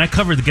 I mean, I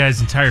covered the guy's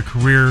entire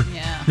career.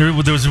 Yeah.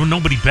 There was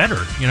nobody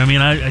better. You know what I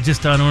mean? I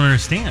just don't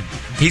understand.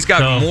 He's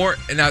got more,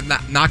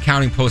 not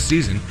counting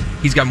postseason,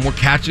 he's got more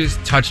catches,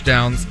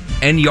 touchdowns,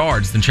 and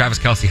yards than Travis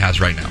Kelce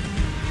has right now.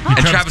 And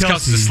Travis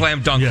Kelce's a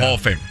slam dunk Hall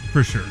of Famer.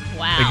 For sure.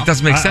 Wow. Like, it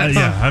doesn't make sense.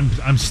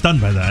 I'm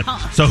stunned by that.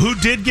 So who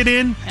did get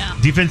in? Yeah.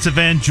 Defensive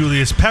end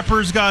Julius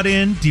Peppers got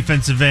in.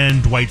 Defensive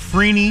end Dwight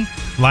Freeney.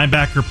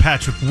 Linebacker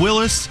Patrick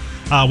Willis.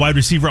 Wide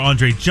receiver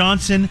Andre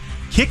Johnson.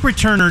 Kick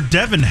returner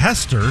Devin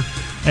Hester.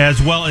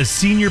 As well as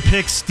senior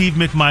picks Steve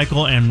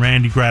McMichael and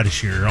Randy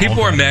Gradisher.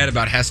 People are mad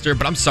about Hester,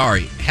 but I'm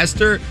sorry.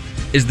 Hester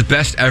is the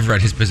best ever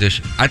at his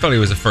position. I thought he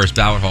was a first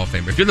ballot Hall of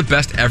Famer. If you're the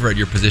best ever at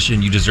your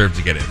position, you deserve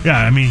to get in. Yeah,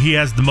 I mean, he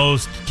has the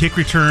most kick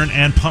return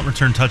and punt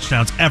return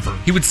touchdowns ever.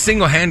 He would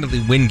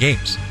single-handedly win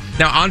games.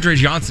 Now, Andre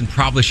Johnson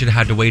probably should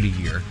have had to wait a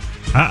year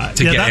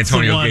to get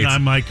Antonio the one Gates.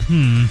 I'm like,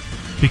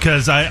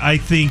 because I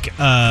think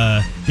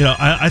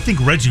I think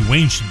Reggie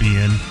Wayne should be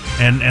in,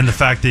 and the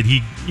fact that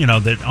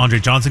that Andre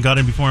Johnson got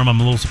in before him, I'm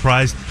a little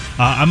surprised.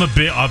 I'm a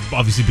bit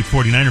obviously big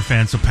 49er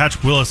fan, so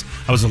Patrick Willis,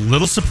 I was a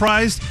little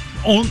surprised.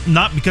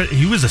 Not because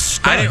he was a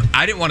stud.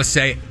 I didn't want to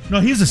say.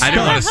 No, he's a stud. I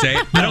didn't want to say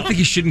it. I don't think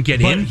he shouldn't get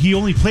in. He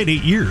only played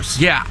 8 years.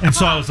 Yeah, and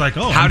so I was like,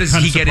 how does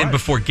he get in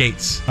before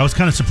Gates? I was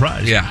kind of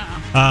surprised. Yeah.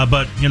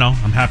 But,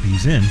 I'm happy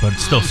he's in, but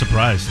still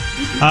surprised.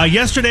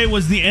 Yesterday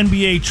was the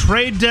NBA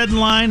trade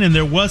deadline, and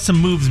there was some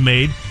moves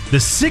made. The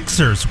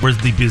Sixers was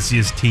the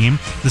busiest team.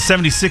 The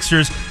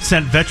 76ers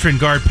sent veteran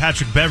guard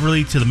Patrick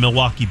Beverley to the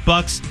Milwaukee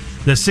Bucks.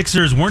 The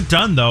Sixers weren't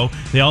done, though.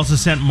 They also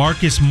sent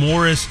Marcus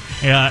Morris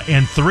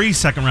and 3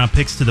 second-round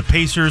picks to the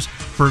Pacers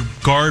for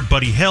guard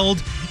Buddy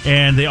Hield.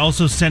 And they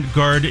also sent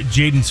guard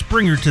Jaden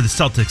Springer to the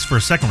Celtics for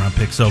a second-round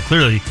pick. So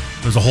clearly,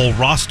 there was a whole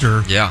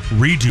roster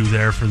redo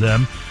there for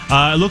them.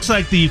 It looks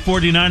like the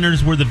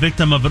 49ers were the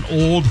victim of an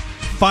old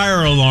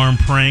fire alarm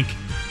prank.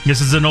 This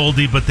is an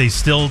oldie, but they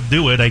still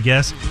do it, I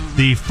guess.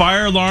 The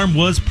fire alarm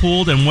was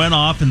pulled and went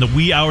off in the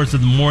wee hours of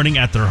the morning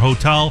at their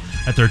hotel,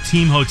 at their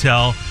team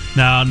hotel.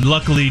 Now,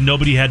 luckily,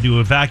 nobody had to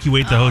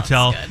evacuate the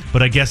hotel,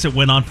 but I guess it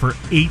went on for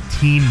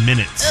 18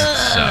 minutes.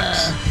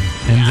 Sucks.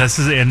 And this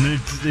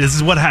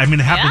is what it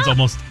happens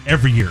almost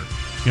every year.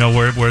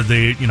 Where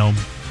the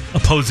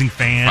opposing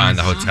fans find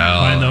the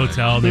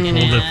hotel. They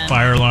pull the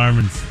fire alarm,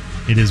 and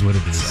it is what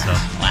it is. So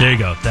there you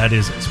go. That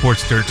is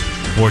Sports Dirt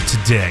for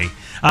today.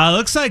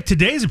 Looks like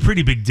today's a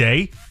pretty big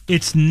day.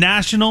 It's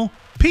National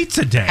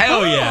Pizza Day.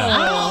 Hell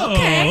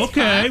yeah.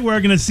 Okay.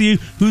 We're going to see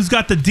who's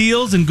got the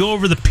deals and go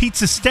over the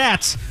pizza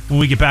stats when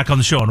we get back on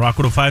the show on Rock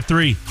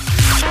 105.3.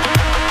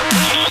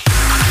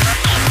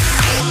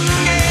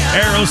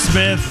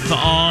 Aerosmith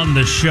on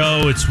the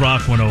show. It's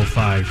Rock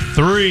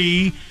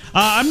 105.3.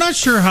 I'm not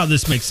sure how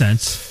this makes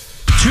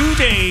sense. 2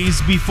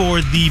 days before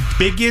the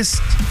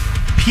biggest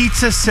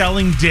pizza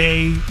selling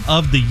day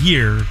of the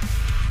year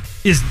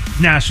is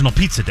National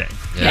Pizza Day.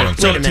 Yeah.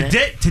 So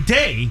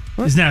today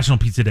is National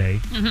Pizza Day.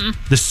 Mm-hmm.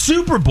 The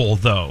Super Bowl,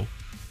 though,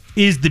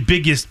 is the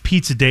biggest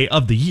pizza day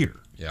of the year.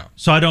 Yeah.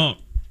 So I don't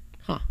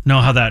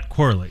know how that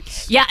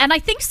correlates. Yeah, and I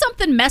think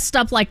something messed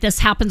up like this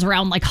happens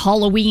around like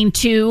Halloween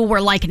too,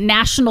 where like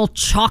National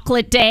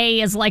Chocolate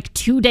Day is like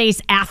 2 days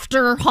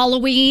after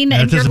Halloween,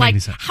 and you're like,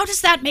 how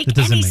does that make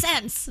any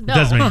sense? No. It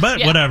doesn't make,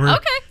 but whatever.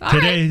 Okay. All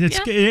today,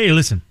 right. Hey,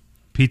 listen.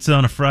 Pizza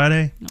on a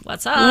Friday.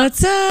 What's up? I'm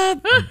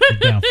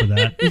down for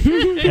that.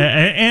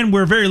 And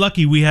we're very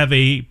lucky we have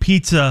a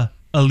pizza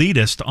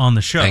elitist on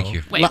the show. Thank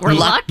you. Wait, we're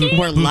lucky?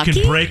 We're who lucky?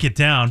 can break it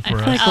down for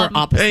us. Like we're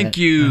opposite. Thank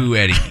you,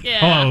 Eddie.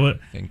 Yeah.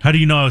 How do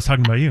you know I was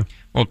talking about you?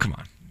 Well, come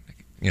on.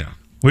 Where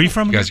are you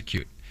from? You guys are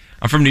cute.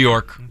 I'm from New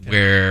York,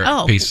 where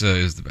Oh. pizza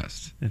is the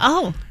best.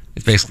 Oh,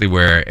 It's basically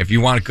where if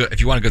you want a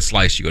good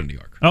slice, you go to New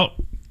York. Oh,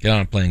 Get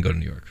on a plane, go to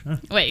New York.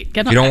 wait.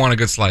 If you don't want a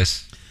good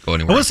slice, go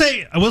anywhere.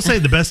 I will say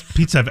the best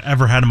pizza I've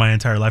ever had in my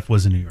entire life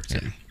was in New York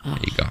City. There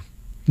you go.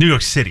 New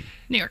York City.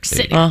 New York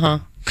City.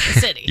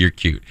 City. You're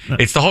cute.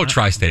 It's the whole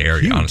tri-state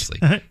area, Cute. honestly.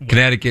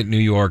 Connecticut, New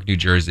York, New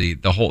Jersey,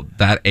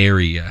 that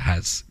area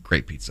has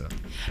great pizza.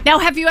 Now,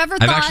 have you ever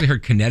thought... I've actually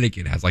heard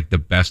Connecticut has like the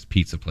best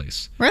pizza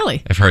place.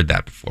 Really? I've heard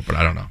that before, but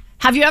I don't know.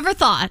 Have you ever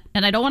thought,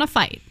 and I don't want to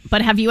fight,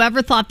 but have you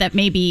ever thought that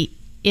maybe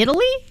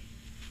Italy,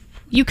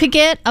 you could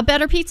get a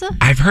better pizza?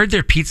 I've heard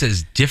their pizza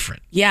is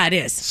different. Yeah, it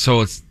is.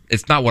 So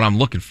it's not what I'm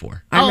looking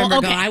for. I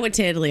remember going. I went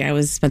to Italy. I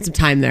spent some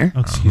time there.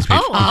 Excuse me.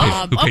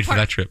 Who paid for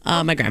that trip?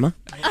 My grandma.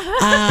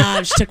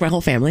 She took my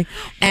whole family.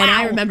 And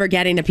I remember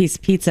getting a piece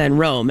of pizza in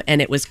Rome,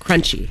 and it was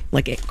crunchy.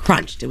 Like, it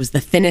crunched. It was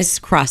the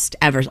thinnest crust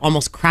ever,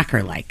 almost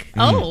cracker-like.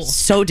 Oh.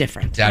 So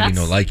different. Daddy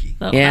no likey.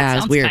 Well, Yeah, that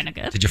it's sounds weird. kind of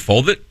good. Did you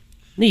fold it?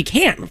 No, you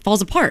can't. It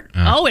falls apart.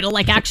 Oh, it'll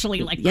actually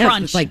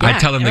crunch. It's like, I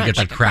tell them to get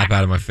that crap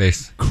out of my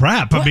face.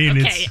 Crap. I mean,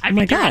 okay, it's... I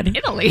mean, God. In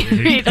Italy.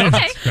 Okay.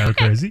 It's kind of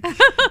crazy.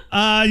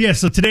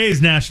 So today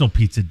is National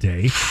Pizza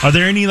Day. Are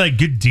there any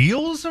good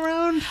deals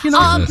around,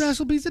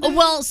 National Pizza Day?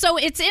 Well, so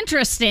it's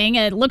interesting.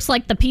 It looks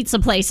like the pizza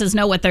places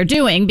know what they're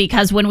doing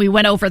because when we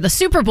went over the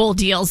Super Bowl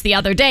deals the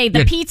other day,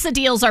 the pizza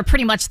deals are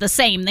pretty much the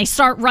same. They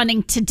start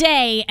running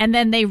today and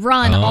then they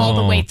run all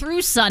the way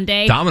through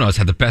Sunday. Domino's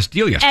had the best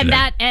deal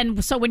yesterday.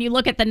 And so when you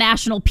look at the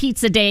National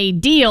Pizza Day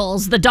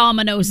deals, the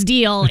Domino's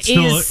deal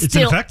is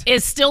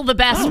still the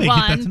best one.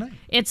 Get that tonight.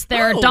 It's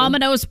their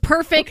Domino's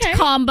Perfect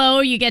Combo.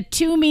 You get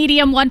 2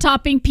 medium, 1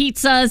 topping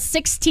pizzas,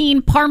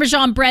 16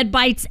 Parmesan bread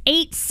bites,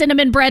 8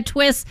 cinnamon bread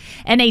twists,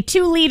 and a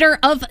 2-liter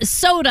of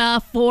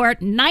soda for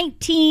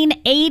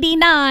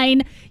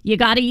 $19.89. You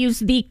got to use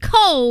the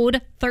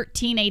code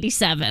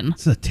 1387.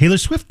 It's a Taylor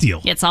Swift deal.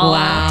 It's all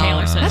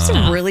Taylor Swift That's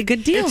stuff. a really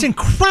good deal. It's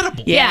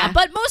incredible. Yeah,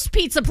 but most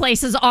pizza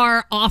places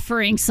are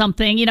offering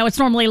something. It's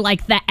normally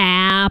like the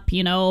app,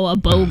 a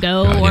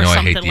BOGO or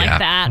something like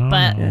that.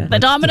 But the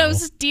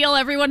Domino's deal,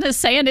 everyone is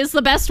saying, is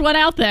the best one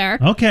out there.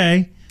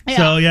 Okay. Yeah.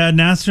 So,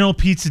 National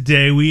Pizza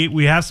Day.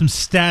 We have some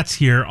stats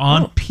here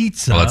on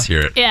pizza. Well, let's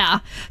hear it. Yeah.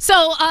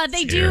 So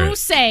they do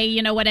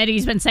say, what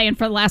Eddie's been saying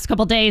for the last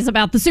couple days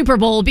about the Super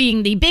Bowl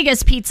being the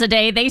biggest pizza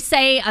day. They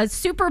say a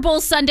Super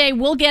Bowl Sunday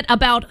will get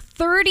about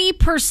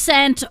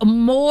 30%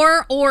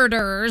 more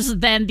orders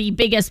than the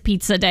biggest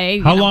pizza day.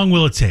 How long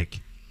will it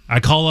take? I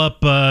call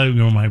up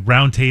my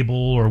round table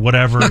or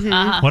whatever.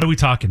 What are we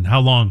talking? How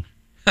long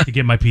to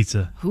get my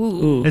pizza?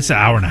 Ooh. It's an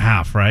hour and a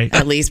half, right?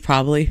 At least,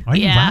 probably. Why are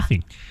you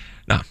laughing?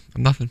 No,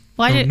 nothing.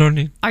 Why no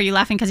need. Are you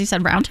laughing because he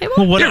said round table?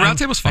 Well, Round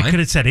table's fine. I could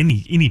have said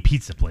any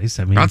pizza place.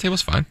 I mean, round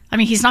table's fine. I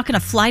mean, he's not going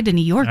to fly to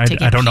New York to get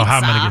pizza. I don't know how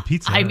I'm going to get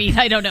pizza. I mean,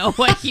 I don't know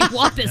what you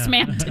want this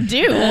man to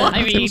do.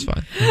 I mean,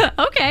 fine.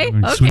 Okay.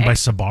 Sweet by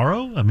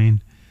Sbarro? I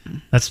mean,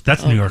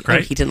 that's New York,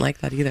 right? He didn't like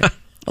that either.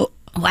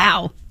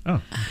 Wow.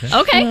 Oh,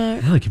 okay.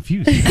 I'm really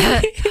confused.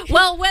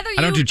 Well, whether you...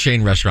 I don't do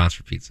chain restaurants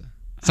for pizza.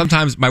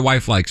 Sometimes my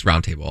wife likes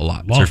Round Table a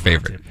lot. It's her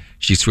favorite.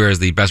 She swears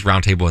the best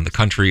Round Table in the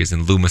country is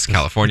in Loomis,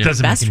 California. It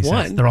doesn't make any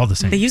sense. They're all the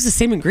same. They use the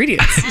same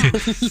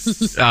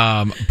ingredients.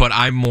 But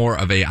I'm more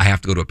of I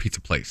have to go to a pizza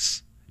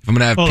place. If I'm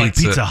going to have pizza. Like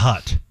Pizza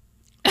Hut.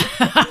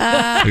 Look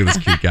at this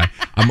cute guy.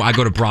 I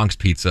go to Bronx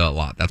Pizza a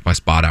lot. That's my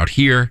spot out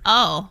here.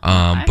 Oh.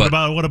 But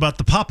what about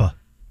the Papa?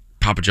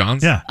 Papa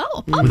John's? Yeah.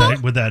 Oh, Papa.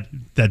 With that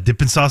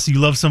dipping sauce you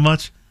love so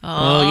much?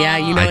 Oh, yeah.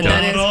 You know what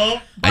that is?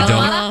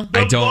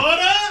 I don't.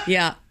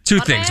 Yeah. Two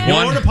things. You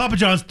One, order Papa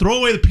John's, throw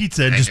away the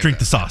pizza, and just drink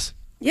the sauce.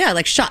 Yeah,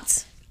 like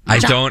shots.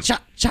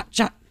 Shot.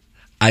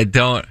 I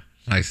don't.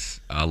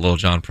 Nice Lil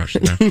Jon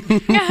impression there.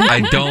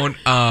 I don't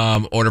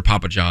order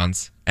Papa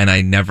John's, and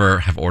I never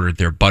have ordered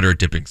their butter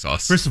dipping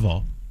sauce. First of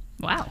all,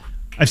 wow,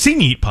 I've seen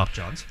you eat Papa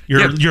John's.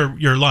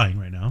 You're lying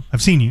right now.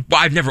 I've seen you.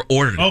 Well, I've never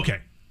ordered it. Okay.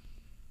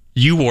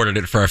 You ordered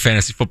it for a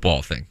fantasy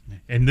football thing.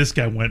 And this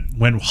guy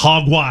went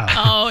hog wild.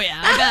 Oh,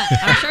 yeah. I bet.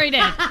 I'm sure he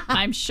did.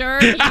 I'm sure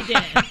he did.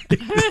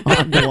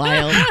 Hog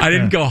wild. I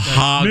didn't go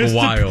hog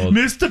wild.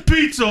 Mr.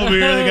 Pizza over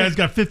here. The guy's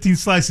got 15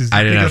 slices.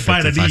 I didn't have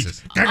 15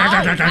 slices. Oh,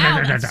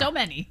 wow. That's so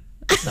many.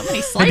 So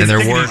many slices.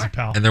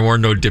 And there were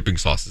no dipping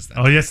sauces then.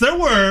 Oh, yes, there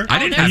were. I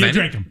didn't have you any.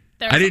 Drank them.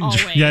 I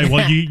didn't. Yeah,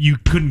 well, you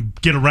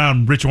couldn't get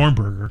around Rich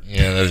Ornberger.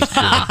 Yeah, that's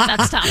tough.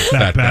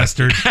 That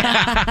bastard.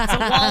 That's a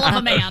wall of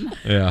a man.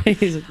 Yeah.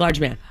 He's a large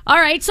man. All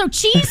right, so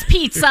cheese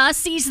pizza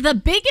sees the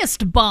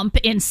biggest bump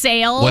in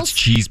sales. What's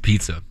cheese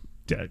pizza?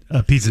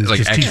 Pizza is like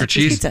just extra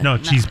cheese? No,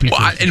 cheese pizza.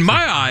 Well, in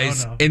my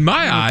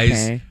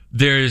eyes,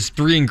 there's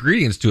 3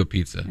 ingredients to a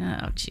pizza.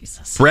 Oh,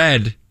 Jesus.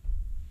 Bread,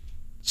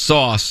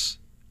 sauce,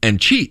 and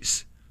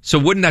cheese. So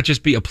wouldn't that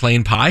just be a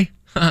plain pie?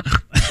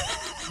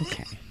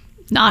 Okay.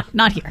 Not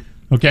here.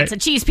 Okay. It's a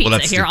cheese pizza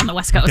here on the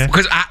West Coast. Okay.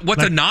 Because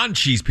what's a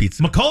non-cheese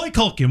pizza? Macaulay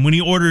Culkin, when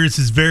he orders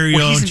his very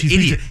own he's an cheese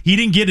idiot. pizza, he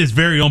didn't get his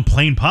very own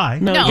plain pie.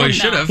 No, he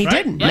should have. He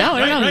didn't. No.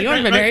 He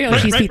ordered a very own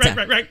cheese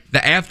pizza.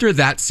 After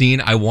that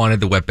scene, I wanted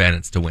the Wet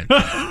Bandits to win.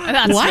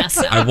 That's What? messed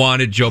up. I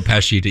wanted Joe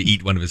Pesci to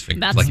eat one of his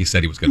fingers, like he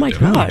said he was going to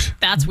do. Oh my God.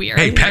 That's weird.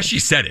 Hey, Pesci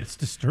said it. It's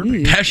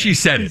disturbing. Pesci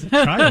said it.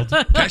 Child.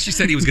 Pesci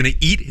said he was going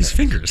to eat his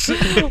fingers.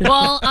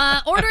 Well,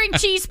 ordering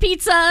cheese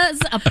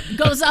pizzas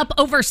goes up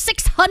over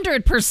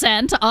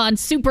 600% on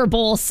Super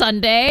Bowl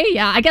Sunday.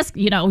 Yeah, I guess,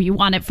 you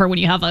want it for when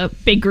you have a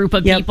big group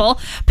of people.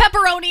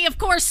 Pepperoni, of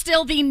course,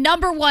 still the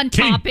number one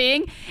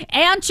topping.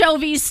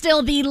 Anchovies,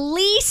 still the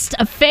least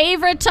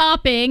favorite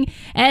topping.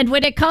 And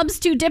when it comes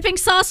to dipping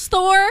sauce,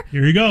 Thor,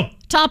 Here you go.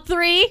 top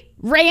 3,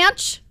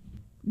 ranch,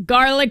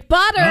 garlic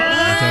butter.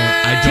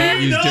 I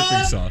don't use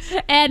dipping sauce.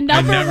 And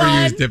number I never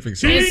 1 use dipping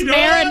sauce. is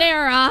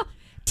marinara.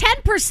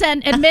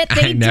 10% admit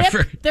they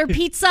never- dip their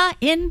pizza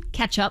in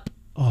ketchup.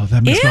 Oh,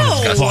 that makes me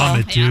Ew.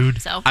 vomit, dude. Yeah,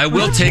 so. I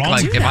will take,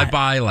 wrong with if I that?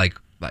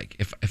 buy,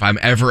 if I'm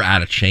ever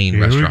at a chain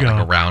Here we restaurant, go.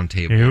 like a Round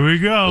Table. Here we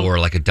go. Or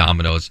like a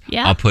Domino's,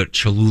 Yeah. I'll put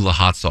Cholula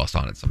hot sauce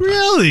on it sometimes.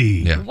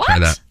 Really? Yeah, What? try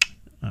that.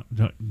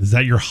 Is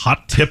that your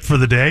hot tip for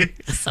the day?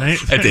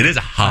 It is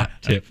a hot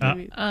tip. Oh,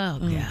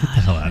 God. Get the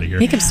hell out of here.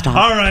 Make him stop.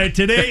 All right,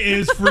 today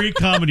is Free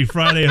Comedy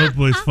Friday.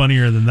 Hopefully it's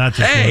funnier than that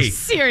just was.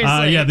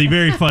 Seriously. Yeah, the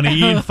very funny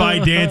Ian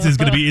Fidance is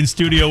going to be in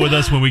studio with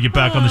us when we get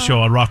back on the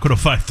show on Rock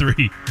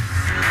 105.3.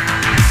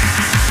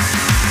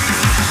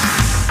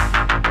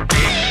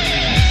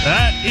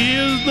 That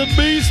is the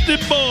Beastie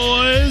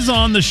Boys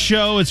on the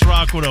show. It's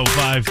Rock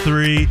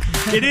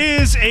 105.3. It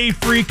is a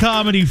Free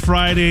Comedy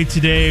Friday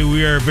today.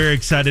 We are very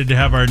excited to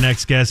have our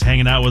next guest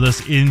hanging out with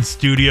us in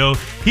studio.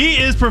 He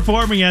is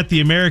performing at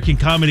the American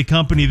Comedy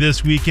Company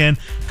this weekend.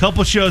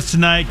 Couple shows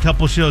tonight,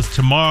 couple shows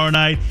tomorrow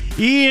night.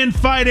 Ian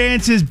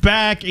Fidance is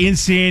back in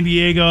San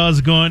Diego. How's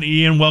it going,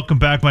 Ian? Welcome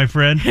back, my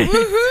friend. Yeah,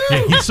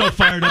 he's so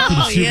fired up for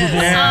the Super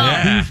Bowl.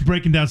 Yeah. He's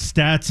breaking down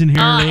stats in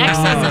here.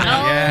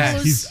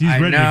 He's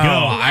ready to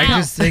go. I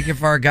just think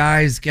if our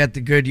guys get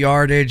the good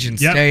yardage and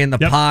stay in the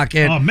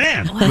pocket, oh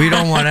man, we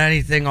don't want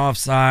anything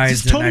offsides.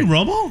 Is this Tony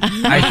Romo?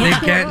 I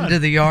think getting to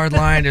the yard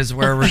line is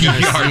where we're going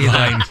to see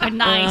that.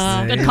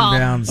 Nice. Good call.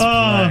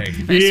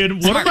 Ian,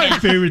 one of my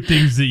favorite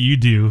things that you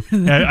do,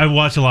 I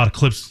watch a lot of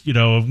clips, I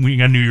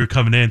knew you were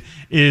coming in,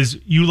 is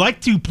you like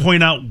to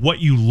point out what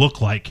you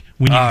look like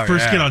when you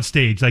first get on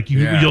stage. Like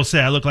you'll say,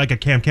 I look like a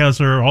camp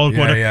counselor or all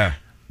whatever. Yeah.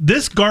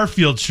 This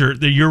Garfield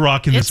shirt that you're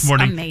rocking this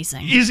morning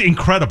is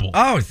incredible.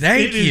 Oh,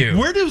 thank you.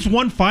 Where does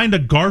one find a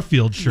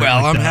Garfield shirt?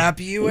 Well, like I'm that?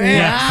 happy you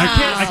asked.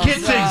 Yeah, I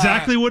can't say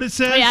exactly what it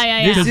says.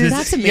 Yeah.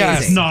 That's amazing.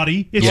 It's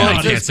naughty. It's I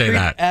naughty. can't say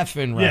that.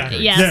 Effing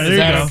records. Yes. There you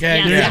go.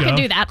 Okay? Yes, you can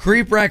do that.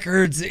 Creep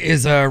Records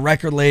is a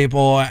record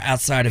label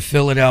outside of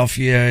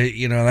Philadelphia.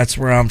 That's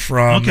where I'm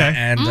from. Okay.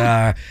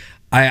 And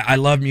I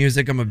love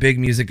music. I'm a big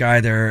music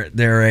guy. They're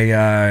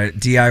a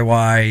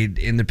DIY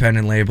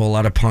independent label, a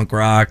lot of punk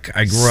rock.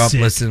 I grew up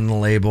listening to the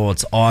label.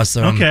 It's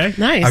awesome. Okay.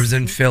 Nice. I was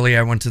in Philly.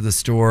 I went to the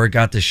store,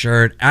 got the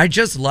shirt. I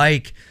just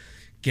like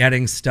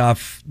getting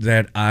stuff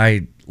that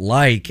I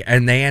like,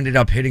 and they ended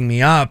up hitting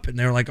me up, and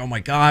they were like, "Oh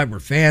my God, we're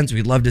fans.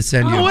 We'd love to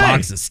send you a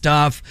box of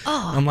stuff."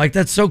 I'm like,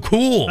 "That's so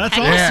cool. That's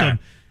awesome."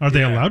 Are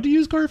they allowed to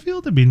use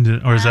Garfield? I mean,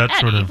 or is that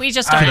sort of... We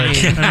just don't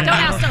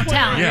ask, don't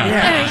tell.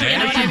 Yeah. You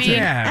know what I mean?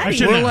 Yeah.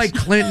 We're like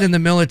Clinton in the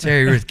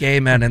military with gay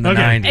men in the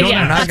 90s. We're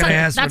not going to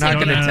ask. We're not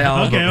going to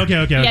tell. Okay.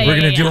 We're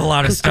going to do a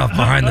lot of stuff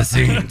behind the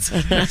scenes.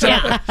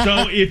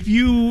 So if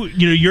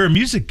you're a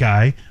music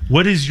guy,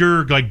 what is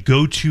your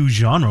go-to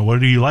genre? What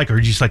do you like, or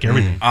do you just like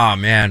everything? Oh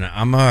man,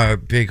 I'm a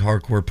big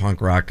hardcore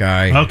punk rock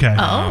guy. Okay.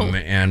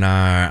 And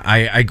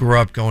I grew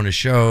up going to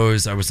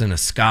shows. I was in a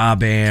ska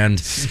band.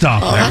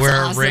 Stop. I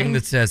wear a ring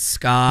that says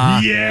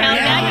ska.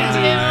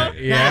 Yeah.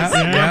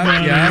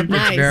 Yeah.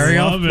 Nice. It's very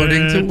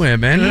off-putting to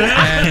women.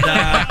 And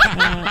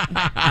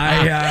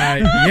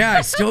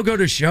I still go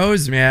to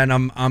shows, man.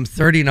 I'm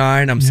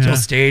 39. I'm still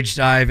stage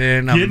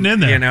diving. I'm Getting in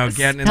there.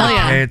 Getting in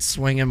the pits,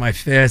 swinging my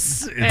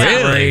fists.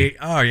 It's great.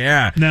 Oh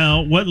yeah.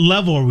 Now, what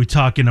level are we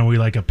talking? Are we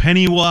like a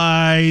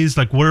Pennywise?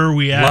 Like, where are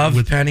we at? Love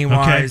with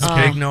Pennywise.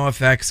 Okay. Big No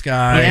Effects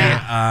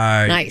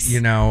guy. Nice.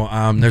 There's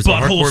Butthole a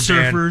hardcore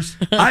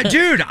Surfers. band.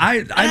 Dude,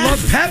 I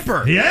love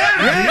Pepper.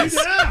 Yes.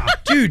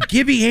 Dude,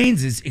 Gibby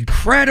Haynes is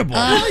incredible.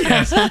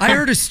 Yes. I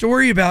heard a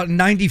story about in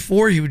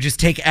 '94 he would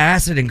just take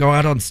acid and go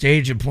out on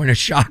stage and point a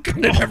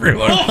shotgun at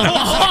everyone.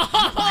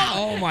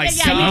 Oh my God.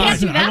 You can't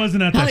do that. I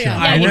wasn't at that show.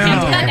 Yeah, you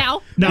can't do that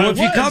now. Well, if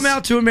you come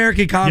out to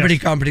American Comedy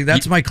Company,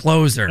 that's my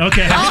closer.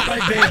 Okay. That's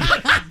my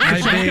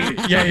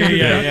big.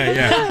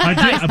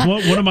 Yeah.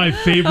 One of my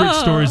favorite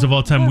stories of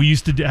all time, we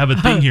used to have a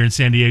thing here in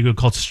San Diego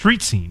called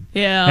Street Scene.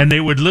 Yeah. And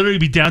they would literally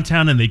be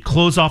downtown and they'd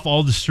close off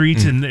all the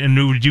streets and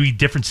we would do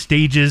different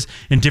stages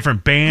and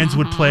different bands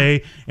would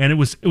play. And it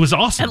was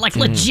awesome. And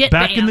legit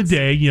Back in the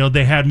day,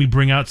 they had me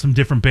bring out some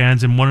different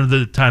bands. And one of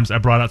the times I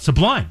brought out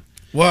Sublime.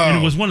 Whoa. And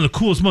it was one of the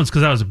coolest moments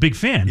because I was a big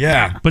fan.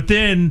 Yeah. But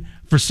then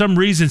for some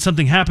reason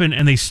something happened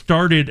and they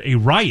started a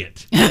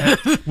riot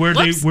where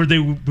they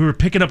were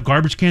picking up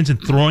garbage cans and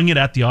throwing it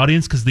at the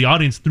audience because the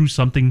audience threw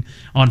something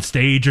on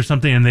stage or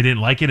something and they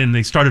didn't like it and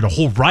they started a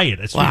whole riot.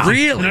 Wow.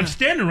 Really? And I'm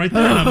standing right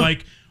there and I'm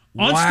like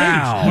on stage,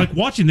 I'm like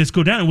watching this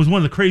go down. It was one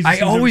of the craziest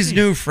things I always I've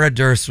ever knew Fred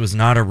Durst was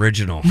not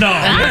original. No.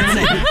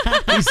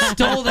 He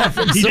stole that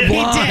from He did.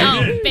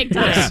 Sublime. He did. Big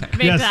time.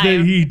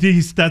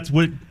 Yes, that's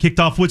what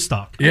kicked off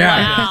Woodstock.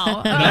 Yeah.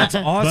 Wow. That's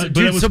awesome. But it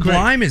Dude, was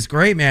Sublime is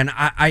great, man.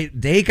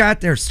 They got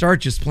their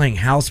start just playing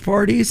house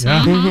parties.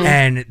 Yeah.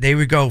 And they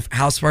would go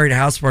house party to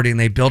house party and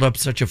they built up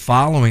such a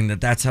following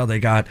that's how they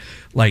got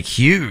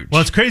huge. Well,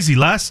 it's crazy.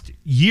 Last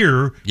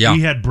year, we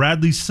had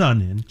Bradley's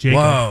son in, Jacob.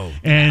 Whoa.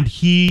 And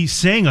he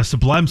sang a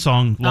Sublime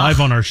song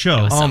live on our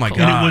show. Oh, my And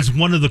God. it was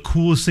one of the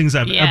coolest things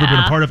I've ever been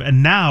a part of.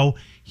 And now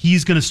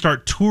he's going to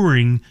start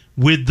touring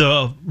with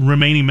the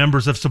remaining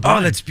members of Sublime.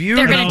 Oh, that's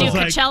beautiful. They're going to do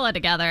Coachella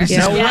together.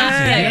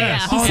 Yeah.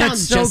 He sounds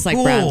that's so just cool.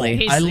 like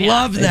Bradley. I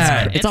love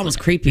that. It's almost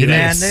creepy.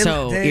 Man, It's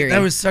so eerie. that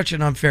was such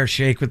an unfair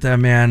shake with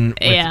them, man.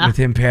 With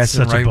him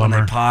passing Such a right when they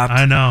bummer. popped.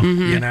 I know.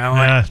 You know?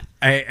 Yeah.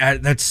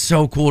 That's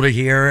so cool to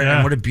hear,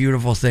 and what a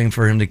beautiful thing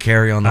for him to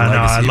carry on the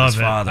legacy of his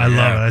father. I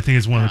love it. I think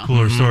it's one of the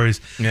cooler stories.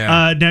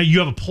 Yeah. Now you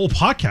have a whole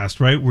podcast,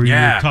 right, where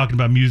you're talking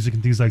about music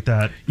and things like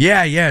that.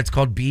 Yeah. It's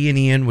called B and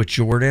Ian with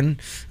Jordan.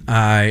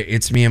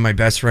 It's me and my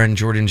best friend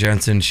Jordan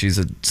Jensen. She's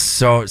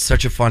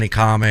such a funny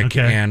comic,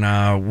 and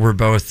we're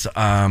both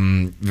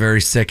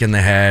very sick in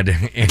the head.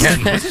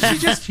 And wasn't she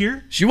just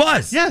here? She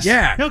was. Yes.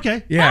 Yeah.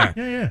 Okay. Yeah.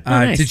 Yeah.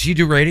 Nice. Did she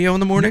do radio in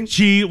the morning?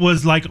 She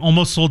was like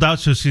almost sold out,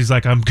 so she's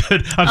like, I'm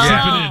good.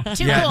 I'm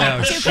too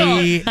cool.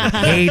 She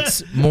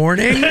hates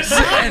mornings,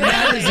 and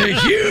that is a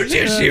huge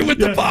issue with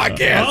the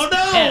podcast. Oh,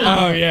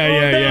 no. Oh,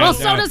 yeah. Well,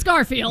 so does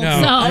Garfield.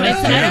 No. So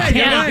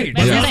Right.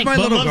 That's my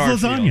little Garfield.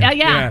 Lasagna.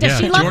 Yeah. Does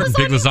she love Jordan, lasagna?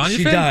 big lasagna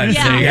She fan? does.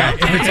 Yeah.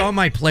 If it's on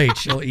my plate,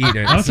 she'll eat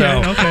it.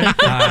 Okay.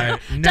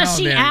 Does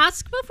she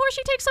ask before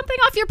she takes something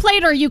off your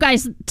plate, or are you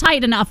guys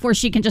tight enough where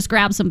she can just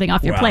grab something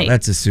off your plate?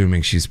 That's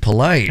assuming she's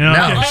polite.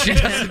 Yeah, No, she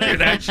doesn't do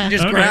that. She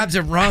just grabs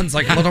and runs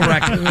like a little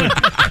raccoon.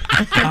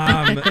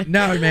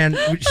 No, man,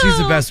 she's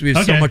the best. We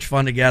have so much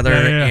fun together,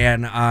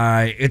 and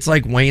it's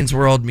like Wayne's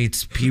World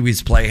meets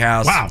Pee-wee's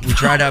Playhouse. Wow. We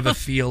try to have a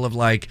feel of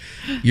like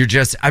you're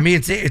just. I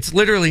mean, it's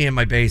literally in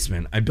my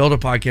basement. I built a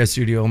podcast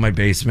studio in my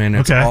basement.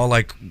 It's all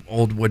like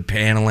old wood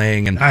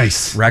paneling and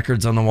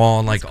records on the wall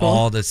and like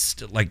all this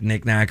like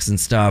knickknacks and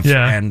stuff.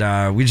 Yeah.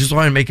 And we just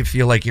want to make it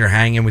feel like you're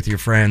hanging with your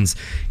friends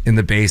in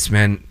the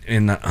basement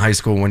in the high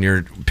school when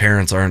your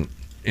parents aren't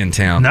in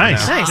town.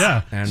 Nice. You know?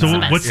 Yeah. And, So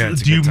it's a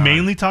do you good time.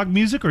 mainly talk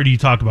music, or do you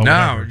talk about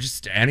whatever?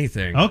 just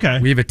anything. Okay.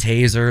 We have a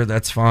taser.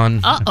 That's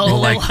fun. We'll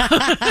like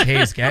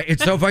tase guy.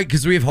 It's so funny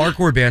because we have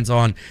hardcore bands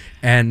on,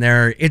 and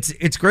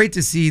it's great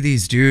to see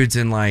these dudes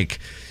and like.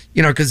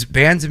 You know, because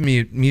bands and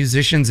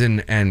musicians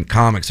and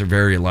comics are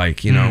very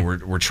alike. You know,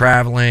 we're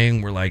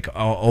traveling. We're like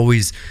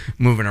always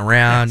moving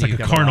around. It's like You've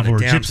a got lot carnival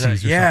of or downtime.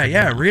 gypsies or Yeah,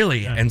 something. really.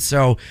 Yeah. And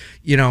so,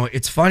 you know,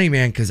 it's funny,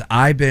 man, because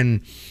I've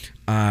been,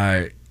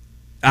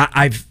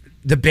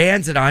 the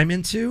bands that I'm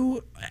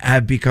into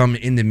have become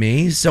into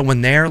me. So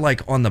when they're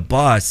like on the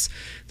bus,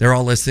 they're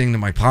all listening to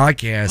my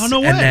podcast. Oh,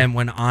 no way. And then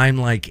when I'm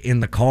like in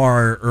the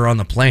car or on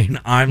the plane,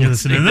 I'm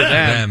listening to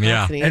them.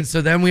 Yeah. And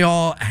so then we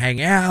all hang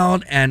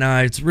out, and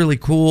it's really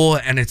cool.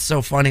 And it's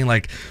so funny,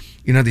 like,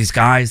 you know, these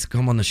guys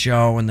come on the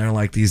show and they're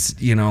like these,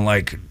 you know,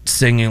 like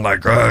singing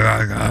like,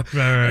 Right.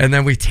 and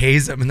then we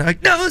tase them and they're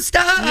like, no,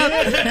 stop.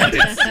 And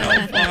it's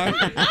so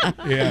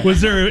fun. Yeah.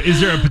 Is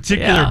there a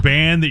particular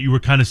band that you were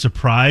kind of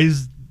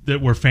surprised that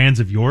were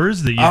fans of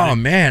yours? That you,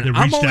 man, that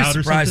I'm reached always out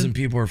or surprised something? when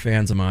people are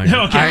fans of mine.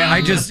 Okay.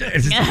 I just,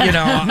 you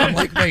know, I'm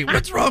like, wait,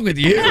 what's wrong with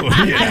you? You know,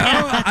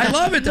 I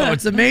love it though.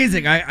 It's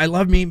amazing. I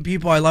love meeting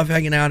people. I love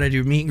hanging out. I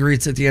do meet and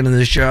greets at the end of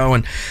the show,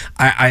 and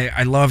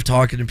I love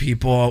talking to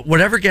people.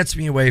 Whatever gets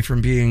me away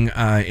from being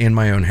in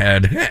my own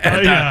head,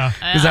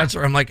 because that's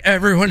where I'm like,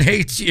 everyone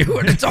hates you,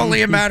 and it's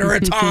only a matter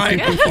of time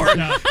before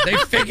they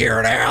figure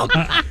it out.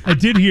 I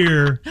did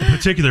hear a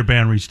particular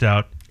band reached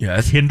out.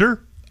 Yes.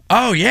 Hinder?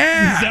 Oh,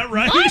 yeah. Is that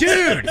right?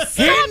 Dude,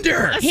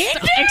 Hinder.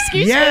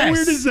 Excuse me? How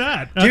weird is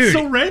that? That's Dude,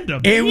 so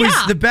random. It was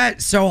the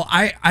best. So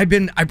I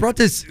brought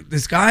this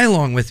guy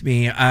along with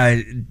me,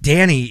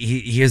 Danny.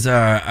 He has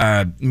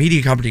a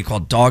media company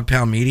called Dog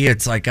Pound Media.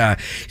 It's like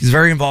he's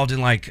very involved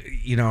in like,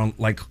 you know,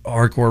 like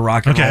hardcore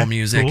rock and roll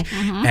music,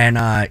 cool.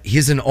 and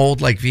he's an old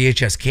like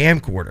VHS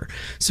camcorder.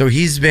 So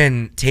he's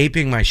been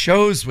taping my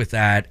shows with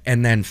that,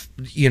 and then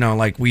you know,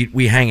 like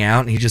we hang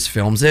out and he just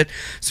films it.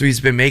 So he's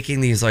been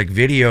making these like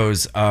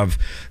videos of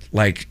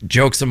like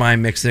jokes of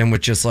mine mixed in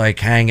with just like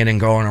hanging and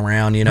going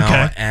around, you know.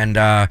 Okay. And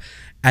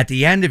at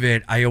the end of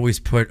it, I always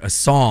put a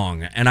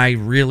song, and I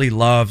really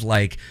love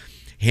like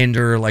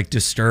Hinder, like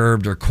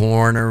Disturbed or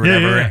Korn or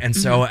whatever. Yeah. And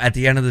so at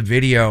the end of the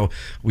video,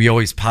 we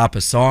always pop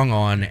a song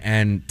on.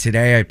 And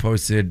today I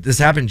posted, this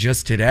happened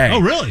just today. Oh,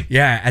 really?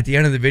 Yeah. At the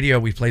end of the video,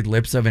 we played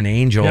Lips of an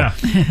Angel, Yeah.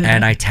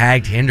 and I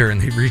tagged Hinder, and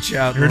they reached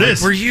out. Here it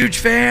is. We're huge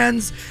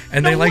fans.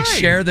 And they like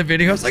share the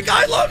video. I was like,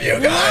 I love you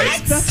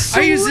guys. That's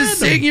so I used to random.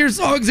 sing your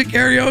songs at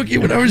karaoke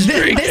when I was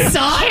drinking. This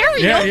song?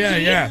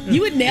 Yeah. You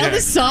would nail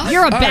this song?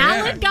 You're a Oh,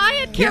 ballad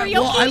guy at karaoke? Yeah,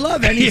 well, I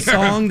love any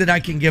song that I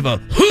can give a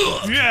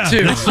Yeah.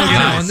 to. That's so You know,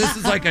 nice. and this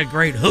is like a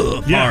great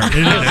Yeah, part. it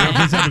is. It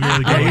does have a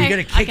really good Yeah, one. you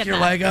gotta kick your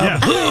leg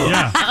up.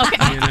 Yeah.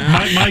 Okay. You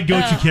know? My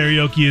go-to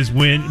karaoke is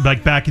when,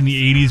 like back in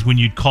the 80s, when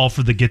you'd call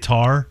for the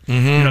guitar.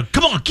 You know,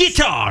 come on,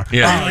 guitar!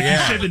 Yeah. And, like,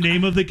 you say the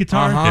name of the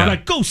guitar. Uh-huh. You're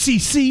like, go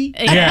CC!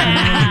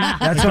 Yeah.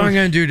 That's what I'm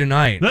gonna do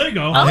tonight. There you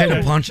go. I'll hit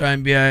a punchline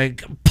and be like,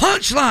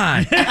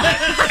 punchline!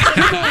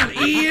 Come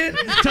on, Ian!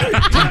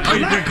 Oh,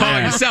 you're gonna call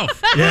it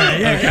yourself.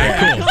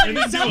 Yeah.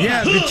 Cool.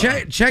 Yeah,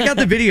 but check out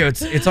the video.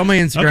 It's on my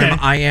Instagram,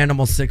 Okay.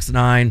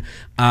 ianimal69.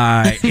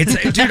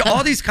 It's dude,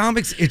 all these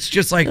comics, it's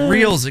just like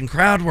reels and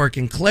crowd work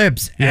and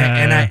clips,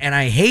 and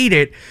I hate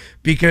it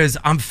because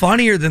I'm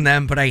funnier than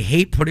them, but I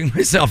hate putting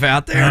myself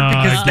out there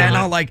because then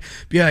I'll like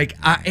be like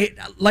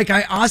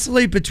I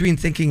oscillate between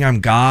thinking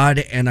I'm God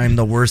and I'm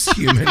the worst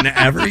human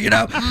ever, you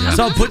know.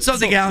 So I'll put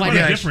something out and What be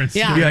a like, difference.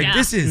 be like,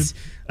 this is.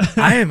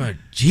 I am a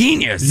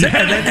genius. And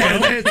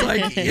then it's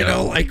like, you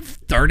know, like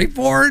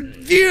 34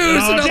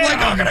 views. And I'm like,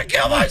 I'm going to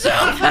kill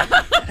myself.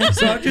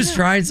 So I'm just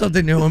trying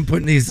something new and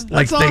putting these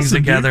things awesome,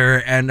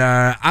 together, and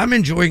I'm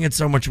enjoying it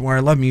so much more. I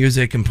love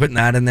music and putting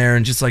that in there,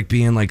 and just like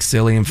being like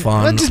silly and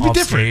fun Let's just be off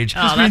different. stage.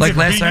 Like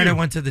last night, I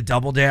went to the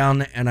Double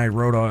Down and I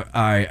wrote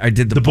I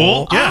did the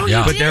bull.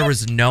 Yeah. But there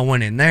was no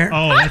one in there.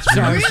 Oh, that's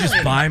so I was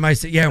just by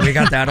myself. Yeah, we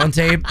got that on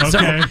tape. So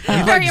Okay.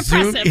 he Very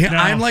zoomed. impressive.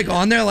 I'm like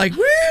on there like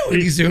woo,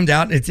 and he zoomed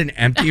out and it's an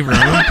empty room.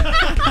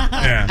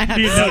 Yeah.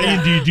 Do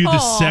you do the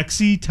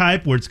sexy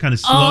type where it's kind of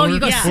slower? you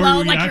go Or slow,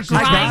 you like you're actually-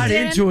 I got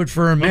grinding? into it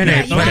for a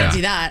minute. You but can't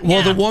do that.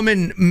 Well, the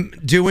woman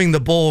doing the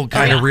bull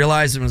kind of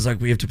realized and was like,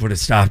 "We have to put a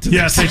stop to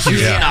Yeah, this." thank you.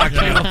 She knocked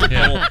me off the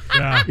bull.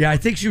 Yeah. Yeah, I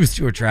think she was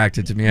too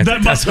attracted to me. I That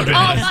think must have been.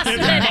 Oh, it. must have It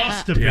been.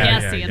 must have been.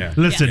 Yes, Ian.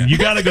 Listen, you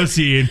got to go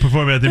see Ian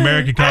perform at the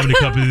American Comedy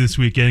Company this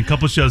weekend.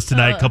 Couple shows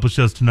tonight, couple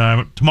shows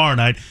tomorrow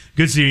night.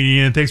 Good seeing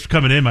you, Ian. Thanks for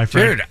coming in, my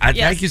friend. Dude,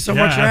 thank you so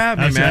much for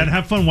having me, man.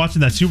 Have fun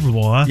watching that Super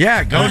Bowl, huh?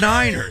 Yeah, go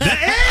Niners.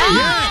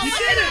 Yeah, you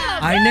did it.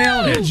 I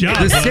nailed it. Good job,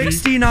 The buddy.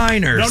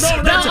 69ers. No.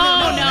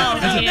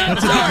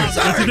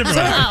 That's a different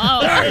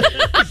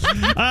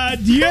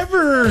one. Do you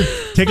ever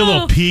take a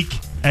little peek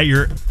at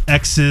your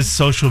ex's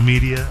social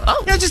media?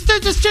 Oh. Yeah, just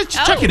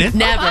check it in.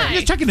 Never.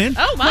 Just checking in.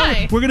 Oh,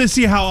 my. We're going to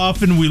see how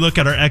often we look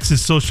at our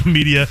ex's social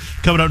media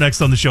coming up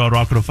next on the show at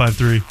Rock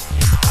 105.3.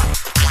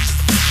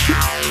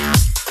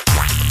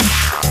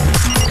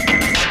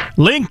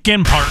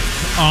 Linkin Park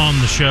on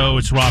the show.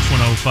 It's Rock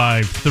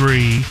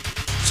 105.3.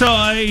 So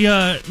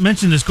I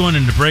mentioned this going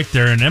into break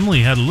there, and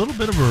Emily had a little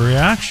bit of a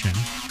reaction.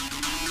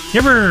 You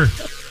ever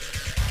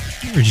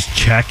just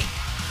check,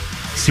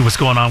 see what's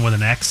going on with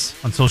an ex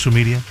on social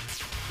media?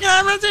 Yeah,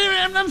 I'm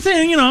not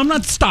saying, I'm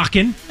not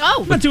stalking. Oh.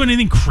 I'm not doing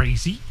anything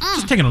crazy.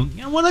 Just taking a,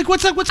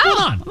 what's going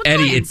on?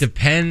 Eddie, it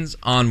depends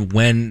on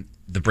when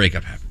the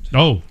breakup happened.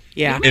 Oh.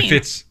 Yeah.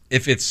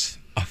 If it's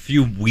a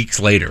few weeks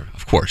later,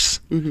 of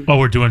course. Oh,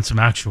 we're doing some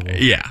actual.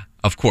 Yeah,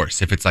 of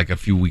course. If it's like a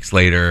few weeks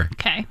later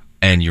Okay.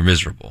 and you're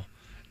miserable.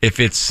 If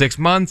it's 6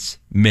 months,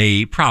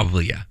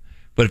 probably, yeah.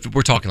 But if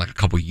we're talking like a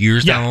couple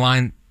years down the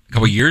line,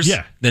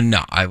 then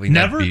no. I mean,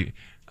 Never?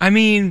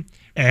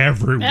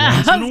 Every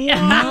once in a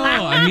while.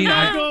 No, I mean,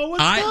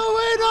 what's going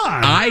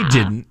on? I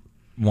didn't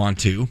want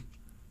to,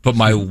 but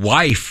my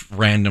wife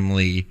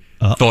randomly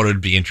thought it'd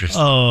be interesting.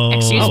 Oh.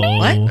 Excuse me?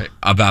 What?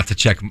 About to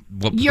check.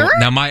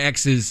 Now, my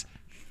ex's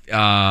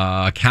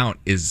account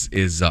is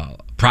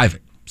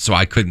private, so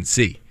I couldn't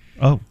see.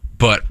 Oh.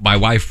 But my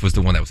wife was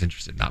the one that was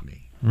interested, not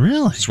me.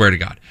 Really? Swear to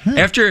God.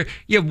 After,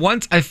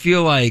 once I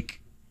feel like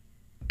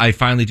I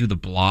finally do the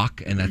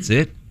block and that's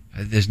it.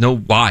 There's no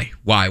why.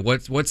 Why?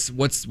 What's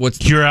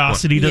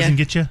Curiosity doesn't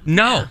get you?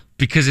 No,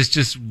 because it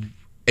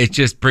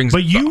just brings.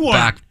 But you are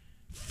back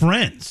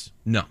friends.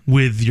 No,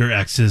 with your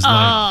exes.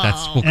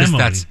 That's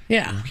Emily.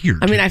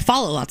 weird. I mean, I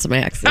follow lots of my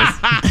exes, so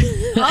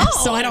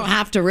I don't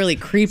have to really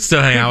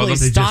Still hang out with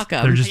them. stalk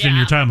them. They're just in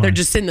your timeline. They're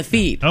just in the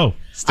feed. Oh,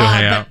 still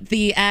hang out. But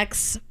the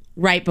ex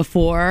right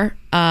before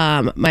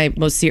one of my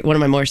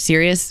more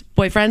serious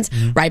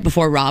boyfriends, right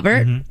before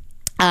Robert.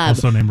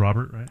 Also named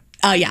Robert, right?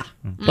 Oh, yeah.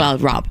 Well,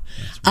 Rob.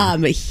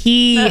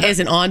 He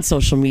isn't on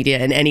social media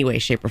in any way,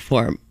 shape, or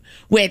form.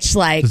 Which,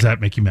 like... Does that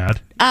make you mad?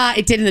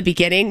 It did in the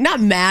beginning. Not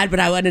mad, but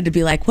I wanted to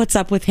be like, what's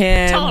up with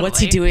him? Totally. What's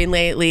he doing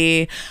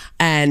lately?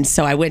 And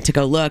so I went to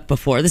go look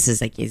before. This is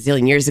like a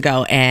zillion years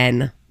ago,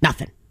 and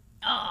nothing.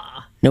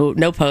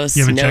 No posts.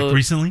 You haven't checked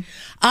recently?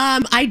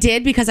 I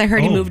did because I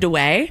heard he moved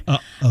away.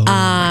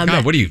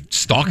 God, what are you,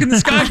 stalking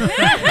this guy?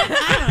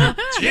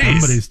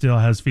 Somebody still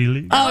has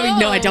feelings. Oh,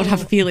 no, I don't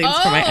have feelings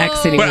for my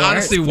ex anymore. But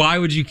honestly, why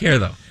would you care,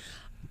 though?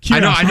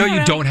 I know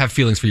you don't have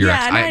feelings for your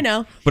ex. I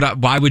know. But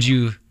why would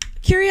you?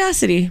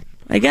 Curiosity,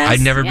 I guess.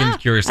 I'd never been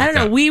curious like I don't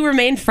know. that. We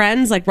remained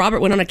friends. Like, Robert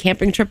went on a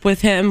camping trip with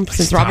him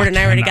since Robert and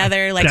I were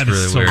together. Like, That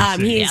is really so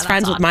weird. he's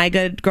friends with my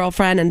good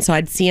girlfriend, and so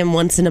I'd see him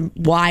once in a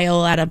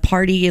while at a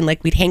party, and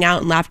like we'd hang out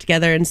and laugh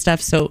together and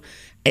stuff. So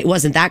it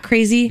wasn't that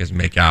crazy. You guys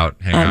make out,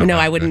 hang out. No,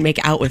 I wouldn't make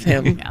out with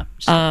him.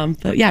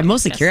 But yeah,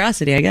 mostly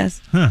curiosity, I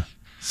guess. Huh.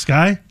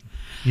 Sky,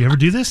 you ever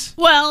do this?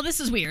 Well, this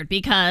is weird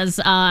because,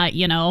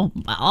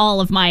 all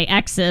of my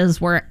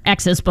exes were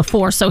exes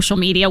before social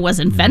media was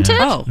invented.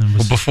 Oh.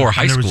 Well, before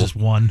high There school. was just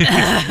one.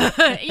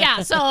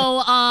 Yeah, so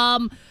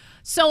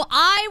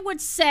I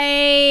would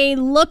say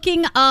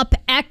looking up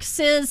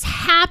exes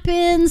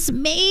happens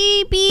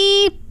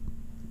maybe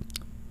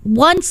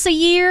once a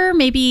year,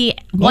 maybe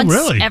once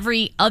really?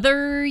 every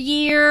other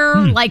year.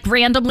 Like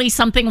randomly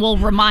something will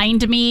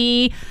remind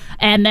me,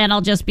 and then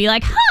I'll just be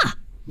like,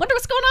 wonder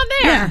what's going on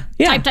there.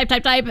 Yeah.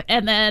 Type,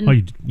 and then Oh,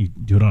 you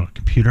do it on a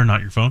computer,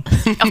 not your phone?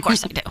 of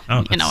course I do.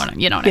 Oh, you know what I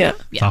mean? Yeah.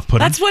 It's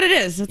off-putting. That's what it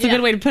is. That's a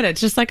good way to put it.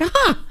 It's just like,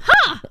 wonder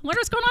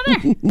what's going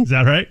on there. Is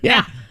that right?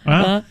 Yeah.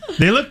 Well,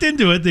 they looked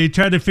into it. They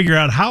tried to figure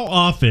out how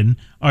often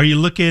are you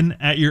looking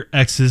at your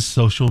ex's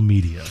social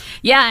media.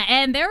 Yeah,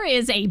 and there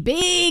is a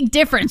big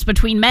difference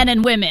between men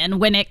and women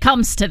when it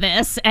comes to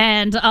this.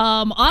 And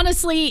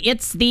honestly,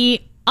 it's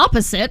the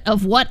opposite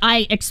of what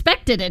I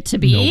expected it to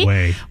be. No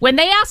way. When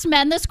they asked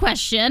men this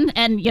question,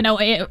 and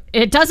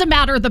it doesn't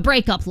matter the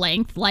breakup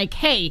length, like,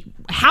 hey,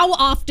 how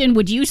often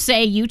would you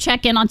say you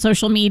check in on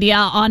social media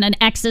on an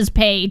ex's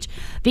page?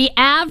 The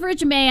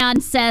average man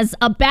says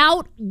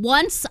about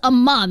once a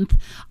month,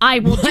 I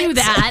will do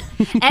that.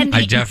 And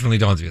I definitely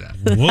don't do that.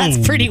 Whoa.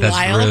 That's pretty wild.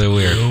 That's really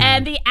weird.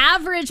 And the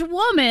average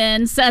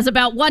woman says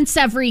about once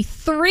every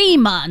 3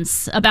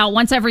 months, about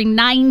once every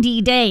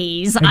 90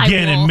 days.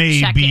 Again, I will it may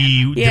check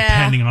be in.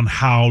 depending on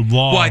how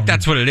long. Well,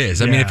 that's what it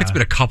is. I mean, if it's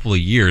been a couple of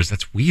years,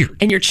 that's weird.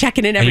 And you're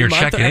checking in every month.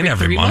 checking in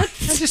every month.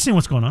 I'm just seeing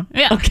what's going on.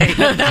 Yeah. Okay.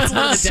 That's a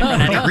little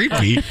different.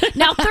 Creepy.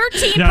 Now, Yeah,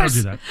 I don't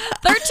do that.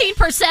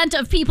 13%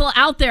 of people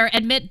out there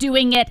admit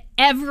doing it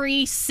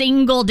every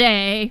single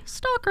day.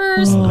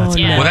 Stalkers. Oh, that's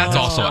yeah. Well, that's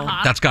also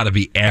that's got to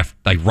be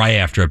right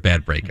after a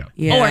bad breakup.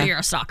 Or you're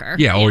a stalker.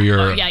 Yeah, or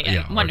you're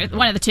one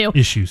of the two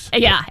issues.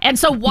 Yeah, and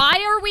so why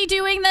are we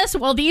doing this?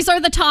 Well, these are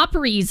the top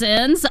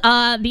reasons.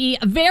 The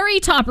very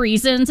top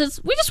reasons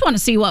is we just want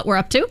to see what we're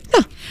up to.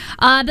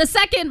 The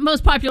second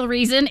most popular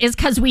reason is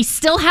because we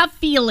still have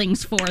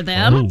feelings for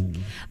them. Oh.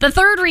 The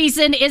third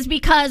reason is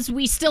because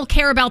we still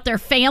care about their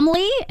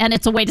family, and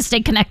it's a way to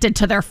stay connected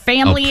to their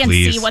family and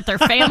see what their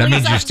family's That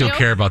means you up still to.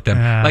 care about them.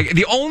 Like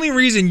the only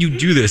reason you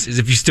do this is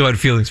if you still had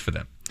feelings for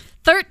them.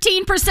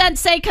 13%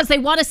 say because they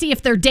want to see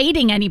if they're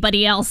dating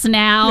anybody else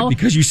now.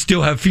 Because you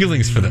still have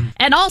feelings for them.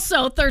 And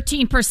also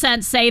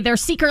 13% say they're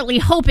secretly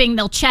hoping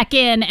they'll check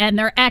in and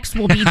their ex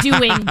will be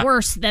doing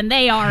worse than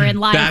they are in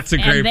life. That's a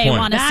great and they point.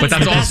 wanna But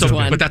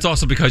see that's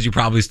also because you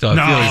probably still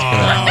have feelings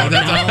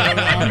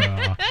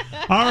for them.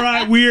 All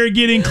right, we are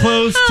getting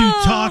close to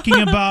talking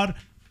about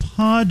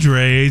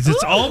Padres.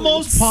 It's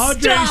almost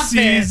Padres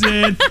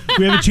season.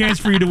 We have a chance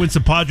for you to win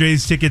some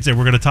Padres tickets, and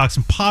we're going to talk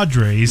some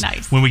Padres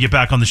when we get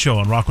back on the show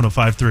on Rock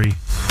 105.3.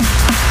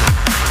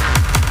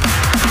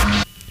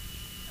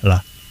 Hello.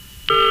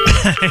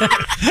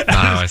 Not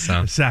how I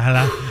sound.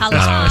 Sahala. Not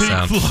how I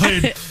sound. Pink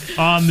Floyd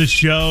on the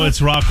show.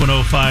 It's Rock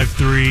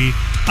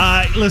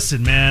 105.3.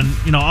 Listen, man,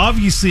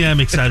 obviously I'm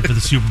excited for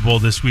the Super Bowl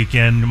this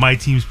weekend. My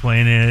team's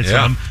playing in it,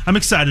 so I'm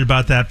excited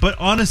about that. But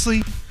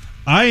honestly,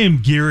 I am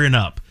gearing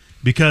up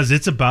because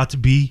it's about to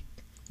be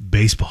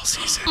baseball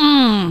season.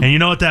 And you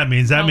know what that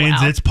means? That means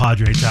it's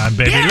Padre time,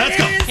 baby. Let's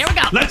go. Here we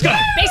go. Let's go.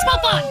 Baseball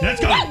fun.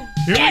 Let's go.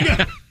 Here we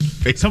go.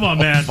 Come on,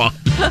 man.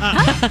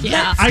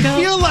 Yeah. I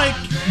feel like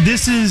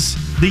this is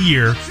the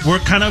year. We're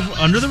kind of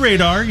under the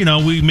radar.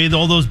 We made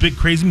all those big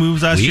crazy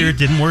moves last year. It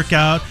didn't work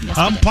out.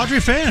 I'm a Padre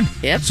fan.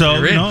 Yep. So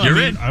You're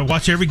in. I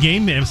watch every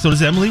game, and so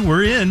does Emily.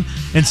 We're in.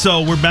 And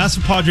so we're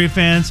massive Padre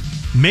fans.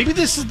 Maybe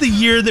this is the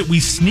year that we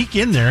sneak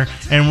in there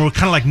and we're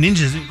kind of like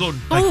ninjas and go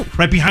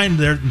right behind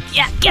there.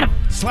 Yeah, get him.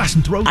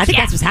 Slashing throats. I think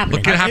that's what's happening.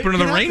 What could happen to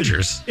the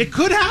Rangers? It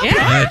could happen.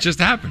 Yeah, it just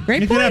happened.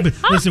 Great It could point.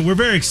 happen. Listen, we're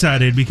very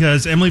excited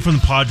because Emily from the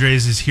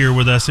Padres is here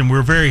with us, and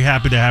we're very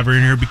happy to have her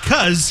in here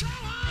because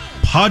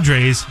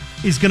Padres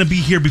is going to be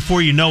here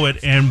before you know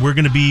it, and we're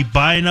going to be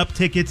buying up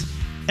tickets.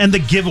 And the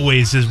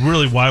giveaways is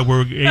really why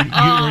we're in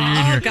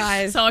here.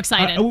 Guys. So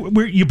excited.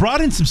 You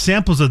brought in some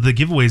samples of the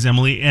giveaways,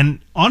 Emily, and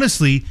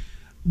honestly,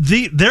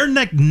 they're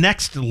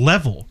next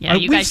level. Yeah,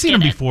 you we've guys seen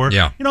them did it. before.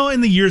 Yeah.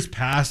 In the years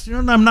past.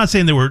 I'm not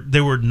saying they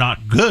were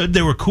not good.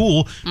 They were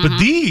cool, but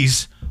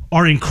these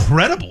are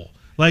incredible.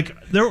 Like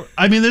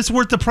it's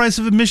worth the price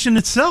of admission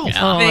itself.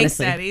 Oh, thanks,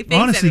 Sadie.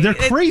 Honestly, they're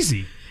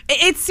crazy.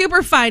 It's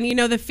super fun.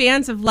 The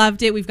fans have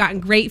loved it. We've gotten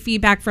great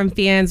feedback from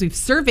fans. We've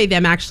surveyed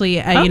them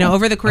actually,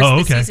 over the course of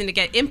the season to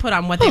get input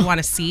on what they want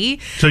to see.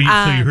 So you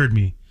heard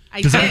me. I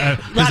Because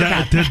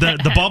did.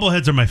 the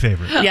bobbleheads are my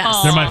favorite.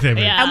 Yes. They're my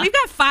favorite. Yeah. And we've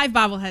got 5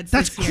 bobbleheads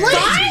That's this year.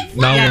 crazy.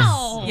 No.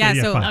 Yes.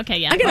 Yeah, so fine. Okay,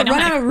 yeah. I'm going to run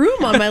out of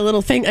room on my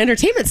little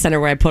entertainment center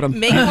where I put them.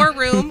 make more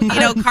room,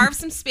 carve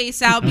some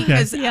space out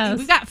because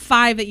we've got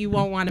 5 that you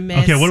won't want to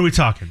miss. Okay, what are we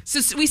talking?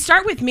 So we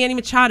start with Manny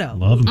Machado.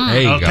 Love them.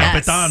 There you go.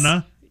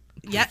 Capitana.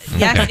 Yes,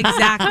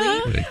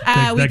 exactly. We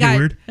that got good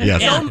word?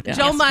 Yes.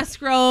 Joe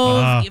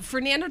Musgrove,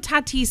 Fernando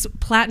Tatis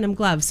platinum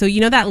glove. So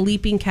that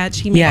leaping catch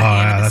he made Yeah. at the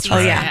end of the that's season.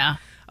 right. Yeah.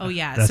 Oh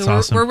yeah. That's so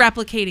awesome. we're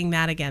replicating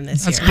that again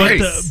this year.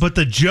 But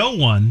the Joe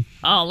one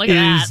Oh, look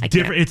at is that.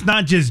 different. It's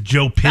not just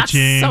Joe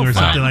pitching so or fun.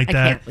 something like I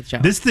that. can't with Joe.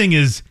 This thing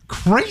is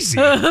crazy.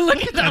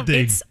 Look at that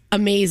thing. It's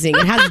amazing.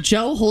 It has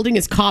Joe holding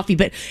his coffee,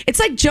 but it's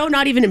like Joe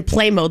not even in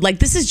play mode. Like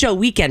this is Joe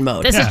weekend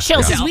mode. This is chill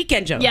This is Joe.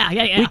 weekend Joe.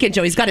 Yeah. Weekend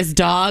Joe. He's got his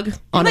dog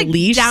on a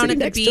leash down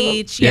sitting at the next to him.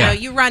 beach. Yeah.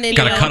 You run into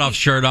Got a cutoff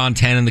shirt on,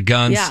 tanning the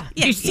guns. Yeah.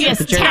 Yeah, You see his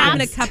he's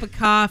having a tats? cup of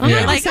coffee.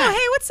 Yeah. Like, oh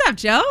hey, what's up,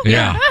 Joe?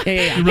 Yeah.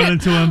 You run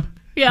into him.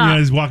 Yeah.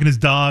 He's walking his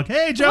dog.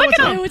 Hey, Joe, what's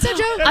up? What's up,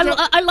 Joe?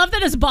 I love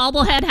that his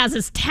bobblehead has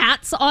his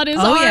tats on his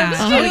Oh arms. yeah,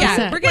 too. oh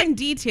yeah. We're getting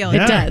detailed.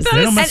 Yeah, does.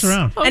 They don't mess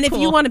around. And if cool.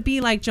 you want to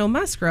be like Joe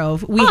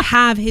Musgrove, we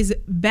have his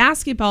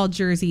basketball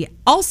jersey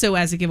also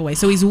as a giveaway.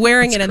 So he's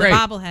wearing it in great. the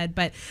bobblehead,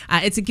 but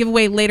it's a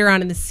giveaway later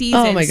on in the season.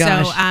 Oh, my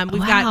gosh. So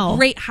we've got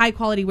great high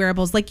quality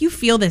wearables. Like you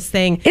feel this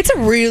thing. It's a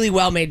really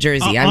well made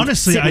jersey. I'm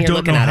Honestly, sitting I here don't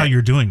looking know at how it.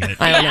 you're doing it.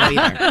 I don't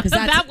know either. Because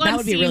That that one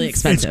would be really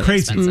seems- expensive. It's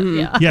crazy.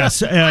 Yeah.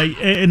 Yes,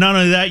 and not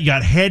only that, you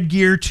got headgear.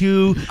 year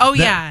too. Oh,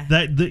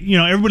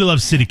 everybody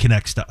loves City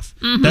Connect stuff.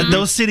 Mhm.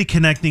 Those City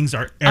Connect things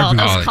are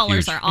everywhere. those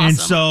colors are awesome. And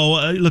so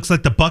it looks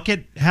like the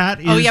bucket hat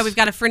is. Oh, yeah, we've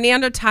got a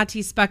Fernando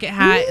Tatis bucket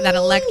hat, that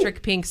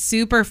electric pink,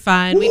 super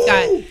fun. We've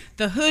got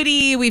the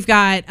hoodie. We've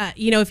got,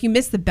 if you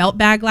missed the belt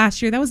bag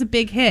last year, that was a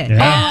big hit. Yeah.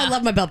 Oh, I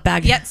love my belt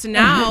bag. Yeah, so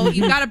now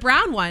you've got a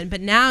brown one,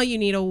 but now you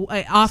need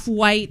a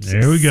off-white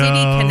There we go.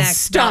 City Connect.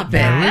 Stop it.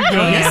 belt bag. There we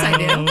go. Yes, I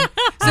do.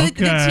 So the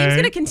team's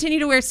going to continue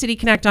to wear City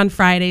Connect on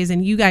Fridays,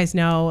 and you guys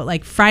know,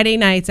 like, Friday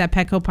nights at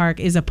Petco Park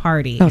is a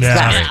party. Oh,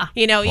 yeah.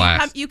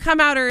 You come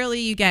out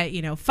early, you get,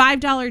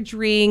 $5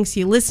 drinks,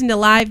 you listen to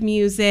live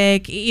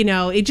music,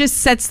 it just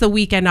sets the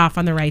weekend off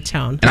on the right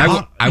tone.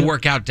 And I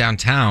work out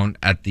downtown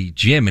at the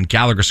gym, and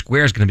Gallagher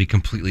Square is going to be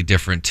completely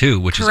different too,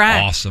 which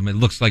Correct. is awesome. It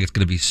looks like it's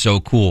going to be so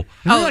cool. Is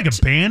there like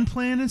a band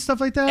playing and stuff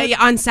like that?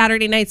 Yeah, on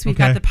Saturday nights, we've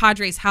Okay. got the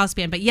Padres house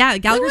band. But yeah,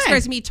 Gallagher Square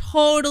is going to be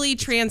totally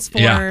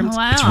transformed.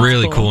 Yeah, it's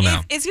really cool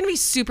now. It's going to be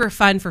super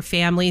fun for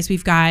families.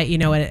 We've got,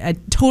 a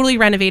totally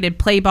renovated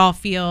play ball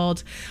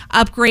field,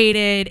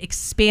 upgraded,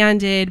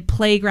 expanded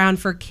playground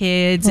for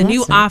kids, a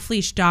new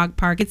off-leash dog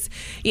park. It's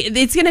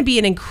going to be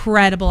an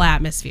incredible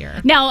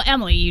atmosphere. Now,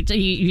 Emily,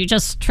 you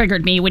just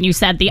triggered me when you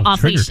said the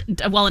off-leash,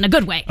 well, in a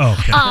good way. Oh,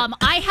 okay.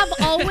 I have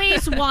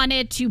always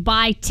wanted to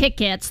buy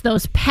tickets, the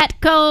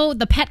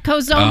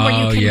Petco zone where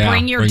you can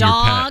bring your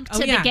dog to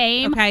the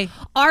game. Okay.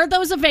 Are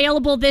those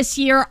available this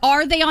year?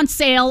 Are they on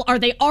sale? Are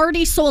they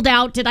already sold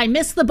out? Did I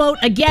miss the boat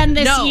again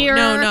this year?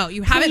 No.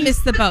 You haven't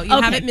missed the boat.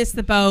 You haven't missed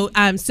the boat.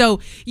 So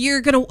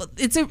you're going to,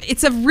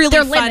 it's a really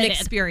They're fun limited.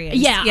 experience.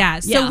 Yeah.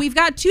 So we've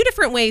got two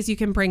different ways you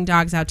can bring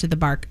dogs out to the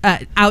ballpark.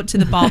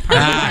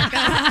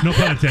 No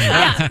pun intended.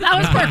 Yeah, that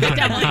was perfect,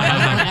 Emily.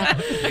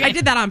 I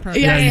did that on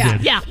purpose.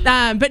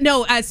 Yeah. But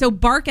no, so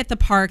Bark at the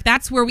Park,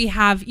 that's where we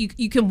have,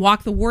 you can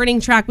walk the warning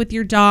track with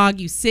your dog.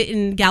 You sit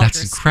in Gallagher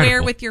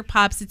Square with your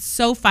pups. It's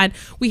so fun.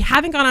 We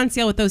haven't gone on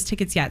sale with those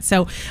tickets yet.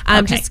 So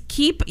just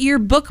keep your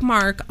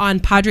bookmark on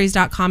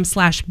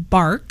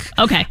padres.com/bark.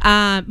 Okay.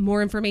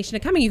 More information to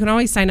coming. You can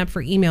always sign up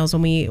for emails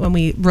when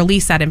we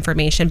release that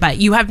information, but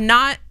you have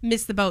not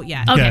missed the boat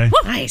yet. Okay.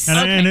 Nice.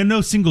 And I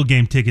know single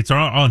game tickets are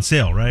on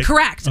sale, right?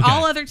 Correct. Okay.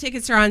 All other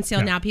tickets are on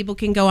sale now. People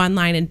can go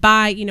online and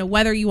buy,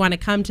 whether you want to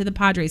come to the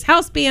Padres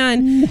house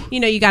band,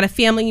 you got a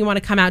family, you want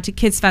to come out to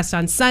Kids Fest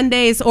on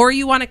Sundays, or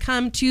you want to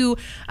come to,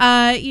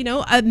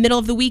 a middle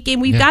of the week game.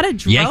 We've got a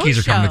drone Yankees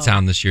are coming to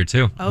town this year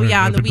too. Oh,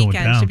 yeah, on the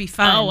weekend. Should be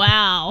fun. Oh,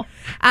 wow.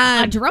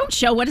 A drone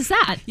show, what is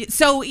that?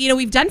 So,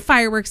 we've done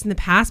fireworks in the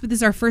past, but this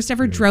is our first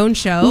ever drone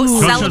show.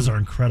 Drone shows are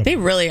incredible. They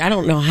really, I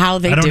don't know how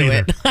they do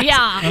it. Yeah.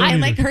 I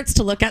like hurts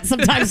to look at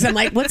sometimes. I'm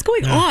like, what's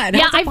going on?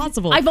 How's that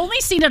possible? I've only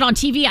seen it on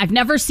TV. I've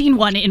never seen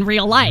one in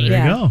real life.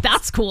 There you go.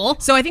 That's cool.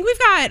 So I think we've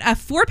got a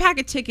 4-pack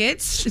of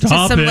tickets to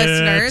Stop some it.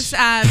 listeners.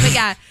 But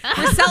yeah,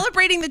 we're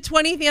celebrating the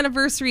 20th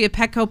anniversary of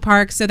Petco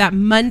Park. So that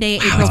Monday,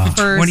 April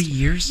 1st. 20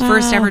 years?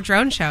 First ever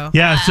drone show.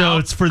 Yeah, so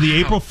it's for the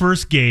April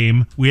 1st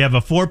game. We have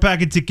a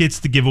 4-pack of tickets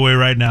to give away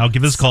right now.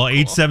 Give us a call,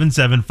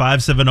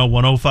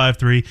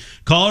 877-570-1053.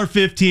 Caller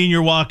 15,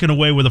 you're walking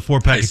away with a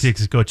 4-pack of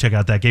tickets. Go check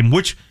out that game,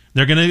 which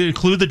they're going to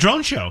include the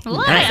drone show.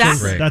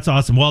 That's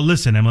awesome. Well,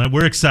 listen, Emily,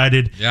 we're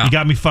excited. Yeah. You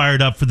got me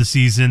fired up for the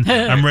season.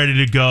 I'm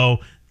ready to go.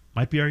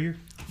 Might be our year.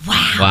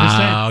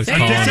 Wow.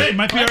 Just say it.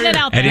 Might be our year.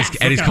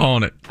 Eddie's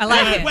calling it. I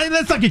like it. Wait,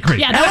 let's not get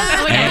crazy.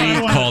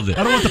 Eddie called it.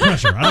 I don't want the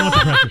pressure.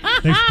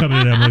 Thanks for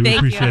coming in, Emily. We Thank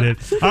appreciate you.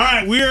 it. All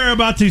right, we are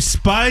about to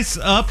spice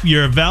up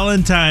your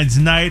Valentine's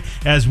night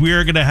as we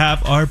are going to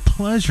have our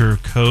pleasure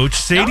coach,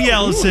 Sadie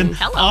Allison,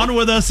 on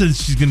with us, and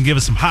she's going to give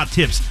us some hot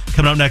tips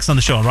coming up next on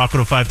the show on Rock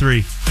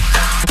 105.3.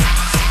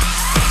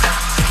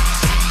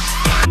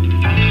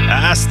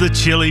 Ask the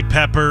Chili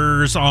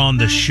Peppers on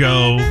the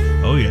show.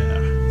 Oh, yeah.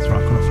 It's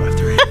Rock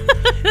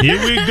 105.3.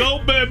 Here we go,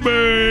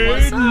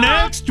 baby.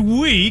 Next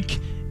week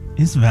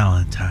is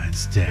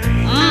Valentine's Day.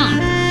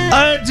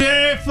 A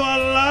day for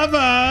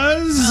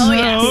lovers.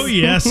 Oh,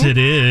 yes. Yes, it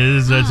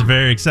is. That's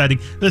very exciting.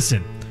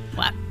 Listen,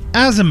 What?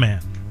 as a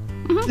man,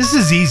 this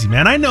is easy,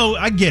 man. I know.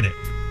 I get it.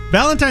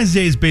 Valentine's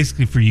Day is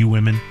basically for you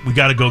women. We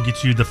got to go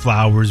get you the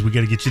flowers. We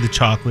got to get you the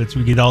chocolates.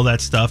 We get all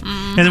that stuff.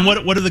 And then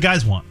what do the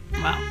guys want?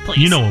 Well, please.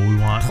 You know what we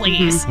want.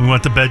 Please. We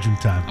want the bedroom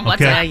time.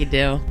 What's okay? that? You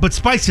do. But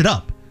spice it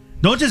up.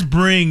 Don't just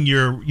bring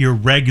your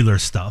regular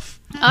stuff.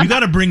 You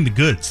got to bring the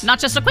goods. Not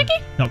just a quickie?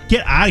 No,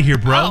 get out of here,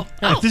 bro.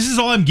 Oh. If this is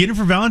all I'm getting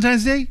for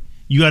Valentine's Day,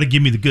 you got to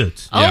give me the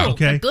goods. Oh,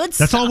 okay. the good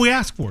That's stuff. all we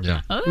ask for.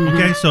 Yeah. Oh.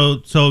 Okay,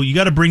 so you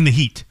got to bring the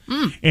heat.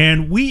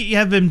 And we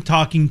have been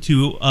talking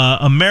to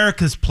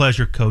America's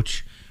pleasure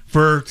coach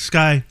for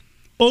Sky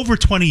over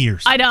 20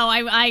 years. I know.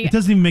 It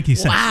doesn't even make any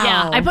sense. Wow.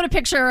 Yeah, I put a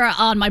picture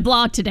on my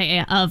blog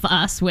today of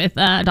us with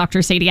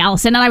Dr. Sadie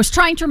Allison, and I was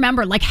trying to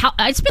remember how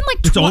it's been like.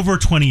 It's over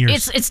 20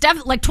 years. It's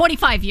definitely like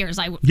 25 years.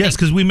 Yes,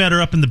 because we met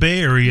her up in the Bay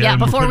Area. Yeah, and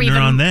before we're we putting her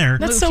even on there.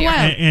 That's so here.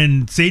 wild.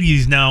 And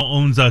Sadie now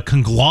owns a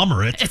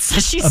conglomerate.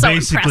 She's so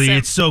basically, impressive.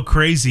 it's so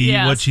crazy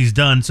Yes. what she's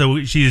done.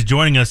 So she is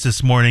joining us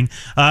this morning.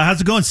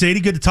 How's it going, Sadie?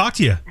 Good to talk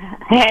to you.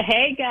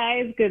 Hey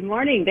guys, good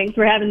morning. Thanks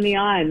for having me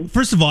on.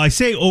 First of all, I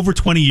say over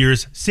 20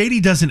 years. Sadie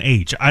doesn't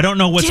age. which I don't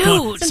know what's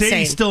going on.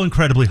 Sadie's still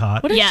incredibly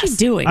hot. What is she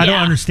doing? I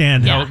don't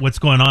understand what's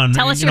going on.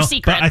 Tell us your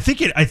secret. But I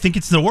think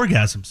it's the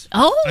orgasms.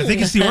 Oh. I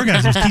think it's the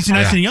orgasms. Keeps you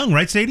nice and young,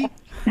 right, Sadie?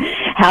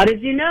 How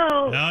did you know?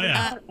 Oh,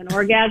 yeah. An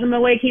orgasm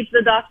away keeps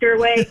the doctor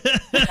away.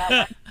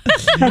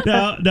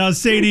 Now,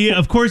 Sadie,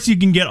 of course, you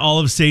can get all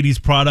of Sadie's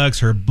products,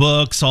 her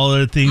books, all of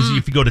the things.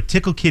 If you go to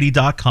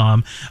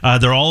ticklekitty.com,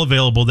 they're all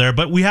available there.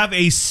 But we have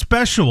a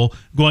special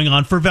going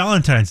on for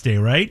Valentine's Day,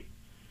 right?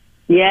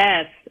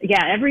 Yes.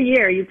 Yeah, every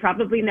year, you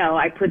probably know,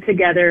 I put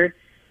together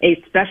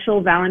a special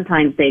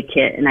Valentine's Day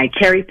kit, and I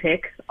cherry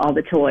pick all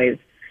the toys.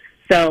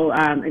 So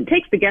it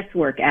takes the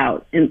guesswork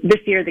out. And this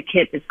year, the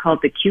kit is called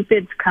the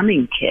Cupid's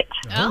Coming Kit.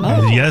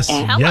 Oh. Yes,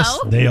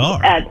 they are.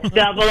 That's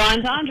double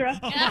entendre.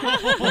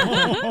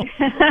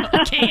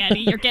 Okay,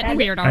 Annie, you're getting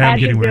weird I am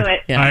already. getting weird.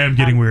 I am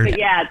getting weird. But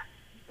yeah,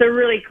 it's a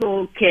really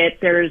cool kit.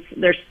 There's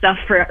stuff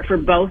for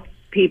both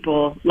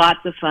people, lots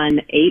of fun,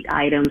 8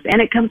 items,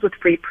 and it comes with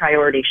free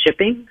priority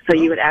shipping, so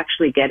you would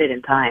actually get it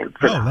in time.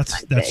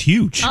 That's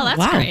huge. Oh,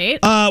 that's great.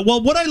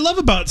 Well, what I love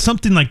about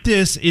something like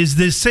this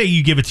is say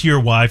you give it to your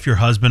wife, your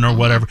husband, or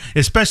whatever,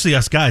 especially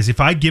us guys.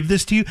 If I give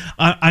this to you,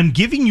 I'm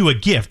giving you a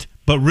gift,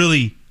 but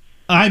really,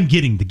 I'm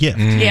getting the gift.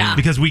 Yeah.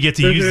 Because we get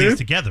to use these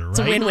together, right? It's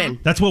a win-win.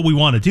 That's what we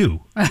want to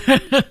do.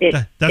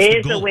 It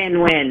is a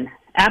win-win.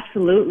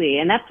 Absolutely.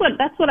 And that's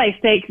what I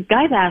say, 'cause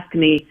guys ask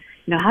me,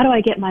 how do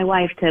I get my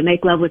wife to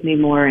make love with me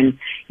more? And,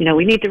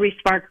 we need to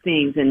re-spark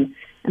things. And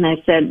I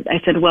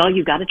said, well,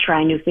 you got to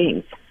try new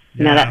things.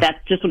 That's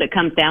just what it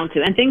comes down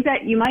to. And things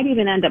that you might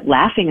even end up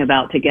laughing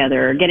about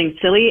together or getting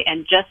silly.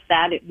 And just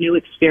that new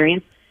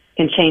experience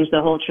can change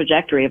the whole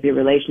trajectory of your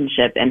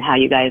relationship and how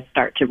you guys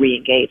start to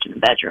re-engage in the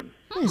bedroom.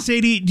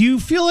 Sadie, do you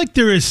feel like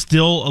there is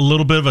still a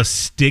little bit of a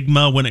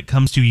stigma when it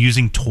comes to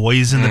using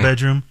toys in the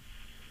bedroom?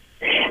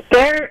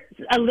 There's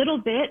a little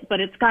bit, but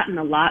it's gotten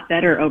a lot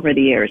better over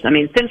the years. I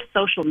mean, since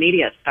social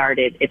media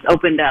started, it's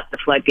opened up the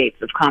floodgates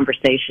of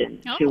conversation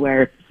to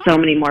where so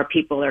many more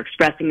people are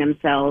expressing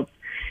themselves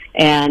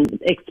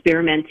and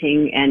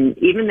experimenting. And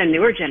even the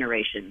newer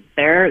generation,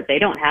 they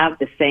don't have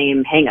the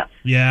same hang-ups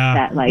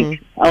that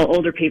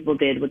older people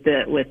did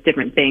with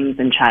different things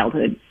and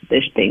childhood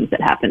things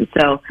that happened.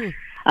 So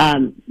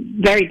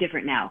very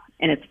different now,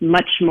 and it's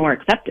much more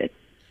accepted.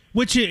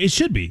 Which it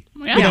should be.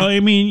 Yeah. I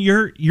mean,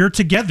 you're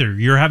together,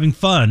 you're having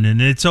fun,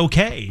 and it's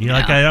okay.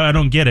 Like I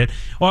don't get it.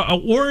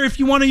 Or if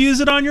you want to use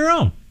it on your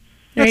own,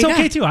 that's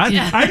okay too.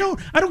 I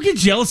don't get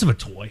jealous of a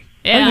toy.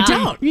 Yeah. You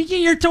don't. You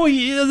get your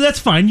toy. That's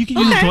fine. You can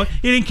use a toy.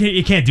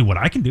 It can't do what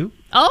I can do.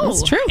 Oh,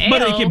 that's true.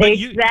 But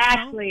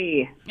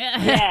Exactly.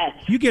 Yes.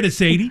 You get it,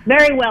 Sadie.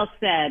 Very well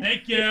said.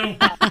 Thank you.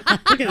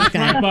 Look at this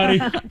guy. buddy.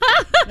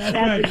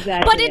 That's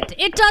exactly. But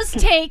it does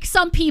take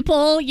some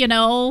people,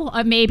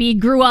 maybe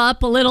grew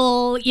up a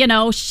little,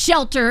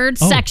 sheltered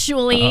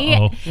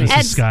sexually. This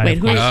is Sky. Wait,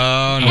 who is?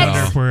 Oh,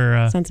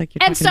 no. Sounds like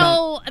you're And talking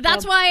so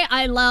that's why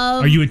I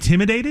love. Are you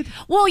intimidated?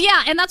 Well,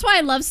 yeah, and that's why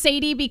I love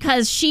Sadie,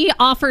 because she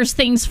offers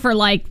things for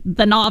like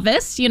the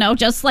novice,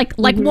 just like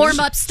warm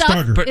up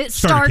stuff,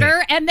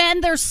 starter, and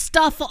then there's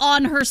stuff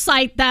on her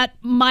site that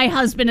my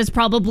husband is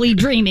probably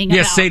dreaming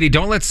about. Sadie,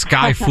 don't let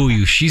Sky fool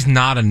you. She's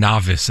not a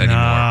novice anymore.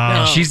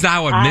 No. She's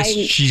now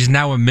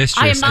a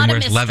mistress and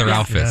wears leather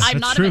outfits. I'm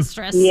not a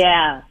mistress.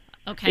 Yeah.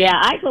 Okay. Yeah,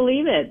 I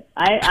believe it.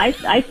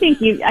 I think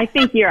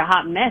you're a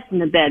hot mess in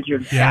the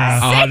bedroom. Yeah,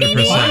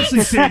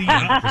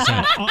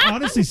 100%.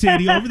 Honestly,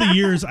 Sadie, over the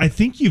years, I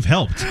think you've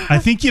helped. I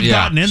think you've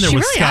gotten in there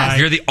with Sky.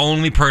 You're the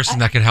only person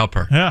that can help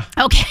her. Yeah.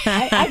 Okay.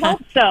 I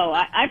hope so.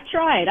 I've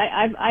tried.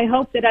 I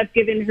hope that I've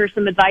given her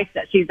some advice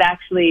that she's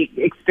actually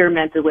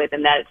experimented with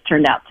and that it's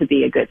turned out to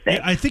be a good thing.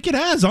 Yeah, I think it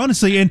has,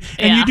 honestly. And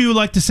you do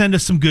like to send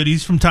us some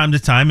goodies from time to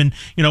time. And,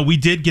 we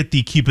did get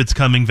the Cupid's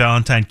Coming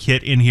Valentine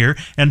kit in here.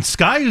 And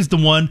Sky is the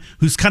one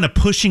who's kind of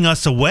pushing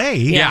us away.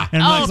 Yeah.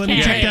 And let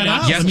me check that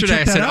out.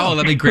 Yesterday I said,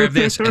 let me grab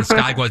this. And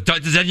Sky goes,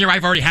 doesn't your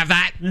wife already have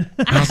that? And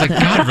I was like,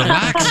 God,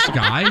 relax,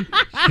 Sky.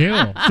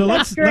 Chill.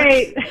 So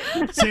Great.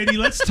 Sadie,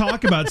 let's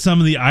talk about some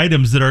of the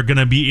items that are going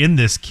to be in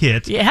this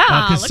kit.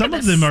 Yeah, because some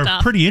of them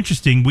are pretty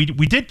interesting. We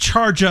did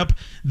charge up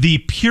the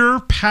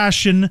Pure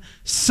Passion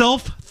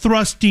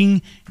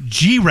Self-Thrusting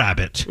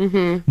G-Rabbit,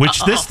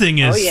 which this thing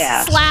is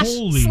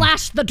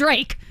slash the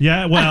Drake.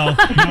 Yeah, well,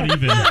 not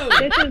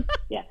even.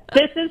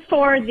 This is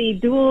for the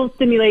dual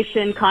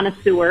stimulation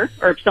connoisseur,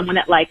 or someone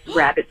that likes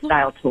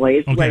rabbit-style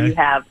toys, where you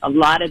have a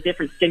lot of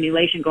different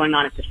stimulation going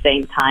on at the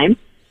same time.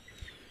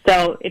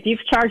 So if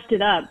you've charged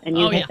it up and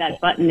you hit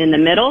that button in the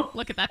middle,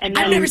 look at that. I've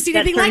never seen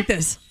anything like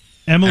this.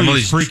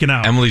 Emily's freaking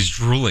out. Emily's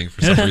drooling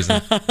for some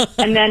reason.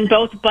 And then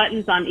both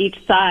buttons on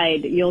each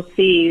side, you'll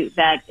see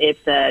that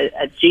it's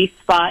a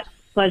G-spot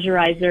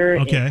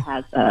pleasurizer. Okay. It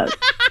has a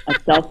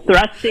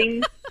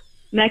self-thrusting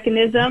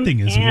mechanism. That thing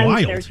is and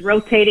wild. There's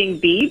rotating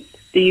beads.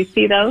 Do you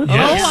see those?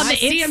 Yes. Oh, I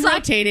see him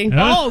rotating.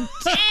 Yeah. Oh,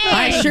 dang.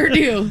 I sure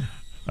do.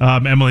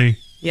 Emily,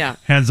 Yeah.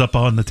 Hands up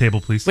on the table,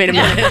 please. Wait a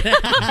minute.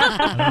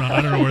 I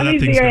don't know where that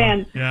Please thing's your going.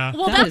 hands. Yeah.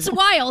 Well, that's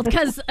wild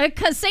because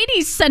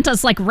Sadie sent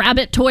us like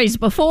rabbit toys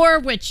before,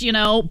 which,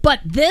 but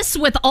this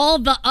with all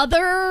the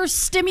other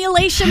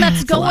stimulation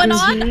that's going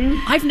on,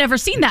 I've never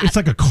seen that. It's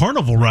like a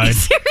carnival ride.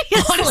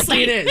 Seriously.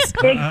 Honestly, it is.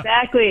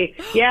 Exactly.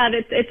 Yeah,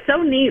 it's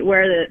so neat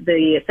where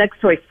the sex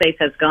toy space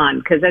has gone.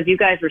 Because as you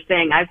guys were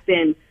saying, I've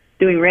been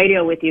doing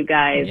radio with you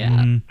guys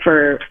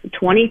for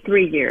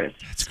 23 years.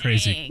 That's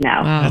crazy.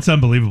 Now. Wow. That's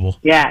unbelievable.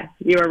 Yeah,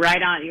 you were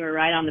right on. You were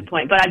right on the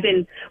point. But I've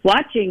been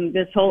watching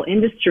this whole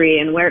industry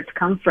and where it's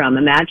come from.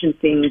 Imagine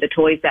seeing the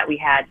toys that we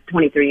had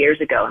 23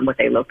 years ago and what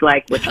they looked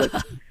like, which was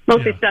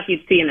mostly stuff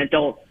you'd see in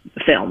adult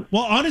film.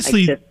 Well,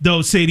 honestly,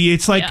 though, Sadie,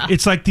 it's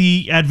like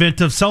the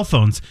advent of cell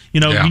phones.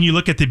 When you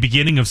look at the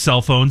beginning of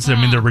cell phones, I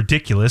mean, they're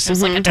ridiculous.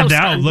 It's like a and toaster.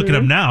 now, look at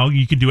them now,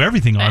 you can do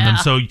everything on them.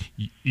 So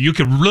you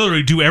can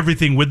literally do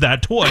everything with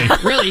that toy.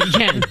 Really, you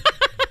can.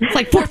 It's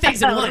like 4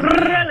 things in one.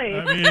 Really?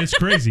 I mean, it's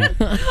crazy.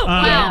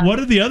 One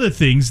of the other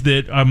things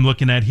that I'm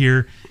looking at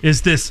here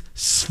is this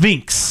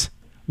Sphinx.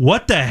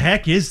 What the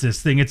heck is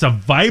this thing? It's a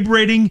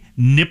vibrating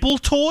nipple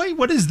toy?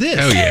 What is this?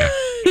 Oh, yeah.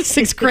 This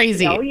thing's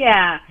crazy. Oh,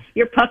 yeah.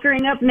 You're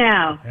puckering up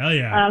now. Hell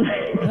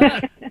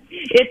yeah.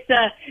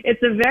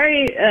 It's a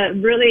very,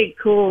 really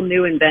cool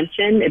new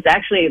invention. It's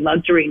actually a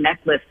luxury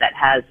necklace that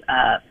has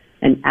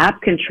an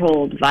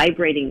app-controlled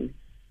vibrating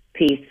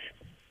piece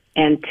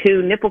and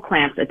 2 nipple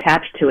clamps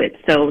attached to it.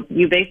 So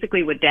you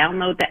basically would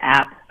download the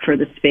app for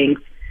the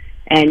Sphinx,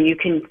 and you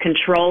can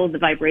control the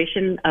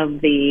vibration of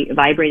the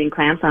vibrating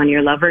clamps on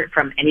your lover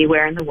from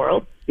anywhere in the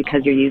world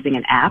because you're using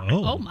an app.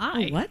 Oh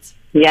my! What?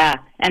 Yeah,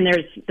 and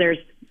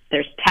there's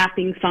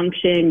tapping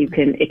function.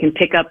 It can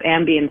pick up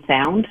ambient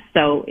sound.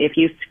 So if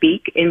you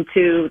speak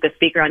into the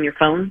speaker on your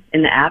phone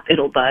in the app,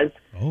 it'll buzz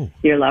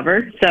your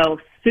lover. So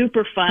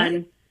super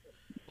fun.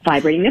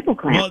 Vibrating nipple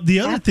clamp. Well, the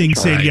other thing,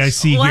 Sadie, I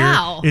see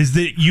here is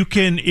that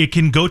it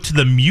can go to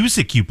the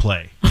music you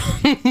play.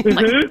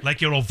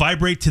 Like it'll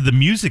vibrate to the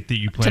music that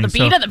you play. To the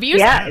beat of the music?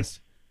 Yes.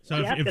 So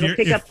it'll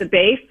pick up the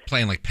bass.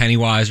 Playing like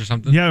Pennywise or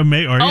something? Yeah,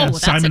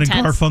 Simon and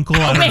Garfunkel.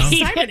 I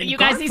don't know. You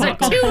guys, these are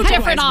 2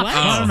 different options.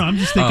 I don't know. I'm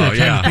just thinking,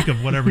 trying to think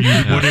of whatever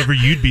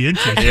you'd be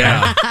into.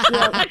 Yeah.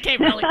 Okay,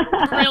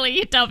 really,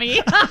 you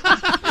dummy.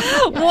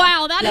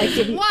 Wow, that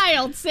is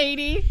wild,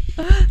 Sadie.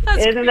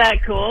 Isn't that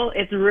cool?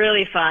 It's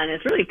really fun.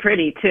 It's really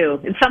pretty too.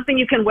 It's something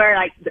you can wear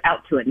like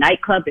out to a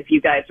nightclub if you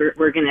guys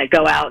were going to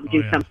go out and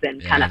do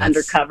something kind of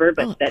undercover,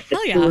 but that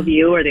the 2 of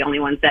you are the only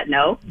ones that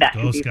know. That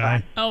could be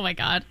fun. Oh my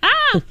God.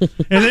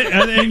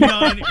 And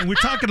we're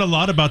talking a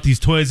lot about these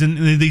toys, and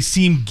they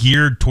seem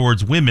geared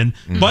towards women,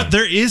 but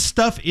there is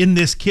stuff in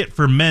this kit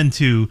for men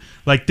too.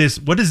 Like this,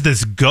 what is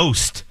this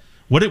ghost?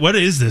 What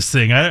is this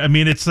thing? I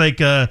mean, it's like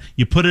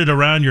you put it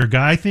around your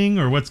guy thing,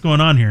 or what's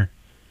going on here?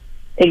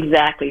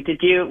 Exactly.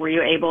 Were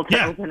you able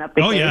to open up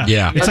the case?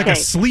 Yeah. It's like a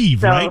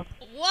sleeve, right?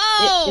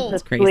 Whoa!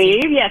 It's a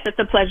sleeve. Yes, it's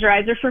a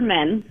pleasurizer for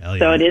men.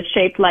 So it is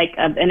shaped like,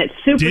 and it's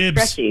super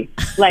stretchy.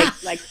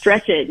 Like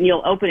stretch it, and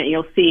you'll open it, and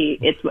you'll see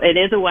it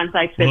is a one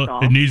size fits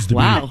all. It needs to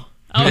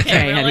be.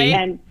 Okay, really?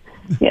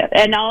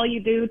 And all you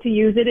do to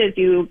use it is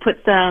you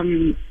put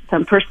some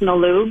personal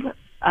lube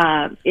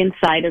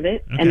inside of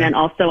it, and then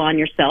also on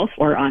yourself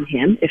or on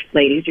him. If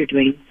ladies, you're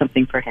doing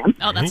something for him.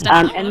 Oh, that's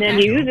definitely. And then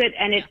you use it,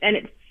 and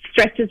it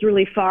stretches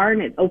really far,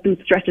 and it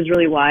stretches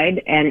really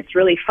wide, and it's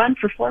really fun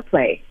for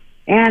foreplay.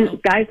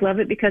 And guys love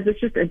it because it's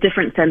just a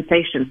different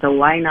sensation. So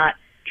why not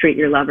treat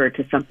your lover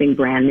to something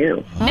brand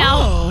new?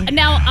 Now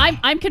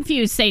I'm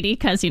confused, Sadie,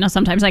 because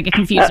sometimes I get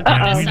confused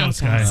about this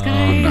stuff.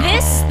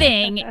 This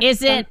thing,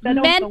 is it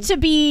meant to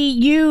be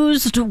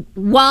used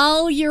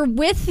while you're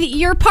with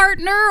your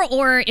partner,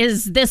 or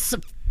is this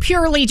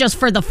purely just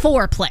for the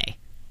foreplay?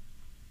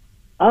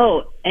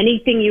 Oh,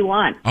 anything you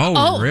want.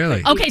 Oh,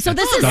 really? Okay, so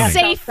this is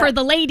safe for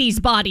the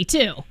lady's body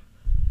too.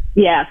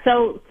 Yeah,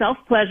 so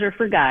self-pleasure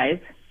for guys.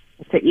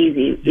 It's an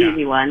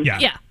easy one.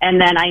 Yeah.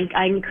 And then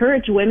I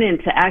encourage women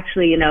to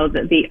actually,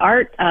 the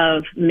art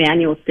of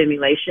manual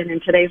stimulation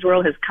in today's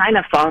world has kind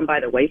of fallen by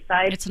the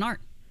wayside. It's an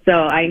art. So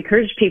I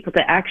encourage people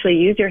to actually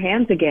use your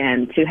hands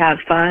again, to have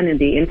fun and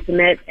be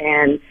intimate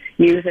and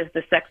use as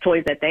the sex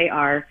toys that they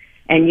are.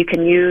 And you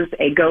can use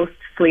a ghost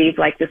sleeve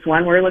like this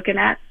one we're looking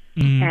at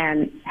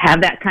and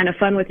have that kind of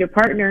fun with your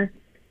partner.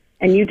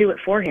 And you do it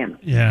for him.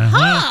 Yeah.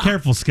 Well,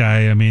 careful,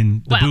 Sky. I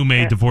mean, the boo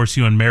may divorce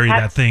you and marry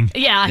that thing.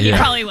 Yeah, he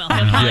probably will.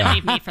 He'll probably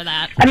leave me for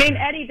that. I mean,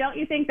 Eddie, don't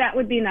you think that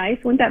would be nice?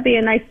 Wouldn't that be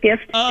a nice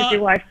gift if your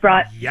wife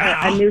brought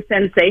a new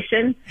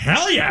sensation?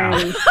 Hell yeah.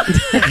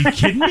 Are you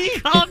kidding me?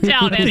 Calm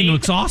down, that Eddie. thing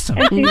looks awesome.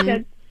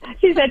 And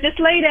she said, just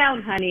lay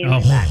down, honey, in the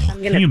back.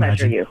 I'm going to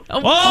pleasure you. Oh,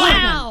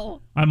 wow.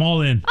 I'm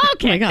all in.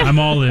 Okay. I'm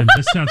all in.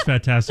 This sounds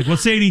fantastic. Well,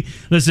 Sadie,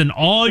 listen,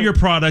 all your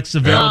products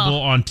available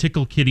on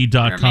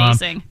ticklekitty.com.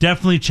 Amazing.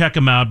 Definitely check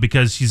them out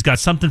because she's got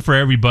something for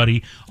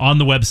everybody on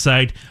the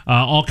website.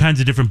 All kinds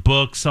of different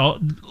books, a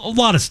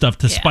lot of stuff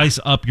to spice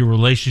up your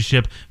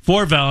relationship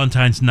for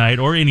Valentine's night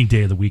or any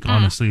day of the week,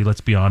 honestly.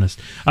 Let's be honest.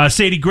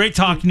 Sadie, great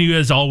talking to you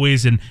as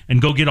always, and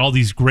go get all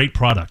these great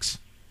products.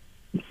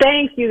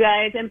 Thanks, you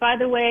guys. And by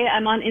the way,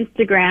 I'm on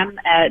Instagram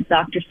at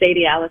Dr.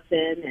 Sadie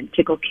Allison and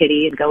Tickle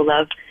Kitty and Go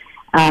Love.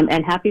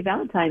 And happy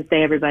Valentine's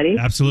Day, everybody.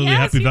 Absolutely.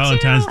 Happy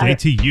Valentine's Day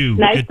to you.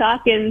 Nice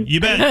talking. You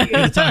bet.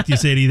 Good to talk to you,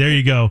 Sadie. There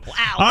you go.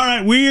 Wow. All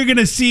right. We are going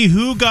to see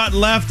who got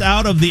left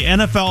out of the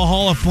NFL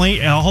Hall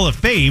of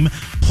Fame,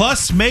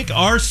 plus make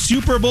our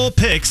Super Bowl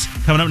picks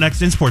coming up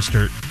next in Sports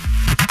Dirt.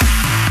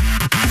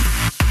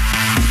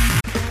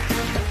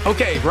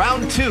 Okay,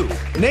 round 2.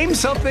 Name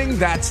something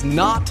that's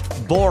not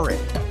boring.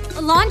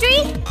 A laundry?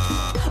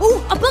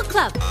 Ooh, a book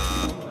club.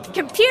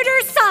 Computer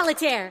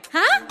solitaire,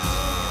 huh?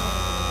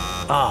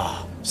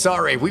 Ah,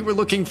 sorry, we were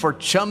looking for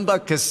Chumba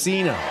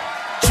Casino.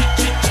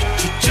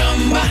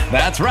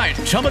 That's right,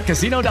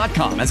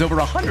 ChumbaCasino.com has over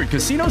 100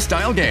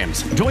 casino-style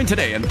games. Join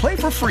today and play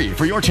for free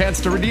for your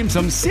chance to redeem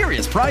some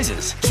serious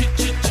prizes.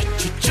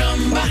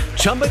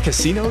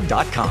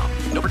 ChumbaCasino.com.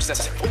 No purchase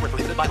necessary. Void where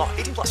prohibited by law.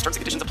 18+ terms and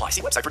conditions apply.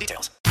 See website for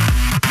details.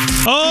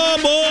 Oh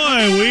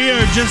boy, we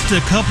are just a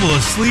couple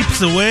of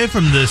sleeps away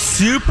from the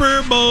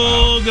Super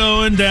Bowl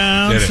going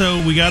down.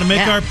 So we got to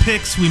make our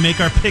picks. We make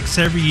our picks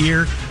every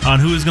year on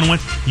who is going to win.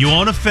 You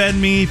won't offend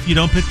me if you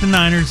don't pick the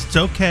Niners. It's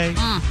okay.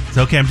 It's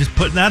okay. I'm just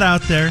putting that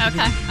out there.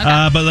 Okay.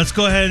 But let's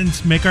go ahead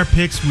and make our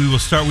picks. We will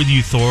start with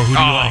you, Thor. Who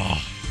do you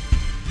like?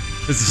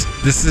 This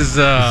is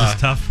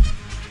tough.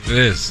 It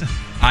is.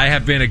 I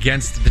have been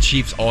against the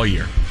Chiefs all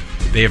year.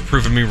 They have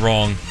proven me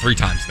wrong 3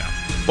 times now.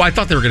 Well, I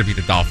thought they were going to beat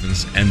the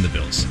Dolphins and the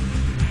Bills.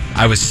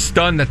 I was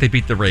stunned that they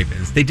beat the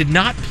Ravens. They did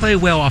not play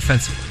well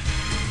offensively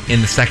in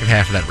the second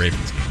half of that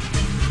Ravens game.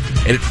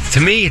 To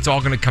me, it's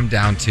all going to come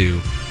down to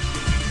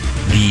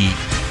the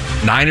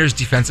Niners'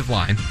 defensive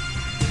line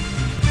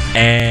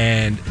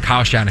and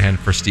Kyle Shanahan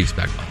for Steve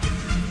Spagnuolo.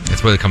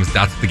 That's where it comes.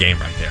 That's the game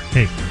right there.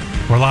 Hey,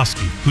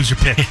 Orlovsky, who's your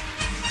pick?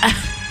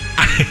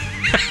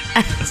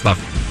 That's not.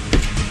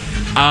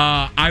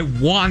 I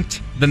want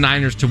the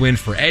Niners to win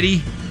for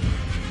Eddie,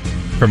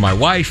 for my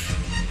wife,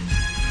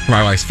 for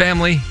my wife's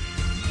family.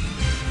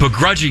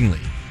 Begrudgingly,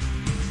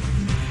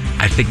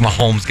 I think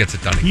Mahomes gets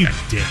it done again. You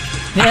dick.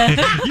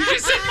 You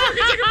just said you were going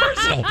to take it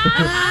personal.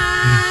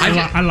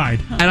 I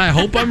lied. And I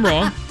hope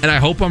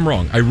I'm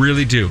wrong. I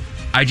really do.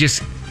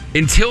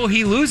 Until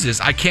he loses,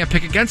 I can't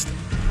pick against him.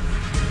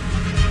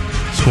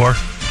 Score.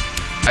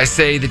 I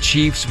say the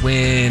Chiefs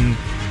win.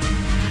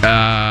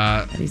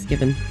 He's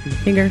giving the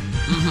finger.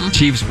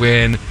 Chiefs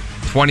win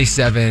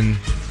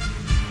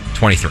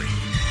 27-23.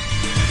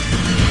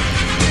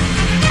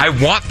 I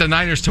want the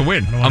Niners to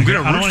win. I'm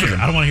going to root for them.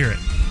 I don't want to hear it.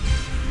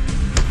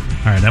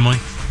 All right, Emily.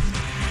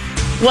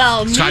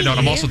 Well, Side note,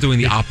 I'm also doing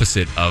the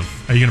opposite of...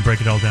 Are you going to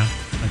break it all down?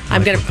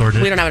 I'm going to... We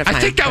don't have enough time.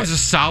 I think that was a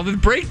solid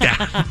breakdown.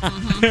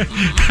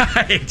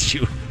 I hate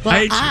you.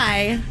 Well,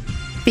 I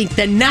think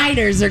the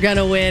Niners are going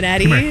to win,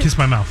 Eddie. Come here, kiss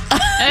my mouth.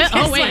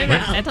 Wait.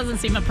 That doesn't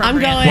seem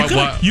appropriate. I'm going...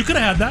 What? You could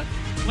have had that.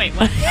 Wait,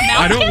 what?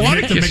 I don't want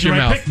to kiss your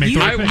mouth. You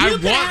could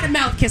have had a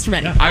mouth kiss from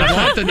Eddie. I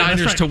want the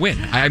Niners to win.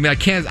 I mean, I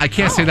can't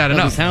say that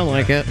enough. Doesn't sound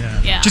like it.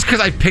 Yeah. Just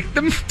because I picked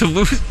them to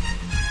lose.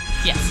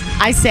 Yes.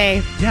 I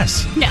say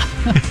yes. Yeah.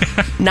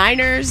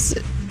 Niners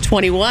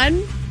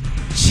 21,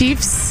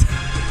 Chiefs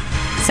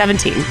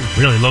 17.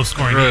 Really low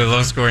scoring.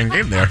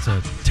 Game there. That's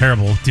a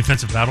terrible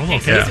defensive battle.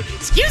 Okay. Yeah.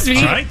 Excuse me.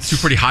 All right. 2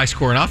 pretty high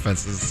scoring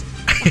offenses.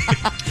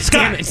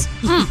 Sky.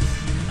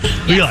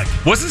 What do you like?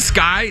 Wasn't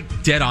Sky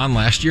dead on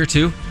last year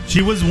too?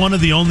 She was one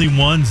of the only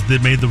ones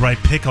that made the right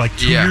pick like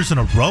 2 years in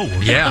a row.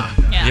 Yeah.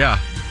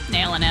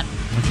 Nailing it.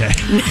 Okay.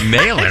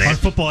 Nailing it. Our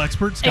football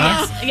expert,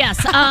 Scott? Yes.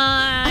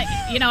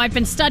 I've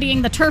been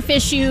studying the turf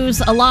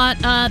issues a lot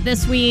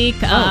this week.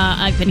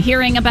 I've been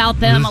hearing about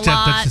them a lot.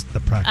 That's just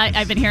the practice.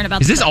 I've been hearing about.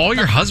 Is this all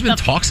your husband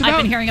talks about?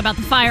 I've been hearing about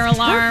the fire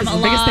alarm a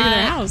lot. Biggest thing in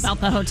their house. About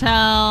the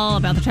hotel,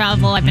 about the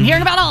travel. I've been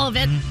hearing about all of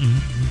it.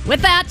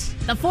 With that,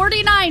 the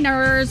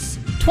 49ers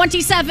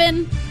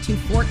 27-14.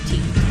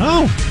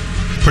 Oh,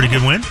 pretty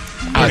good win.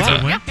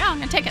 Yeah, I'm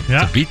gonna take it.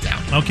 Yeah. It's a beatdown.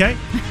 Okay.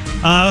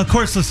 Of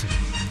course, listen.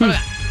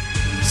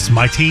 This is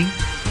my team.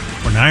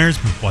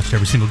 49ers. We've watched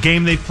every single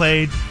game they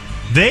played.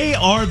 They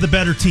are the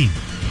better team.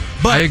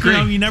 But I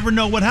agree. You never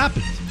know what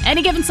happens.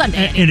 Any given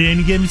Sunday.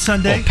 Any given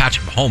Sunday. Well,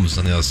 Patrick Mahomes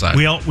on the other side.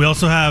 We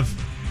also have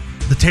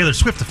the Taylor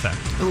Swift effect.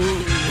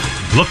 Ooh.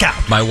 Look out.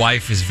 My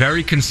wife is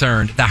very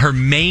concerned that her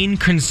main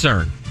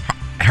concern,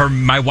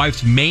 my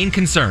wife's main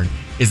concern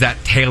is that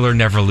Taylor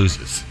never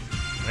loses.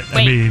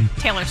 I mean,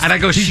 Taylor Swift. And I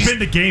go, she's been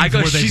to games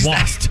where they've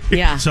lost.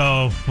 Yeah.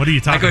 So what are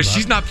you talking about?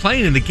 She's not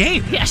playing in the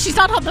game. Yeah, she's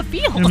not on the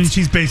field. I mean,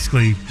 she's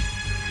basically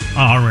an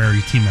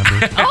honorary team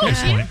member at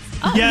this point.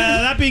 Oh.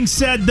 Yeah, that being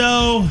said,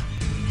 though,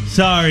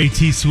 sorry,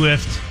 T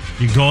Swift.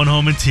 You're going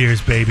home in tears,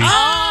 baby.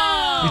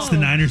 Oh! It's the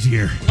Niners'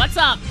 year. What's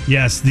up?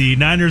 Yes, the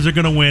Niners are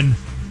going to win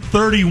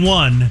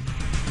 31-20.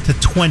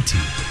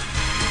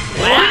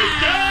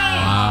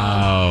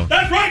 Wow.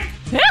 That's right.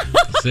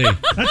 See.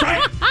 That's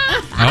right.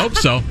 I hope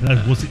so.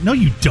 We'll see. No,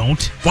 you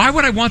don't. Why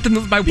would I want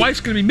them? My wife's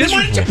going to be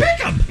miserable. Why didn't you pick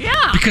them?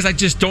 Yeah. Because I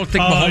just don't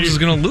think Mahomes is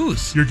going to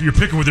lose. You're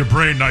picking with your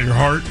brain, not your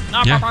heart.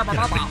 Yeah.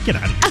 Get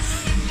out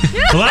of here.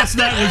 The last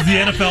night was the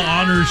NFL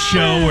Honors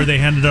Show where they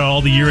handed out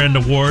all the year-end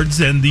awards,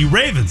 and the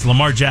Ravens,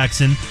 Lamar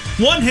Jackson,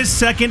 won his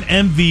second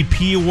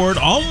MVP award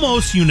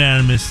almost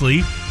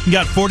unanimously. He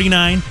got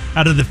 49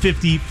 out of the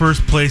 50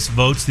 first-place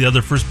votes. The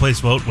other first-place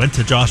vote went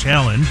to Josh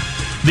Allen.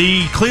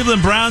 The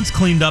Cleveland Browns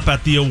cleaned up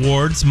at the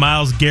awards.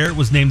 Myles Garrett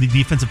was named the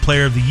Defensive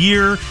Player of the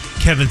Year.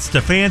 Kevin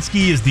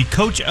Stefanski is the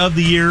Coach of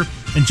the Year.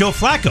 And Joe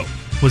Flacco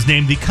was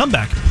named the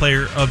Comeback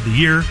Player of the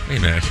Year. Wait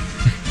a minute.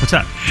 What's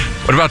that?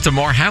 What about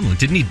Damar Hamlin?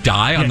 Didn't he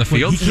die on the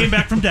field? He came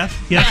back from death.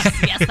 Yes,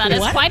 yes, that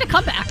is quite a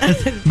comeback.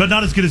 But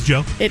not as good as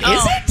Joe. It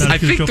isn't? I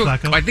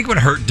think what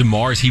hurt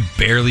Damar is he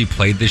barely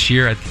played this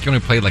year. I think he only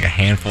played like a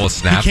handful of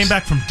snaps. He came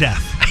back from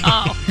death.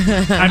 Oh.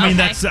 I mean,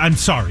 I'm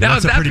sorry. Now,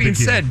 that's a that pretty being big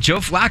deal. said, Joe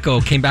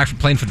Flacco came back from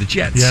playing for the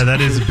Jets. Yeah,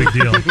 that is a big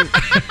deal.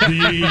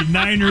 The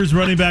Niners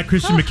running back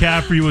Christian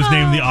McCaffrey was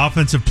named the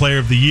Offensive Player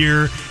of the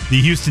Year.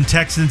 The Houston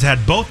Texans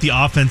had both the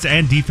Offense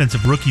and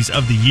Defensive Rookies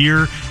of the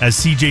Year as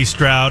C.J.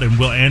 Stroud and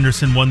Will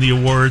Anderson won the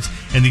awards.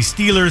 And the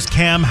Steelers'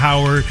 Cam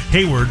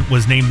Hayward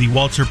was named the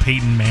Walter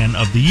Payton Man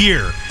of the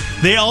Year.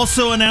 They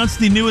also announced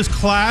the newest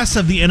class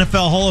of the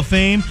NFL Hall of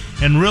Fame,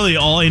 and really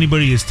all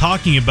anybody is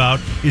talking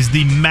about is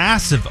the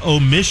massive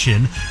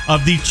omission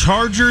of the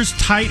Chargers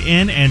tight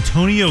end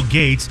Antonio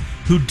Gates,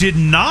 who did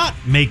not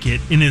make it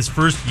in his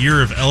first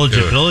year of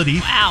eligibility.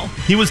 Wow.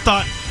 He was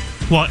thought,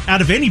 well, out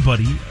of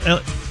anybody,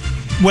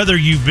 whether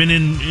you've been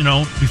in,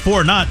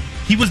 before or not,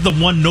 he was the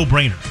one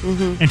no-brainer.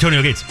 Mm-hmm.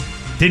 Antonio Gates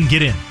didn't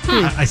get in.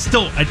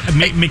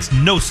 It makes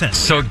no sense.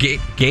 So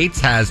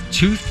Gates has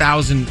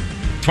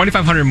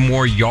 2,500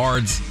 more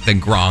yards than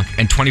Gronk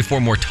and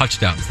 24 more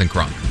touchdowns than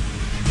Gronk.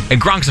 And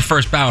Gronk's the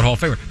first ballot Hall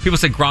of Famer. People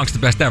say Gronk's the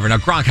best ever. Now,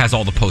 Gronk has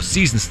all the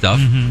postseason stuff,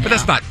 but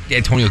that's not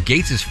Antonio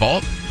Gates'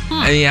 fault.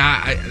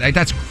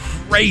 That's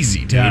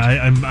crazy, dude.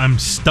 Yeah, I'm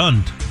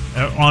stunned,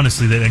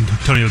 honestly, that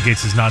Antonio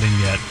Gates is not in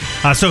yet.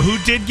 So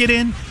who did get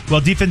in? Well,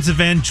 defensive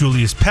end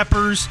Julius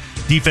Peppers,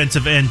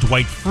 defensive end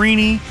Dwight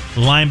Freeney,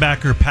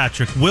 linebacker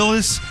Patrick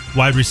Willis,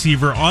 wide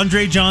receiver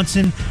Andre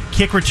Johnson,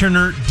 kick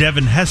returner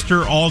Devin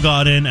Hester all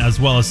got in, as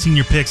well as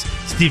senior picks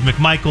Steve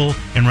McMichael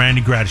and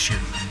Randy Gradishar.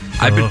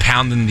 I've been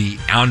pounding the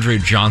Andre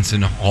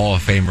Johnson Hall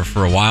of Famer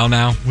for a while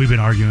now. We've been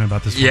arguing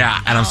about this. Yeah,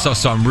 and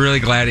I'm really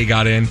glad he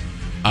got in.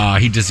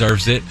 He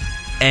deserves it.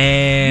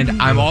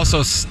 And I'm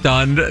also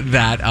stunned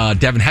that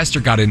Devin Hester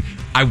got in.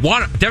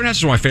 Devin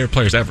Hester's one of my favorite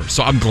players ever,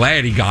 so I'm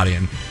glad he got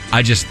in.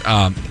 I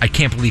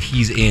can't believe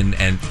he's in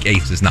and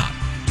Gates is not.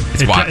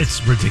 It's wild.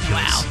 It's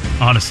ridiculous,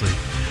 honestly.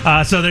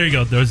 So there you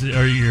go. Those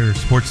are your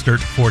sports dirt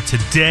for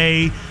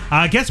today.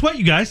 Guess what,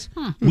 you guys?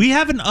 We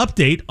have an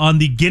update on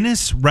the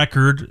Guinness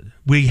record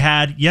we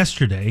had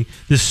yesterday.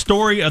 The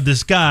story of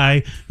this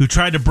guy who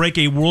tried to break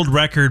a world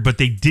record, but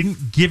they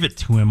didn't give it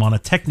to him on a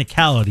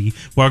technicality.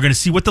 We're going to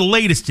see what the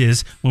latest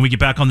is when we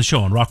get back on the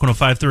show on Rock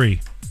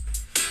 105.3.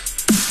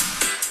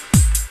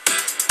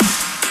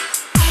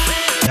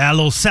 A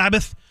little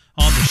Sabbath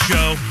on the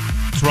show.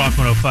 It's Rock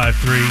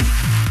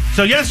 105.3.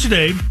 So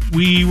yesterday,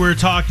 we were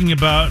talking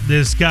about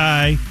this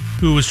guy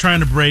who was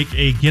trying to break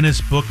a Guinness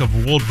Book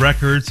of World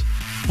Records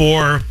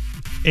for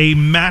a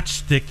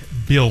matchstick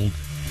build.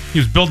 He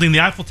was building the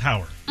Eiffel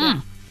Tower.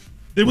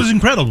 It was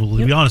incredible,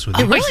 to be honest with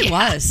you. It really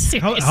was.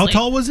 How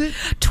tall was it?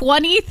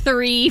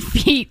 23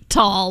 feet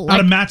tall. Out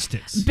of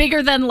matchsticks.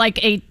 Bigger than like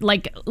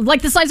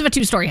the size of a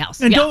 2-story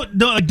house. And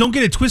don't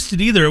get it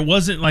twisted either. It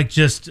wasn't like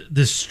just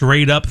this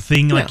straight up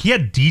thing. Like he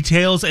had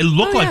details. It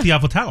looked like the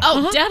Eiffel Tower.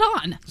 Oh, dead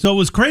on. So it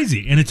was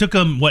crazy. And it took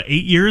him, 8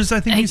 years,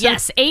 I think he said?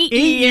 Yes, 8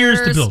 years. 8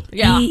 years to build.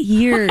 Yeah. 8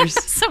 years.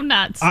 So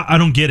nuts. I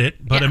don't get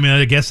it, but I mean,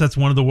 I guess that's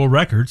one of the world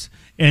records.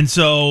 And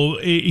so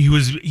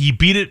he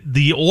beat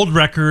the old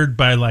record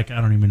by I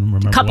don't even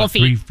remember. Couple feet.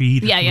 3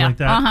 feet. Yeah. Like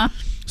that.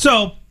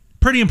 So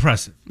pretty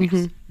impressive.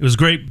 It was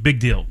great, big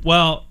deal.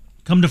 Well,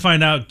 come to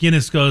find out,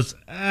 Guinness goes,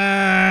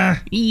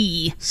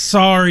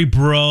 sorry,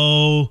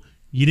 bro,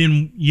 you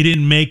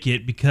didn't make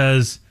it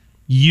because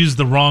you used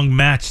the wrong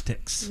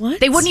matchsticks. What?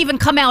 They wouldn't even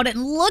come out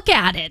and look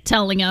at it,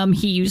 telling him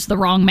he used the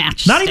wrong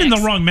matchsticks. Not even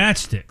the wrong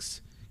matchsticks,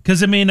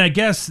 because I mean, I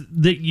guess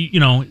that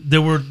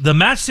the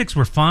matchsticks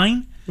were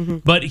fine.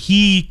 But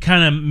he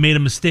kind of made a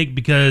mistake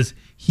because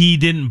he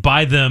didn't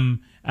buy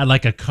them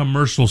at a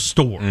commercial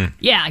store.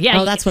 Yeah.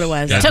 Oh, that's what it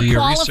was.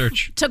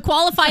 To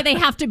qualify, they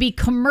have to be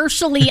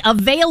commercially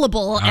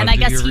available, and I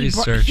guess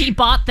he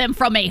bought them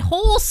from a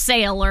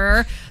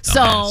wholesaler.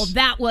 So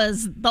that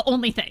was the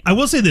only thing. I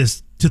will say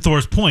this to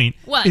Thor's point: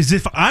 What? is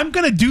if I'm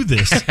going to do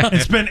this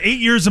and spend 8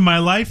 years of my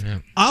life,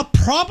 I'll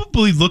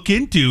probably look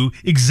into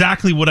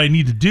exactly what I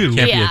need to do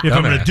if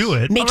I'm going to do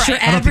it. Make sure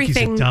I don't everything.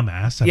 think he's a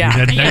dumbass.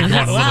 I mean,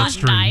 that's a little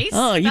extreme. Nice.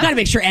 Oh, you got to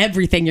make sure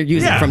everything you're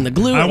using from the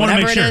glue or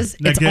whatever it is,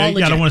 it's all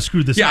legit. I don't want to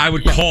screw this up. I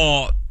would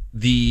call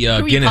the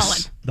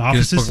Guinness Book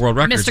of World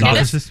Records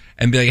Mr.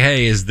 and be like,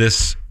 hey, is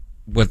this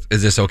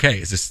okay?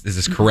 Is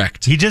this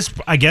correct?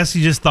 I guess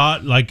he just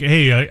thought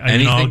hey,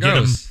 I'll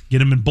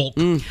get him in bulk.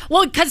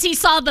 Well, because he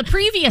saw the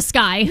previous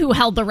guy who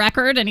held the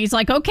record, and he's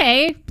like,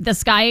 okay,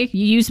 this guy,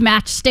 you use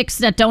matchsticks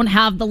that don't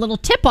have the little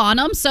tip on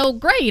them, so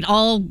great,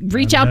 I'll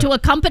reach out to a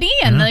company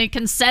and they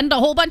can send a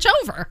whole bunch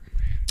over.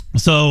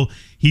 So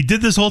he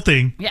did this whole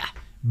thing. Yeah.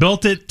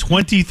 Built it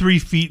 23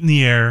 feet in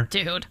the air.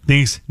 Dude.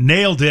 Thinks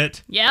nailed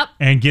it. Yep.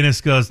 And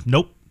Guinness goes,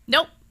 nope.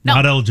 No.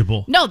 Not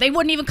eligible. No, they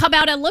wouldn't even come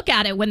out and look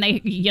at it when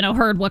they,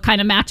 heard what kind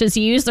of matches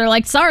he used. They're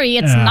like, sorry,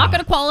 it's not going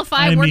to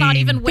qualify. We're not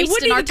even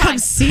wasting our time. Come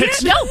see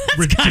it? No,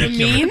 that's kind of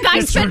mean. You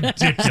guys It's spent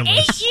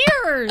ridiculous. 8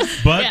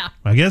 years. But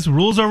I guess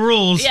rules are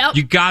rules. Yep.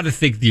 You got to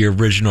think the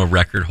original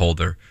record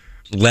holder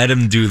let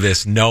him do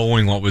this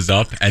knowing what was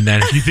up, and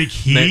then you think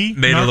he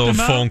made a little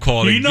phone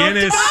call to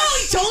Guinness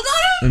He told on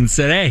him? and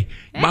said, hey,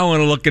 you might want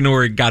to look into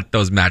where he got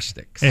those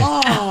matchsticks. Hey.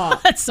 Oh.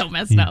 That's so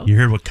messed up. You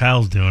heard what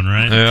Kyle's doing,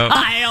 right? Yep.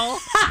 Kyle.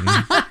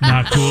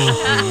 Not cool.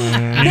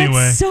 Anyway.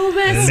 That's so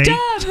messed late.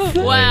 up.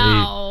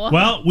 Wow.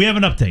 Well, we have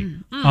an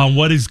update on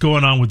what is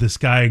going on with this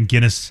guy in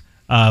Guinness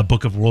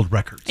Book of World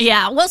Records.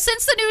 Yeah, well,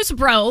 since the news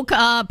broke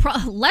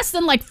less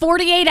than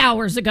 48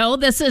 hours ago,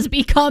 this has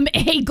become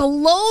a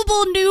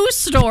global news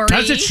story.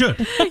 As it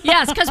should.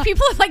 Yes, because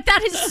people are like,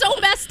 that is so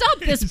messed up.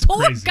 This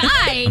poor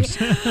guy.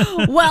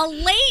 Well,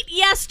 late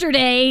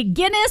yesterday,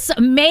 Guinness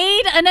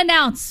made an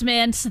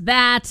announcement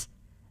that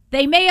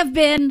they may have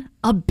been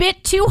a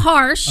bit too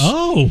harsh.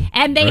 Oh,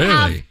 and they really?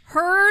 have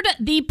heard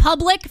the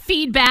public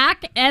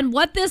feedback, and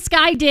what this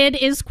guy did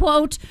is,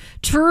 quote,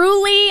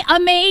 truly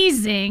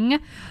amazing.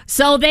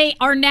 So they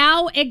are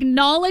now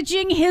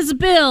acknowledging his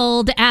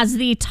build as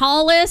the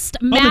tallest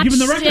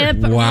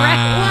matchstick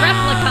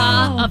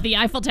replica of the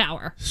Eiffel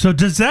Tower. So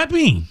does that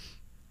mean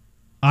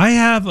I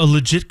have a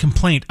legit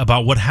complaint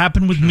about what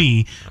happened with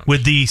me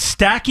with the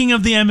stacking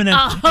of the M&Ms?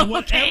 And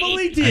what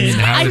Emily did,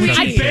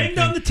 she banged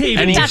on the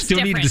table. And you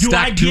still need to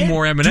stack two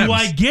more M&Ms. Do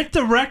I get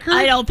the record?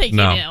 I don't think you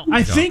do.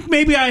 I think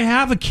maybe I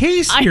have a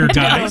case here,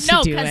 guys,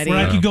 No,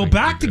 where I could go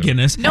back to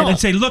Guinness and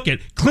say, look,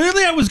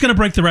 clearly I was going to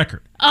break the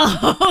record.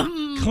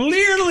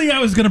 Clearly I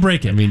was going to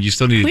break it. I mean, you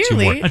still needed two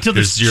more. Until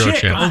this zero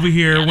chick chance. over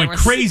here went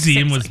crazy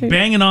and was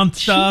banging on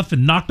stuff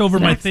and knocked over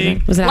my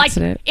thing. Was an Like,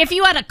 accident. if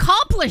you had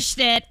accomplished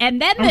it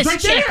and then I was this right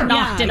chick there.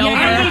 knocked it over.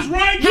 I was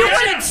right You there.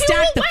 would have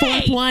stacked the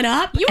fourth one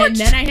up, You were and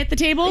then I hit the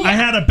table. I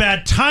had a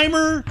bad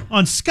timer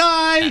on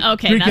Sky.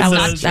 Okay, drinking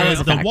that's the, not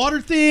true. the, the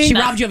water thing. She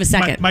robbed you of a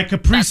second. My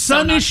Capri That's so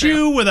Sun not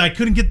issue where I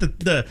couldn't get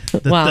the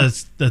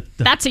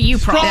That's a you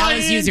problem. That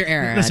was user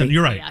error. Listen, Eddie.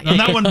 you're right. On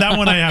that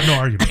one I have no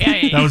argument.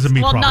 That was a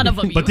me Well, problem. none of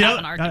them you but the have other,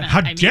 an argument.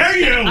 how dare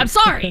you? I'm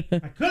sorry. I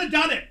could have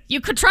done it.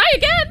 You could try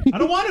again. I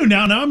don't want to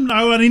now.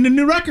 I need a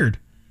new record.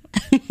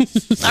 All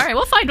right,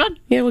 we'll find one.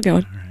 Yeah, we'll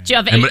go. Do you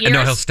have 8 And years?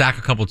 no, he'll stack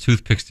a couple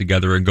toothpicks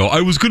together and go,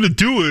 I was going to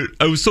do it.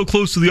 I was so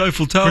close to the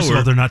Eiffel Tower. First of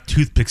all, they're not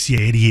toothpicks, you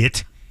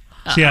idiot.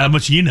 See how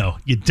much you know,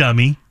 you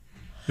dummy.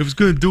 I was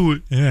going to do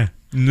it. Yeah.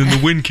 And then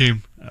the wind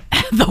came.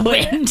 The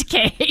wind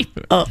came.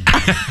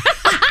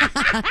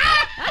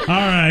 All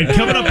right,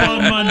 coming up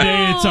on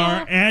Monday, it's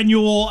our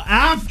annual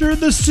After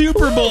the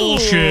Super Bowl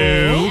show.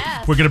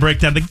 Yes. We're going to break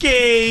down the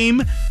game,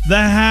 the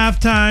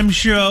halftime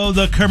show,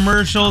 the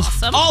commercials,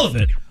 all of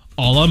it,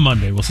 all on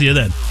Monday. We'll see you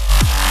then.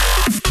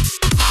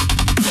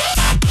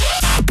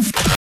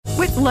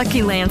 With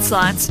Lucky Land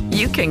Slots,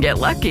 you can get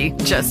lucky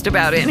just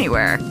about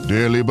anywhere.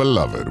 Dearly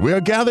beloved, we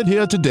are gathered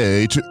here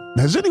today to...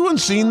 Has anyone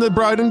seen the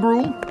bride and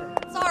groom?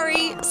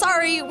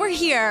 Sorry, we're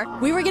here.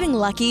 We were getting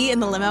lucky in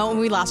the limo and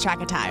we lost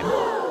track of time.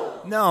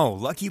 No,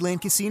 Lucky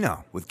Land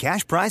Casino, with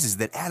cash prizes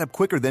that add up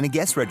quicker than a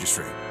guest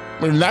registry.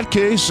 In that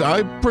case,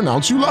 I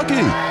pronounce you lucky.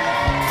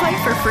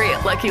 Play for free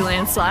at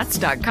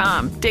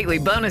LuckyLandSlots.com. Daily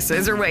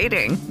bonuses are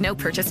waiting. No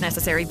purchase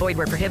necessary. Void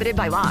where prohibited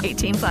by law.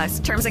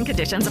 18+. Terms and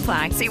conditions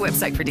apply. See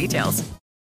website for details.